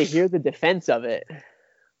ready to hear the defense of it.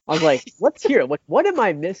 I was like, let's hear it. What am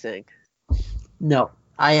I missing? No,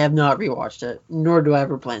 I have not rewatched it, nor do I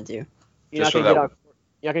ever plan to. You're not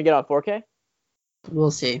gonna get on 4K?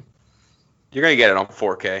 We'll see. You're gonna get it on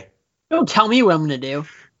 4K. Don't tell me what I'm gonna do.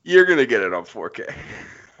 You're gonna get it on 4K.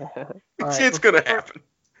 It's gonna happen.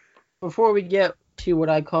 Before we get to what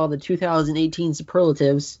I call the 2018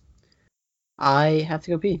 superlatives, I have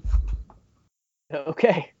to go pee.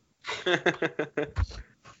 Okay.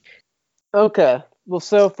 Okay. Well,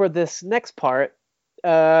 so for this next part,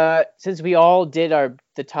 since we all did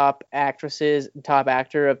the top actresses, top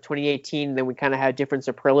actor of 2018, then we kind of had different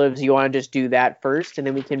superlatives. You want to just do that first, and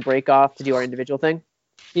then we can break off to do our individual thing?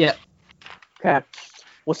 Yeah. Okay.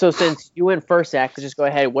 Well, so since you went first, Zach, just go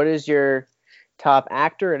ahead. What is your top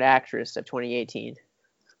actor and actress of 2018?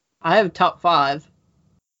 I have top 5.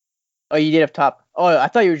 Oh, you did have top. Oh, I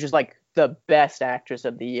thought you were just like the best actress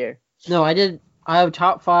of the year. No, I did. I have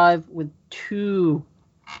top 5 with 2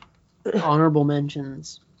 honorable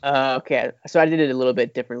mentions. Okay. So I did it a little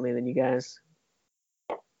bit differently than you guys.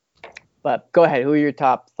 But go ahead. Who are your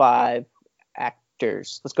top 5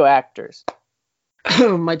 actors? Let's go actors.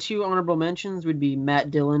 My 2 honorable mentions would be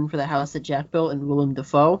Matt Dillon for The House That Jack Built and Willem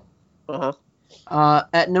Dafoe. Uh-huh.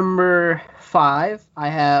 At number 5, I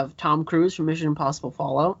have Tom Cruise from Mission Impossible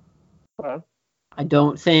Fallout. Okay. I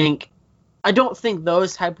don't think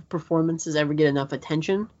those type of performances ever get enough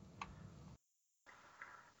attention.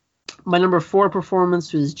 My number 4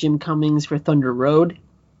 performance was Jim Cummings for Thunder Road.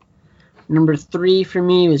 Number 3 for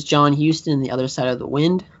me was John Huston in The Other Side of the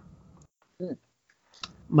Wind.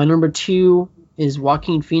 My number 2 is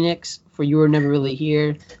Joaquin Phoenix for You Were Never Really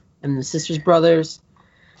Here and The Sisters Brothers.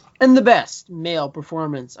 And the best male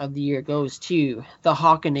performance of the year goes to the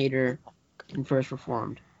Hawkinator in First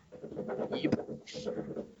Reformed.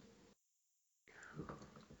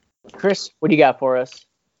 Chris, what do you got for us?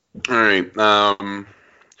 All right.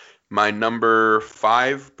 My number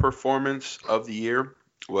 5 performance of the year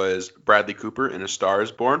was Bradley Cooper in A Star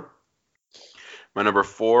Is Born. My number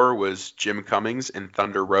 4 was Jim Cummings in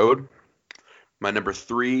Thunder Road. My number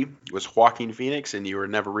 3 was Joaquin Phoenix in You Were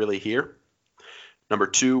Never Really Here. Number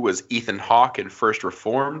 2 was Ethan Hawke in First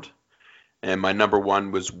Reformed. And my number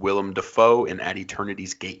 1 was Willem Dafoe in At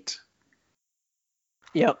Eternity's Gate.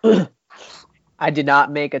 Yep. I did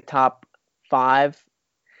not make a top 5.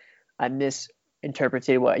 I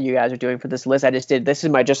interpreted what you guys are doing for this list. I just did. This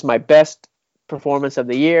is my best performance of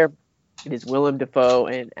the year. It is Willem Dafoe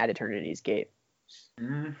in At Eternity's Gate.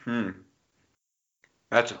 Mm-hmm.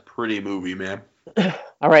 That's a pretty movie, man.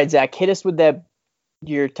 All right, Zach, hit us with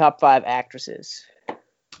your top 5 actresses.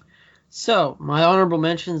 So, my honorable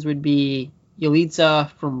mentions would be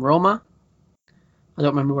Yalitza from Roma. I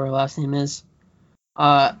don't remember what her last name is.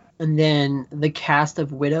 And then the cast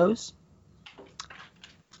of Widows.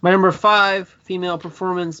 My number 5 female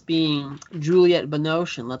performance being Juliette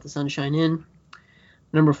Binoche in Let the Sun Shine In.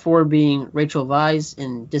 Number 4 being Rachel Weisz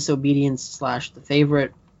in Disobedience / The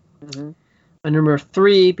Favorite. Mm-hmm. My number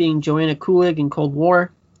 3 being Joanna Kulig in Cold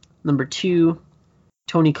War. Number 2,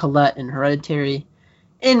 Toni Collette in Hereditary.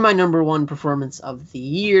 And my number 1 performance of the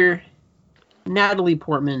year, Natalie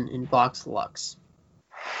Portman in Vox Lux.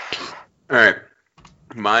 All right.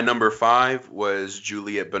 My number 5 was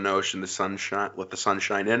Juliette Binoche in Let the Sun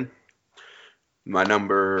Shine In. My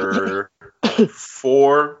number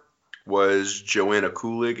 4 was Joanna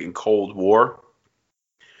Kulig in Cold War.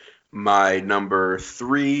 My number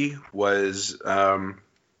 3 was I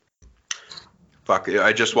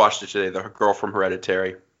just watched it today. The girl from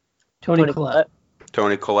Hereditary. Toni Collette.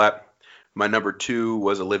 Toni Collette. My number 2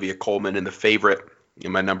 was Olivia Colman in The Favorite.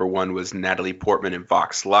 And my number 1 was Natalie Portman in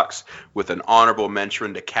Vox Lux, with an honorable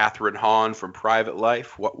mention to Catherine Hahn from Private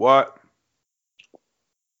Life. What?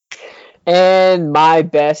 And my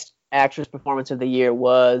best actress performance of the year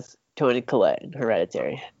was Toni Collette in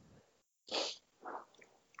Hereditary.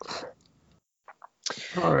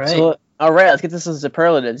 All right. So, all right, let's get this in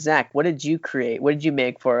superlatives. Zach, what did you create? What did you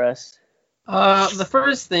make for us? The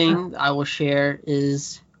first thing I will share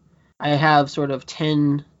is I have sort of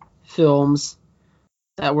 10 films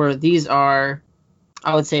these are,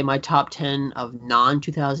 I would say, my top 10 of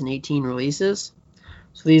non-2018 releases.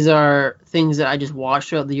 So these are things that I just watched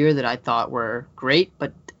throughout the year that I thought were great,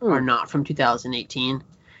 but are not from 2018.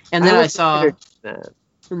 And that I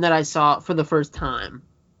saw for the first time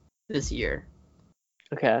this year.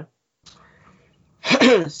 Okay.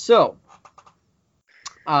 So,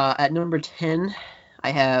 at number 10,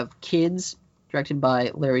 I have Kids, directed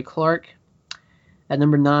by Larry Clark. At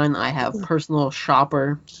number 9, I have Personal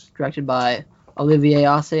Shopper, directed by Olivier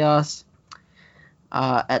Assayas.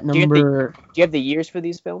 At number... Do you have the years for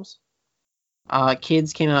these films?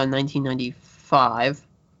 Kids came out in 1995.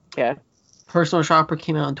 Okay. Personal Shopper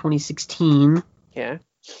came out in 2016. Okay.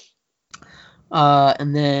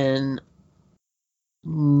 And then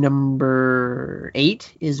number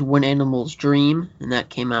 8 is When Animals Dream, and that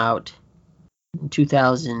came out in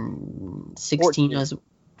 2016 as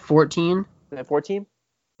 14. Is that 14?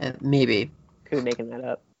 Maybe. Could be making that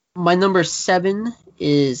up. My number 7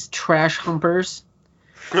 is Trash Humpers,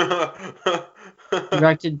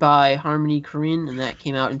 directed by Harmony Korine, and that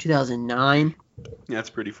came out in 2009. That's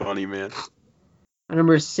pretty funny, man. My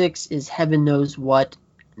number 6 is Heaven Knows What,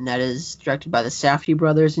 and that is directed by the Safdie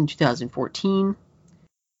brothers in 2014.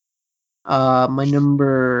 My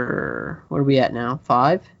number... What are we at now?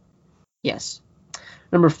 5? Yes.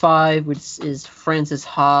 Number 5, which is Frances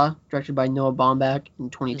Ha, directed by Noah Baumbach in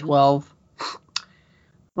 2012. Mm-hmm.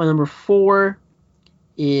 My number 4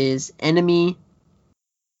 is Enemy,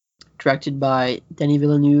 directed by Denis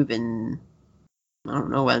Villeneuve in... I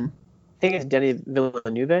don't know when. I think it's Denis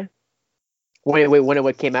Villeneuve. When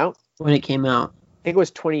it came out? When it came out. I think it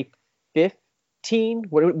was 2015.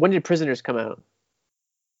 When did Prisoners come out?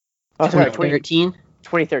 Oh, sorry, 2013?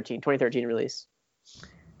 2013 release.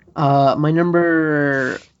 My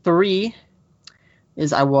number 3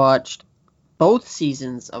 is I watched both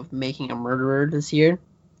seasons of Making a Murderer this year.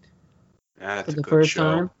 That's for the first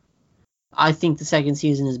time. I think the second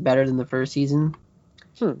season is better than the first season.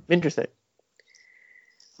 Interesting.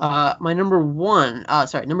 My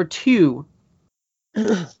number 2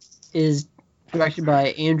 is directed by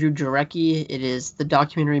Andrew Jarecki. It is the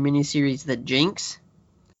documentary miniseries The Jinx.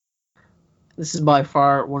 This is by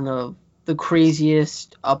far one of the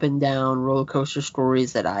craziest up and down roller coaster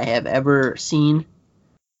stories that I have ever seen.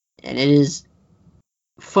 And it is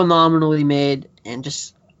phenomenally made, and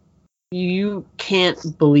just, you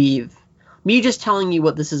can't believe. Me just telling you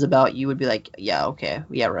what this is about, you would be like, yeah, okay,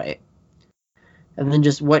 yeah, right. And then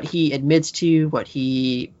just what he admits to, what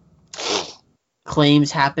he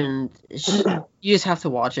claims happened, you just have to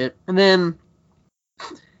watch it. And then,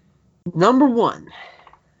 number 1,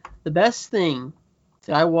 the best thing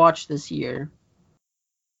that I watched this year,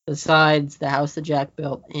 besides The House that Jack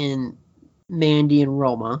Built and Mandy and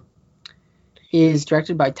Roma, is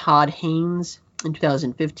directed by Todd Haynes in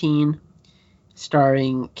 2015,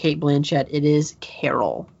 starring Cate Blanchett. It is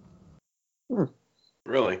Carol.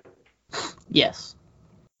 Really? Yes.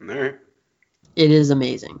 All right. It is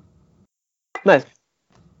amazing. Nice.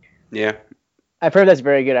 Yeah. I've heard that's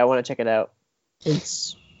very good. I want to check it out.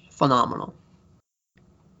 It's phenomenal.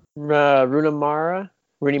 Rooney Mara?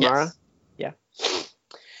 Yes.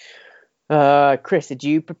 Yeah. Chris, did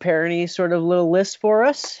you prepare any sort of little list for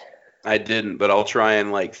us? I didn't, but I'll try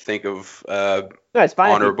and like think of No, it's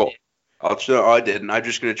fine. honorable. I didn't. I'm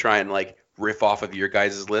just gonna try and like riff off of your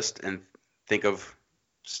guys' list and think of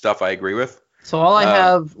stuff I agree with. So all I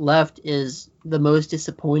have left is the most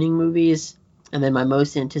disappointing movies, and then my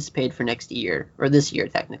most anticipated for next year, or this year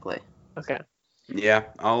technically. Okay. Yeah,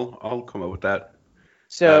 I'll come up with that.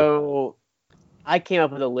 So I came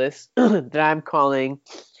up with a list that I'm calling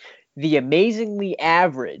the amazingly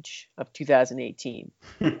average of 2018.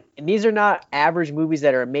 And these are not average movies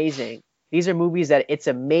that are amazing. These are movies that it's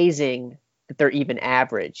amazing that they're even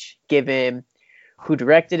average, given who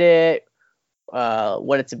directed it,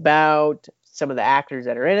 what it's about, some of the actors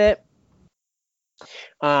that are in it.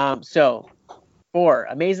 So for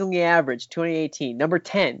amazingly average 2018, number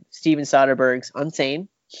 10, Steven Soderbergh's Unsane.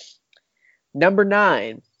 Number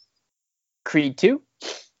 9, Creed 2.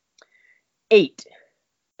 8,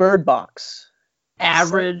 Bird Box.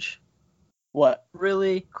 Average? What?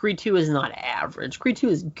 Really? Creed 2 is not average. Creed 2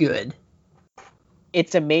 is good.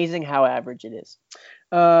 It's amazing how average it is.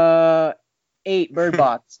 8, Bird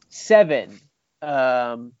Box. 7.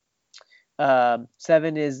 7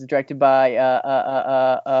 is directed by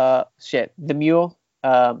The Mule.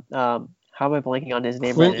 How am I blanking on his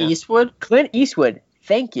name Clint right now? Eastwood? Clint Eastwood.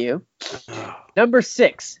 Thank you. Number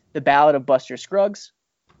 6, The Ballad of Buster Scruggs.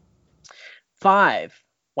 5,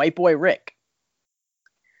 White Boy Rick.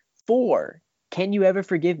 4, Can You Ever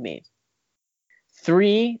Forgive Me?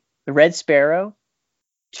 3, The Red Sparrow.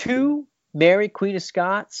 2, Mary Queen of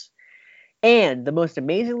Scots. And the most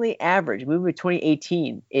amazingly average movie of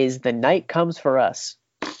 2018 is The Night Comes for Us.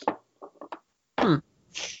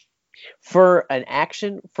 For an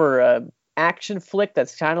action flick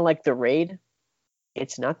that's kind of like The Raid,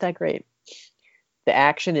 it's not that great. The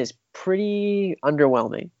action is pretty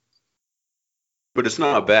underwhelming. But it's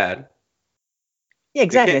not bad. Yeah,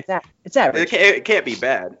 exactly. It's average. It can't be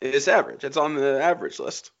bad. It's average. It's on the average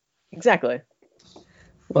list. Exactly.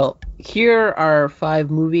 Well, here are 5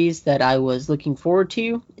 movies that I was looking forward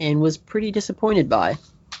to and was pretty disappointed by.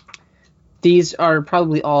 These are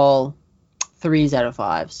probably all 3s out of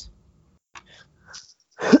 5s.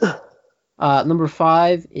 Number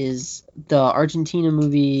 5 is the Argentina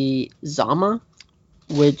movie Zama,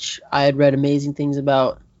 which I had read amazing things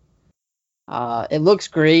about. It looks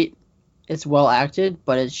great. It's well acted,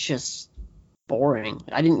 but it's just boring.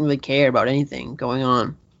 I didn't really care about anything going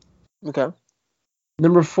on. Okay.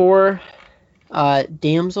 Number 4,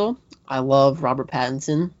 Damsel. I love Robert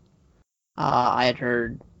Pattinson. I had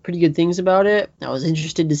heard pretty good things about it. I was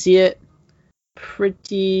interested to see it.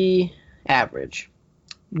 Pretty average.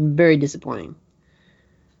 Very disappointing.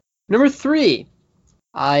 Number 3,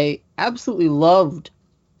 I absolutely loved.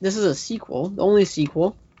 This is a sequel, the only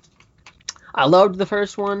sequel. I loved the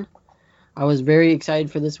first one. I was very excited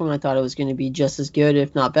for this one. I thought it was going to be just as good,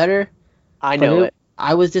 if not better. I know it.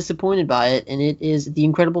 I was disappointed by it, and it is The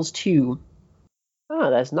Incredibles 2. Oh,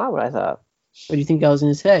 that's not what I thought. What do you think I was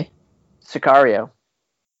going to say? Sicario.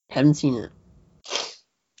 Haven't seen it.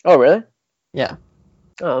 Oh, really? Yeah.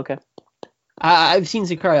 Oh, okay. I've seen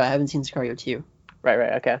Sicario. I haven't seen Sicario 2.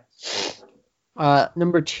 Right, okay.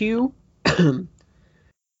 Number 2,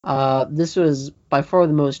 this was by far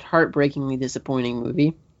the most heartbreakingly disappointing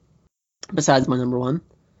movie, besides my number 1.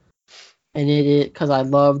 And it because I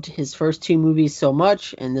loved his first 2 movies so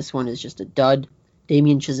much, and this one is just a dud.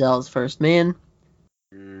 Damien Chazelle's First Man,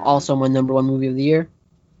 also my number 1 movie of the year.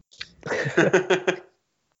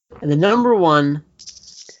 And the number 1,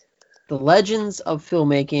 The Legends of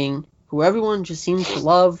Filmmaking, who everyone just seems to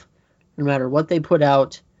love, no matter what they put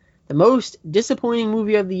out. The most disappointing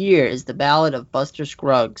movie of the year is The Ballad of Buster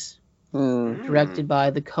Scruggs, directed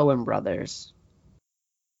by the Coen brothers.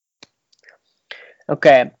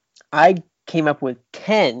 Okay, I came up with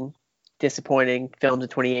 10 disappointing films of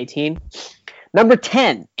 2018. Number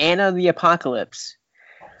 10, Anna and the Apocalypse.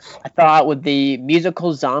 I thought with the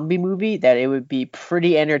musical zombie movie that it would be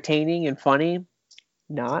pretty entertaining and funny.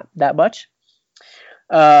 Not that much.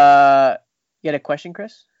 You had a question,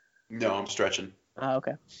 Chris? No, I'm stretching. Oh,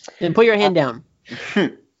 okay. Then put your hand down.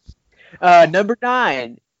 Number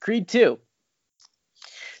 9, Creed 2.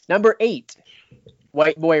 Number 8,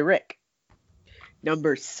 White Boy Rick.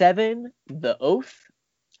 Number 7, The Oath.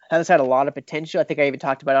 I thought this had a lot of potential. I think I even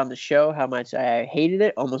talked about it on the show, how much I hated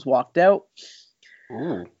it, almost walked out.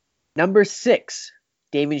 Ooh. Number 6,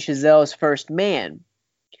 Damien Chazelle's First Man.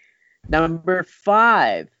 Number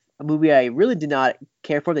 5, a movie I really did not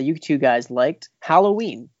care for that you two guys liked,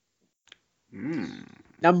 Halloween.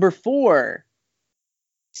 Number 4,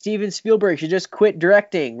 Steven Spielberg should just quit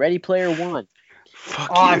directing, Ready Player One.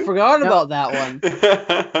 Fuck Oh, you. I forgot about that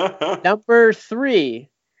one. Number 3,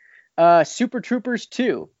 Super Troopers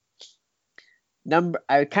 2.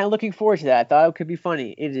 I kind of looking forward to that. I thought it could be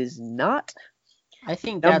funny. It is not. I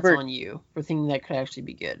think Number- that's on you for thinking that could actually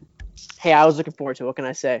be good. Hey, I was looking forward to it. What can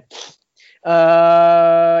I say?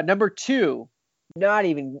 Number 2,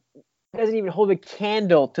 doesn't even hold a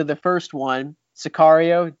candle to the first one,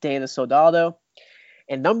 Sicario, Day of the Soldado.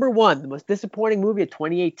 And number 1, the most disappointing movie of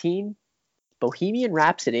 2018, Bohemian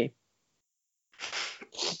Rhapsody.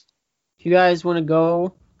 If you guys want to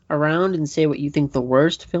go around and say what you think the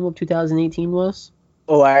worst film of 2018 was,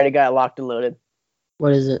 Oh, I already got it locked and loaded.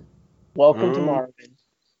 what is it? Welcome to Marvin.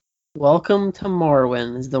 Welcome to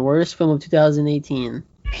Marwen is the worst film of 2018.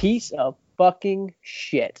 Piece of fucking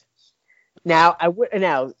shit. Now I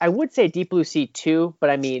would say Deep Blue Sea 2, but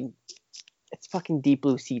I mean, it's fucking Deep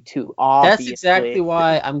Blue Sea 2. Obviously. That's exactly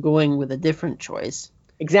why I'm going with a different choice.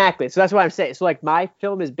 Exactly. So that's what I'm saying. So like my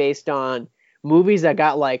film is based on movies that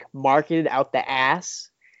got like marketed out the ass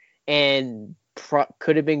and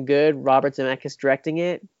could have been good. Robert Zemeckis directing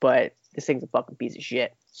it, but this thing's a fucking piece of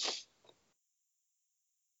shit.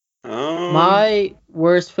 My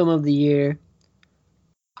worst film of the year.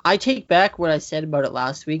 I take back what I said about it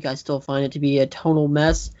last week. I still find it to be a tonal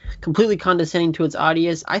mess, completely condescending to its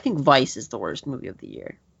audience. I think Vice is the worst movie of the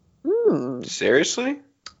year. Seriously?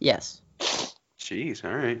 Yes. Jeez,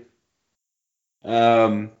 all right.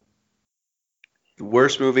 The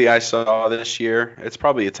worst movie I saw this year, it's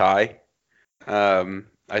probably a tie.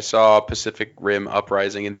 I saw Pacific Rim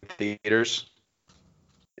Uprising in theaters,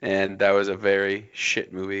 and that was a very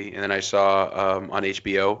shit movie. And then I saw on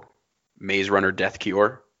HBO Maze Runner Death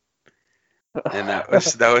Cure, and that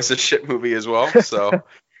was a shit movie as well. So I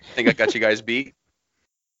think I got you guys beat.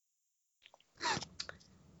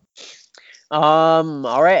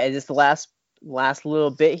 All right. Is this the last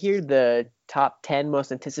little bit here? The top 10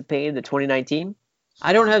 most anticipated of 2019.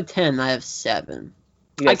 I don't have 10. I have 7.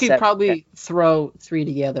 You got I could 7. probably Okay. throw 3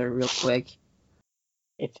 together real quick.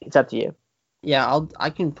 It's up to you. Yeah, I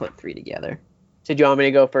can put 3 together. So do you want me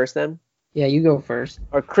to go first then? Yeah, you go first.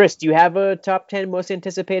 Or Chris, do you have a top 10 most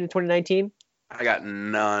anticipated 2019? I got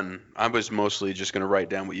none. I was mostly just gonna write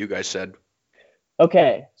down what you guys said.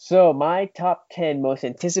 Okay, so my top 10 most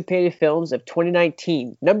anticipated films of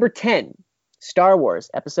 2019. Number 10, Star Wars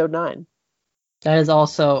Episode 9. That is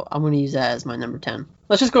also, I'm going to use that as my number 10.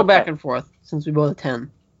 Let's just go back and forth since we both have 10.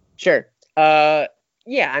 Sure. Yeah,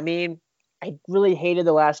 I mean, I really hated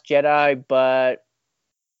The Last Jedi, but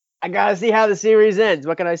I gotta see how the series ends.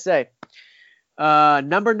 What can I say?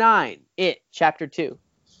 Number 9, It, Chapter 2.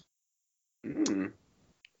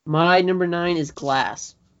 My number 9 is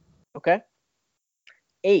Glass. Okay.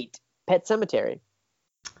 8, Pet Sematary.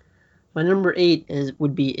 My number 8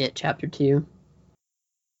 would be It, Chapter 2.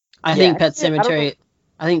 I Yeah, think Pet actually, I don't Cemetery.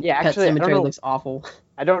 I think Yeah, Pet actually, I don't Cemetery know. looks awful.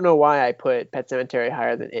 I don't know why I put Pet Sematary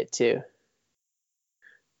higher than It too.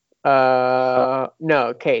 No,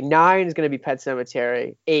 okay. 9 is gonna be Pet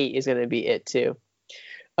Sematary. 8 is gonna be It too.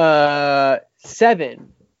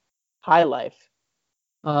 7, High Life.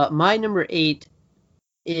 My number 8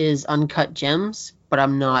 is Uncut Gems, but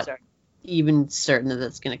I'm not Sorry. even certain that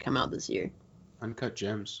that's going to come out this year. Uncut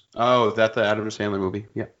Gems. Oh, that's the Adam Sandler movie.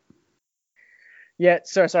 Yeah. Yeah,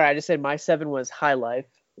 sorry. I just said my 7 was High Life.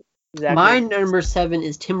 Exactly. My number 7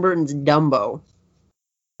 is Tim Burton's Dumbo.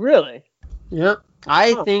 Really? Yep.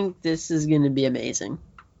 I Huh. think this is going to be amazing.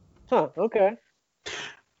 Huh. Okay.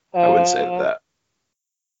 I wouldn't say that.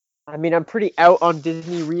 I mean, I'm pretty out on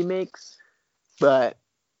Disney remakes, but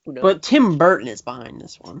who knows? But Tim Burton is behind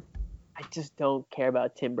this one. I just don't care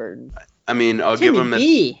about Tim Burton. I mean, I'll give Timmy them that.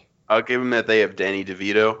 B. I'll give them that they have Danny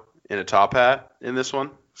DeVito in a top hat in this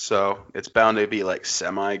one, so it's bound to be like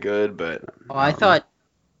semi good. But Oh, I thought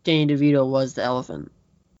Danny DeVito was the elephant.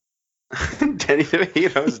 Danny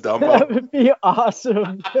DeVito's That Dumbo. would be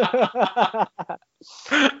awesome.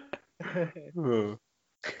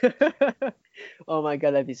 Oh my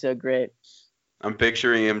god, that'd be so great. I'm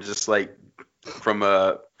picturing him just like from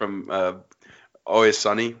Always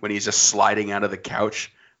Sunny when he's just sliding out of the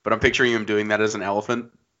couch. But I'm picturing him doing that as an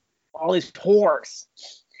elephant. All his horse.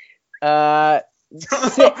 6.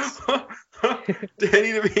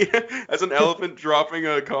 Danny DeVito as an elephant dropping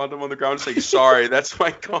a condom on the ground saying, sorry, that's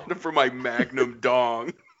my condom for my magnum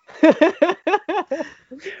dong.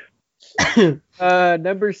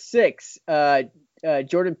 Number 6,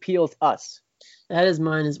 Jordan Peele's Us. That is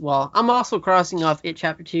mine as well. I'm also crossing off It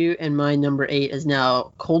Chapter 2, and my number 8 is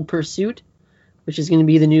now Cold Pursuit, which is going to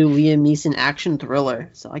be the new Liam Neeson action thriller.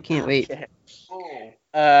 So I can't wait.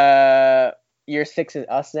 Your 6 is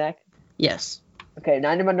us, Zach? Yes. Okay,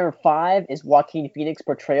 number 5 is Joaquin Phoenix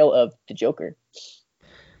portrayal of the Joker.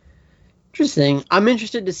 Interesting. I'm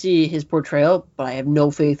interested to see his portrayal, but I have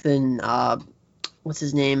no faith in what's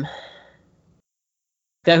his name?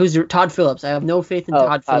 That who's Todd Phillips. I have no faith in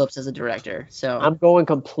Todd Phillips as a director. So I'm going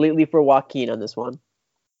completely for Joaquin on this one.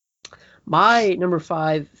 My number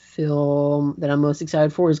 5 film that I'm most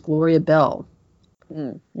excited for is Gloria Bell.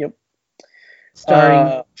 Yep.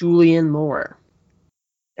 Starring Julianne Moore.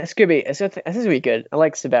 This gonna be good. I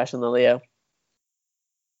like Sebastian Lelio.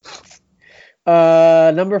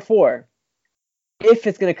 Number 4. If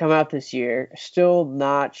it's gonna come out this year, still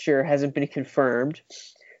not sure, hasn't been confirmed.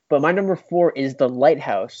 But my number 4 is The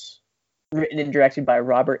Lighthouse, written and directed by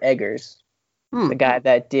Robert Eggers, the guy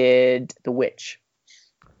that did The Witch.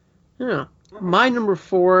 Yeah. My number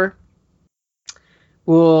 4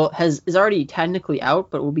 is already technically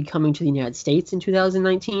out, but will be coming to the United States in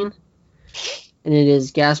 2019. And it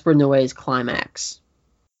is Gaspar Noé's Climax.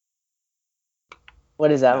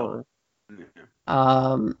 What is that one?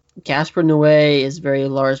 Gaspar Noé is very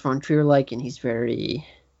Lars von Trier-like, and he's very...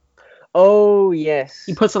 Oh, yes.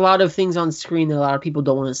 He puts a lot of things on screen that a lot of people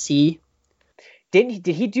don't want to see. Did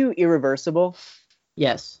he do Irreversible?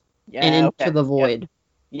 Yes. Yeah, and Into the Void.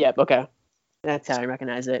 Yep, okay. That's how I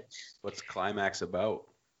recognize it. What's Climax about?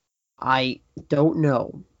 I don't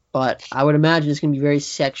know, but I would imagine it's going to be very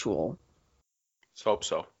sexual. Let's hope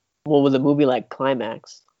so. Well, with a movie like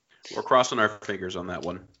Climax. We're crossing our fingers on that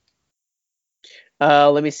one.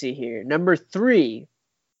 Let me see here. Number 3,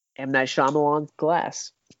 M. Night Shyamalan's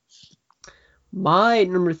Glass. My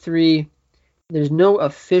number 3, there's no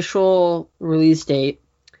official release date,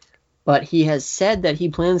 but he has said that he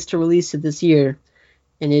plans to release it this year,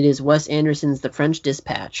 and it is Wes Anderson's The French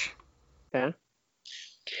Dispatch. Okay.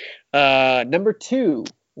 Number 2,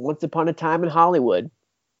 Once Upon a Time in Hollywood.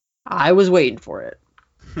 I was waiting for it.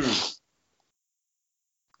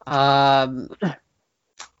 My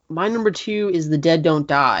number 2 is The Dead Don't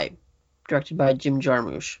Die, directed by Jim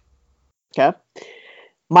Jarmusch. Okay.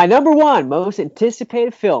 My number 1 most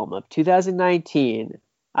anticipated film of 2019.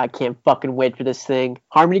 I can't fucking wait for this thing.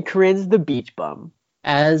 Harmony Korine's The Beach Bum.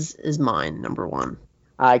 As is mine, number 1.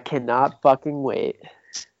 I cannot fucking wait.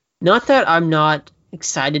 Not that I'm not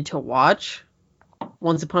excited to watch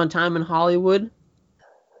Once Upon a Time in Hollywood,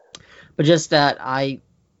 but just that I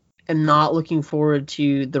am not looking forward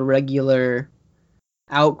to the regular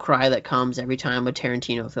outcry that comes every time a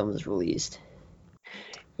Tarantino film is released.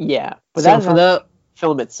 Yeah, but so that's for the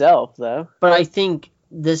film itself, though. But I think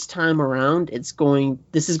this time around,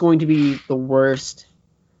 this is going to be the worst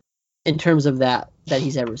in terms of that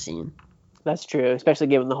he's ever seen. That's true, especially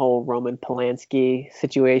given the whole Roman Polanski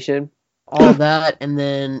situation. All that, and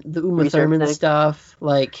then the Uma Thurman stuff.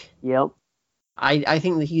 Like, yep. I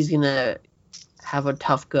think that he's going to have a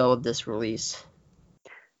tough go of this release.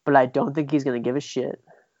 But I don't think he's going to give a shit.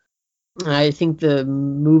 I think the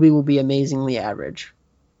movie will be amazingly average.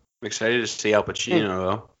 I'm excited to see Al Pacino,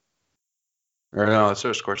 though. Or no, it's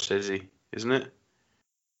Scorsese, isn't it?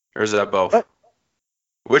 Or is that both? What?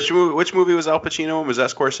 Which movie was Al Pacino in? Was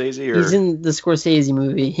that Scorsese? Or? He's in the Scorsese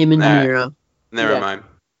movie, him and De Niro. Never mind.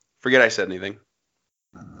 Forget I said anything.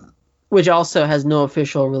 Which also has no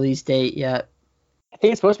official release date yet. I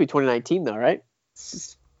think it's supposed to be 2019, though, right?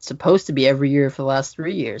 It's supposed to be every year for the last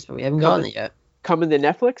 3 years, but we haven't gotten it yet. Coming to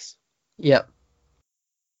Netflix? Yep.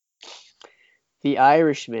 The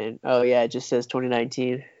Irishman. Oh, yeah, it just says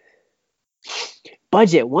 2019.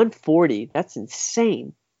 Budget, $140. That's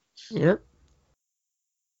insane. Yep.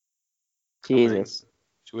 Jesus.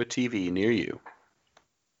 To a TV near you.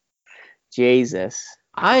 Jesus.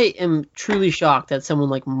 I am truly shocked that someone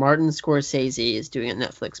like Martin Scorsese is doing a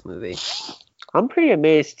Netflix movie. I'm pretty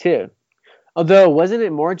amazed, too. Although, wasn't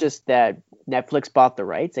it more just that Netflix bought the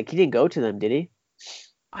rights? Like, he didn't go to them, did he?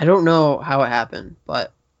 I don't know how it happened,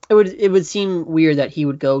 but it would seem weird that he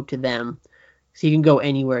would go to them, so he can go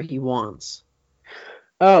anywhere he wants.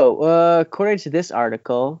 Oh, according to this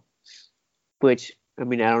article, which, I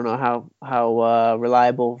mean, I don't know how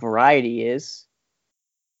reliable Variety is,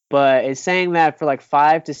 but it's saying that for like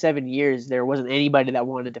 5 to 7 years, there wasn't anybody that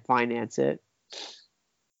wanted to finance it.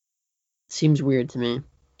 Seems weird to me.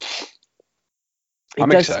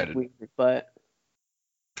 I'm excited. Weird, but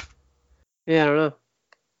yeah, I don't know.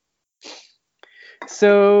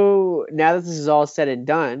 So now that this is all said and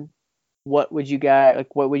done, what would you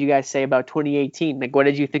guys say about 2018? Like, what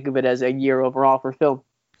did you think of it as a year overall for film?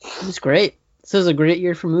 It was great. This was a great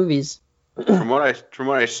year for movies. From what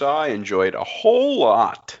I saw, I enjoyed a whole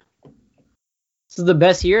lot. This is the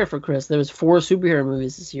best year for Chris. There was 4 superhero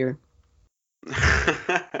movies this year.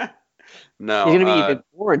 No. He's gonna be even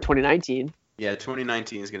more in 2019. Yeah,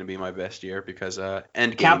 2019 is gonna be my best year because Endgame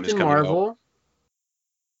is Captain coming Marvel, out.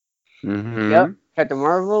 Mm-hmm. Yep. Captain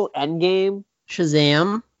Marvel, Endgame,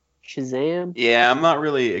 Shazam. Yeah, I'm not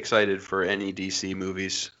really excited for any DC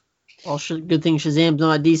movies. Well, good thing Shazam's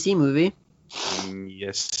not a DC movie.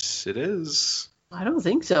 Yes, it is. I don't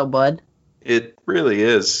think so, bud. It really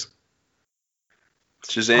is.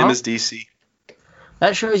 Shazam is DC.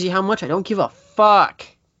 That shows you how much I don't give a fuck.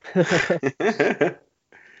 I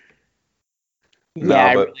but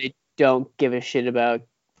really don't give a shit about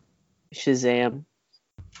Shazam.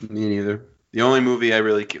 me neither. The only movie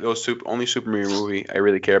only superhero movie I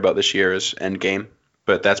really care about this year is Endgame,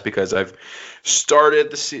 but that's because I've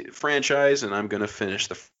started the franchise and I'm gonna finish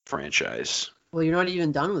the franchise. Well, you're not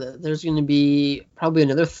even done with it. There's going to be probably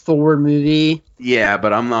another Thor movie. Yeah,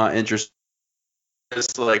 but I'm not interested.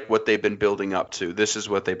 It's like what they've been building up to. This is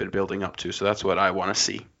what they've been building up to, so that's what I want to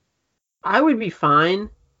see. I would be fine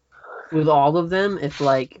with all of them if,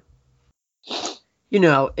 like, if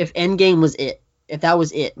Endgame was it. If that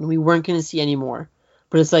was it, and we weren't going to see any more.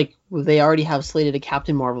 But it's like, well, they already have slated a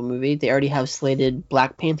Captain Marvel movie. They already have slated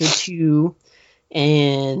Black Panther 2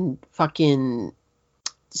 and fucking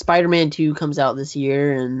Spider-Man 2 comes out this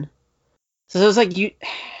year. And so it's like,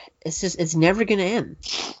 it's never going to end.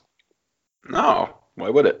 No, why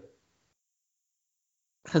would it?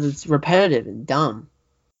 Because it's repetitive and dumb.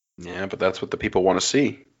 Yeah, but that's what the people want to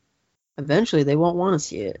see. Eventually, they won't want to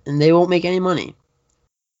see it, and they won't make any money.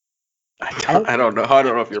 I don't know. I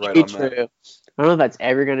don't know if you're right on that. True. I don't know if that's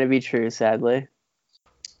ever going to be true, sadly.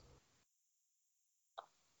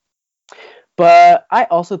 But I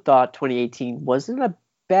also thought 2018 wasn't a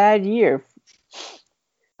bad year.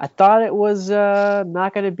 I thought it was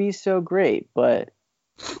not going to be so great, but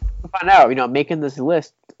I found out, making this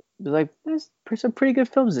list, there's some pretty good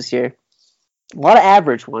films this year. A lot of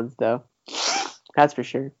average ones, though. That's for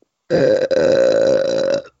sure.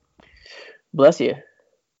 Bless you.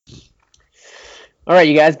 All right,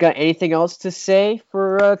 you guys got anything else to say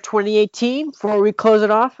for 2018 before we close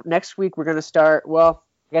it off? Next week we're going to start, well,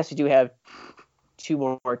 I guess we do have 2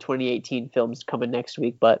 more 2018 films coming next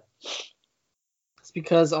week, but it's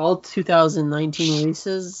because all 2019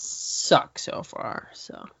 releases suck so far,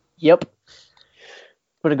 so. Yep. I'm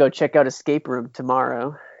going to go check out Escape Room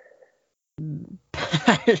tomorrow.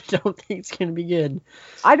 I don't think it's going to be good.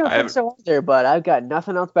 I don't think so either, but I've got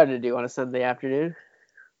nothing else better to do on a Sunday afternoon.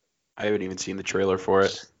 I haven't even seen the trailer for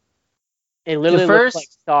it. It literally looks like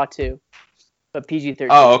Saw 2, but PG-13.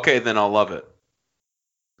 Oh, okay, then I'll love it.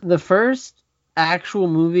 The first actual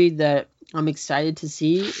movie that I'm excited to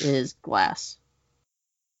see is Glass.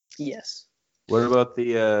 Yes. What about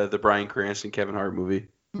the Bryan Cranston Kevin Hart movie?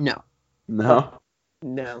 No. No?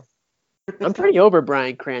 No. I'm pretty over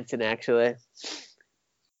Bryan Cranston, actually.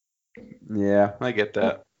 Yeah, I get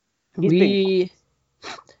that.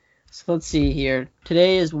 So let's see here.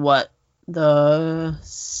 Today is what? The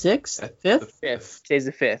 6th? 5th? 5th. Today's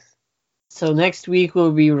the 5th. So next week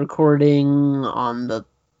we'll be recording on the...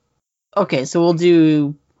 Okay, so we'll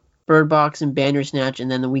do Bird Box and Bandersnatch, and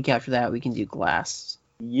then the week after that we can do Glass.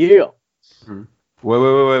 Yeah. Mm-hmm.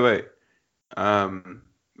 Wait.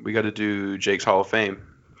 We got to do Jake's Hall of Fame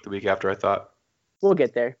the week after, I thought. We'll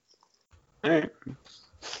get there. All right.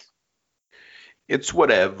 It's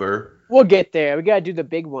whatever. We'll get there. We got to do the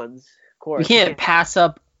big ones, of course. We can't pass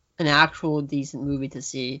up an actual decent movie to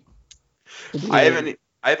see. I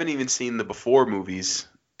haven't even seen the before movies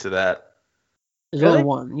to that. There's only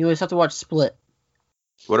one. You always have to watch Split.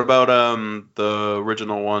 What about the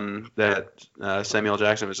original one that Samuel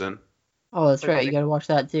Jackson was in? Oh, that's right. You got to watch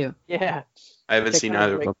that too. Yeah. I haven't seen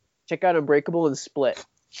either of them. Check out Unbreakable and Split.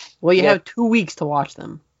 Well, you have 2 weeks to watch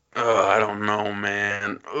them. I don't know,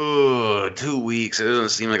 man. 2 weeks. It doesn't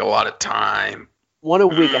seem like a lot of time. 1 a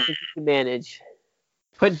week, I think you can manage.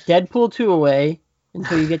 Put Deadpool 2 away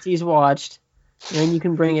until you get these watched, and then you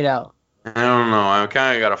can bring it out. I don't know. I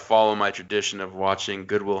kind of got to follow my tradition of watching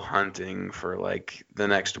Good Will Hunting for like the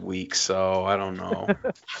next week, so I don't know.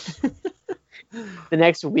 The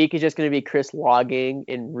next week is just going to be Chris logging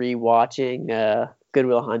and rewatching Good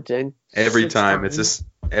Will Hunting. Every time it's a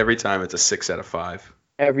 6 out of 5.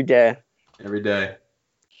 Every day. Every day.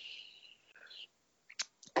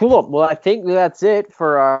 Cool. Well, I think that's it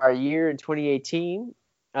for our year in 2018.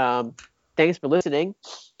 Thanks for listening.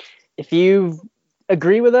 If you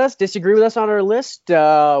agree with us, disagree with us on our list,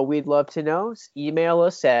 we'd love to know. Email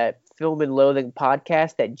us at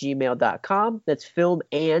filmandloathingpodcast@gmail.com. That's film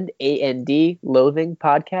and AND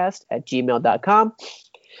loathingpodcast@gmail.com.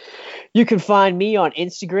 You can find me on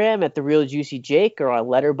Instagram at TheRealJuicyJake or on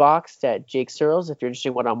Letterboxd at Jake Searles if you're interested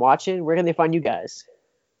in what I'm watching. Where can they find you guys?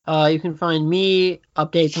 You can find me,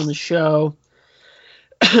 updates on the show,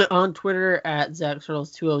 on Twitter at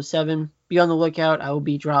ZachSearles207. Be on the lookout. I will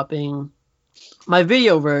be dropping my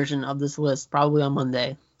video version of this list probably on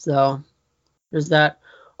Monday. So there's that.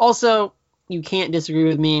 Also, you can't disagree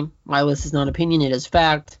with me. My list is not opinion. It is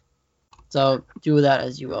fact. So do with that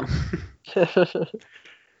as you will.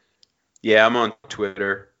 Yeah, I'm on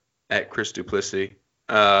Twitter at Chris Duplicity.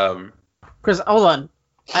 Chris, hold on.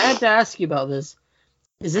 I had to ask you about this.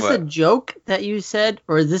 Is this What? a joke that you said,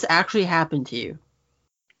 or is this actually happened to you?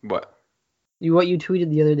 What? What you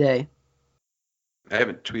tweeted the other day? I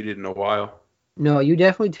haven't tweeted in a while. No, you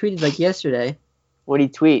definitely tweeted like yesterday. What'd he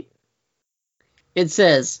tweet? It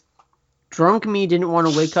says, drunk me didn't want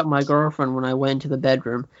to wake up my girlfriend when I went into the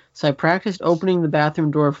bedroom, so I practiced opening the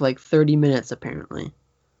bathroom door for like 30 minutes, apparently.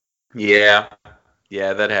 Yeah,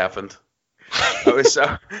 that happened. I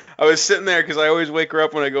was sitting there because I always wake her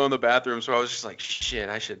up when I go in the bathroom, so I was just like, shit,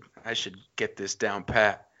 I should get this down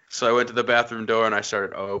pat. So I went to the bathroom door and I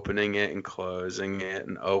started opening it and closing it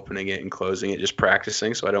and opening it and closing it, just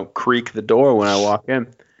practicing so I don't creak the door when I walk in.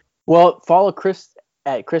 Well, follow Chris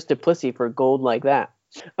at Chris Duplicity for gold like that.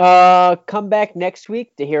 Come back next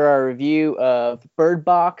week to hear our review of Bird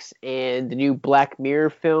Box and the new Black Mirror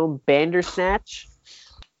film Bandersnatch.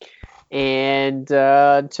 And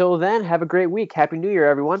until then, have a great week. Happy New Year,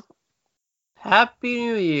 everyone. Happy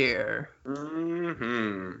New Year. Mm-hmm.